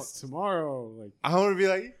damn list tomorrow. Like I want to be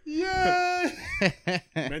like, yeah.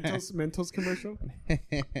 Mentos commercial.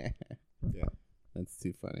 Yeah, that's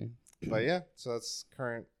too funny. But yeah, so that's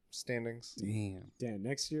current standings. Damn.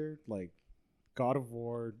 Next year, like God of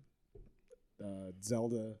War,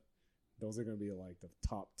 Zelda, those are gonna be like the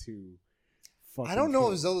top 2. I don't know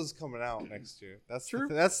if Zelda's coming out next year. That's true.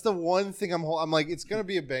 That's the one thing I'm like, it's gonna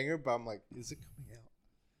be a banger, but I'm like, is it coming out?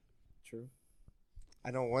 True.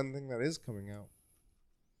 I know one thing that is coming out.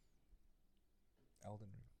 Elden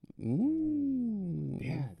Ring.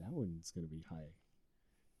 Yeah, that one's gonna be high.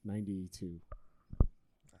 92.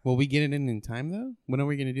 Will we get it in time though? When are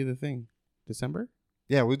we gonna do the thing? December?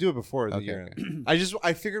 Yeah, we'll do it before the year end.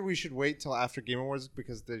 I figured we should wait till after Game Awards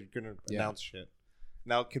because they're gonna announce shit.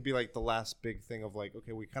 Now it could be like the last big thing of like,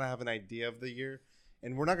 okay, we kind of have an idea of the year,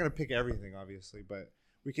 and we're not gonna pick everything, obviously, but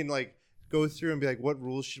we can like go through and be like, what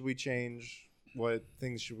rules should we change? What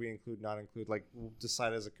things should we include, not include? Like, we'll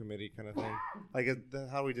decide as a committee kind of thing. Like,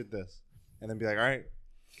 how we did this. And then be like, all right,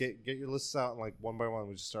 get your lists out, and like one by one,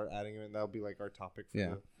 we just start adding them, and that'll be like our topic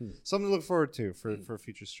for something to look forward to for a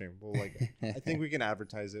future stream. We'll like, I think we can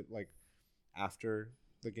advertise it like after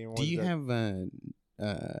the game. Do you have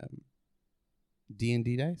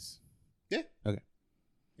D&D dice? Yeah. Okay.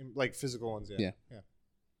 Like physical ones, yeah.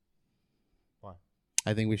 Why?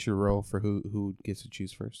 I think we should roll for who gets to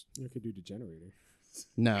choose first. You could do the generator.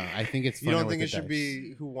 No, I think it's. You don't think it should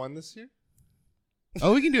be who won this year?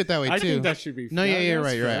 Oh, we can do it that way too. I think that should be. No, yeah, you're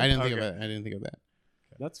right. You're right. I didn't think Okay. of that. I didn't think of that.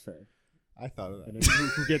 That's fair. I thought of that. And then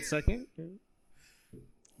who gets second?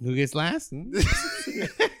 Who gets last?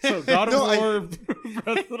 So God of War,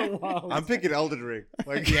 Breath of the Wild. I'm picking Elden Ring.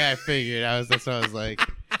 Like, Yeah, I figured. That's what I was like.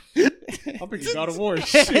 I'm picking God of War.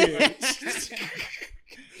 Shit.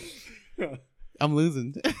 I'm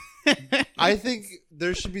losing. I think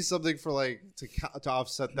there should be something for like to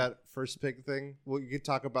offset that first pick thing. Well, you could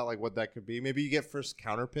talk about like what that could be. Maybe you get first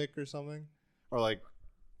counter pick or something, or like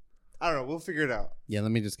I don't know. We'll figure it out. Yeah,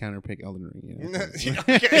 let me just counterpick Elden Ring. You know?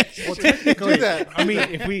 Okay. Well, technically, Do that. I mean,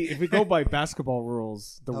 if we go by basketball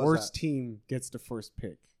rules, the How's worst that? team gets the first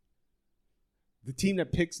pick. The team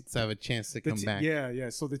that picks So I have a chance to the come back. Yeah.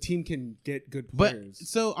 So the team can get good But players.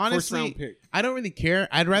 so First honestly, round pick. I don't really care.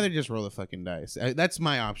 I'd rather just roll the fucking dice. That's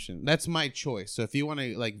my option. That's my choice. So if you want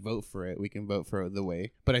to like vote for it, we can vote for the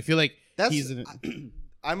way. But I feel like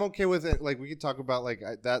I'm okay with it. Like we could talk about like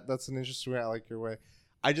that's an interesting way. I like your way.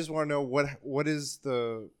 I just want to know what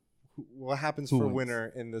happens Who for wins?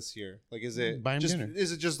 winner in this year. Like is it Buy 'em just dinner.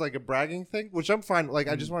 is it just like a bragging thing? Which I'm fine. Like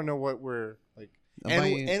I just want to know what we're like.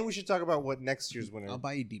 And we should talk about what next year's winner. I'll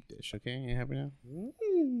buy you deep dish. Okay, you happy now?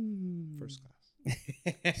 First class.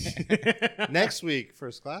 Next week,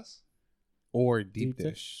 first class. Or deep Deep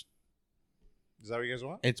dish. Is that what you guys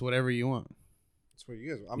want? It's whatever you want. That's what you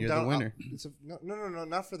guys want. I'm You're down. the winner. No,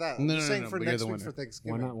 not for that. No, I'm just no, saying no, for but you're next the week winner. for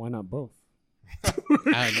Thanksgiving. Why not both?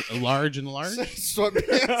 A large and large.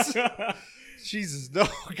 Sweatpants. Jesus, no,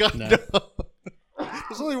 God, No. no.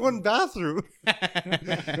 There's only one bathroom.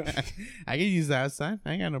 I can use that outside.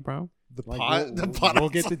 I ain't got no problem. The Like, pot. we'll, The pot. We'll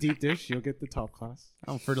get the deep dish. You'll get the top class.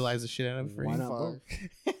 I'll fertilize the shit out of it for Why you. not Fuck.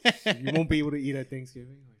 both? You won't be able to eat at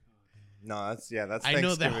Thanksgiving. No, that's I know that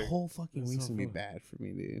Thanksgiving. whole fucking That's week's so gonna be fun. bad for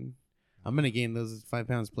me, dude. I'm gonna gain those 5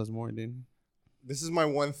 pounds plus more, dude. This is my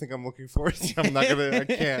one thing I'm looking forward to. I'm not gonna. I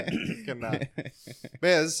can't. I cannot. But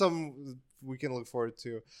yeah, this is something we can look forward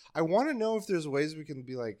to. I want to know if there's ways we can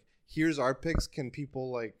be like, here's our picks. Can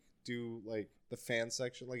people like do like the fan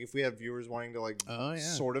section? Like if we have viewers wanting to like Oh, yeah.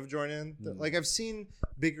 sort of join in. Mm. Like I've seen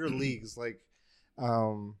bigger leagues like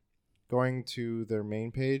going to their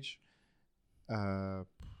main page. Where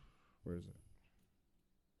is it?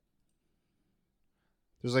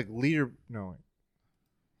 There's like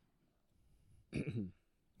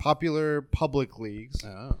popular public leagues,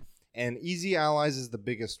 Oh. and Easy Allies is the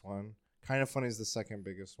biggest one. Kind of Funny is the second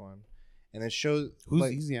biggest one, and it shows Who's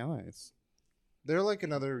like, Easy Allies? They're like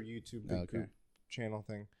another YouTube big Okay. group channel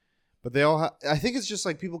thing, but they all. I think it's just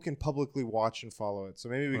like people can publicly watch and follow it. So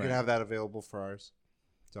maybe we Right. could have that available for ours.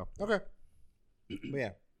 So okay, but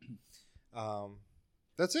yeah,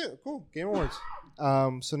 that's it. Cool. Game Awards.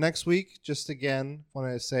 So next week, just again,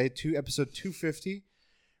 want to say episode 250.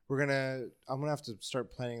 I'm gonna have to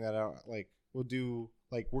start planning that out. Like we're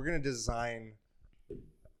gonna design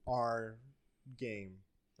our game,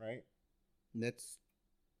 right? That's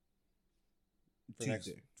For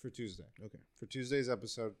Tuesday. for Tuesday. Okay. For Tuesday's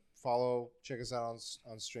episode, check us out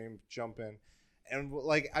on stream, jump in. And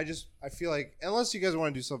like I feel like unless you guys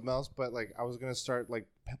want to do something else, but like I was gonna start like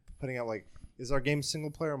putting out like, is our game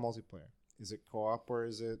single player or multiplayer? Is it co-op or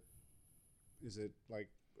is it like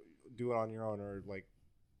do it on your own or like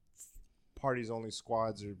parties only,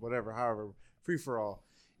 squads or whatever, however, free for all?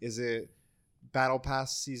 Is it battle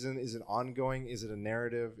pass season? Is it ongoing? Is it a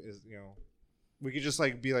narrative? We could just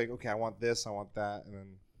like be like, okay, I want this, I want that, and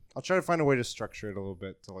then I'll try to find a way to structure it a little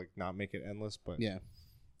bit to like not make it endless, but yeah.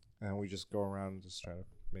 and we just go around and just try to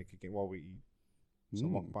make a game while we eat. So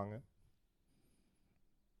mukbang it.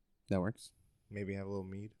 That works. Maybe have a little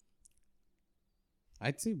mead.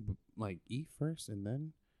 I'd say like eat first and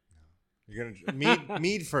then. You're gonna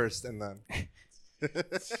mead first and then.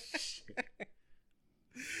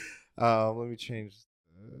 Let me change.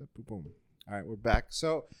 Boom, boom. All right, we're back.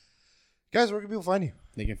 So, guys, where can people find you?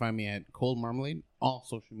 They can find me at Cold Marmalade, all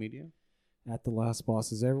social media. At the Lost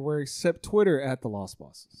Bosses everywhere except Twitter at the Lost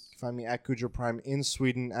Bosses. Find me at Kujo Prime in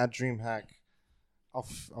Sweden, at DreamHack I'll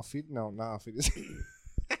feed. No, I'll feed this.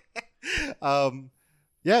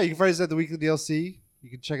 Yeah, you can find us at the Weekly DLC. You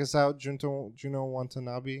can check us out, Juno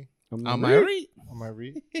Watanabe. Am I right?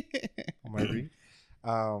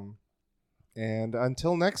 And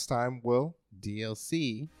until next time, Will.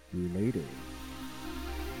 DLC. Related.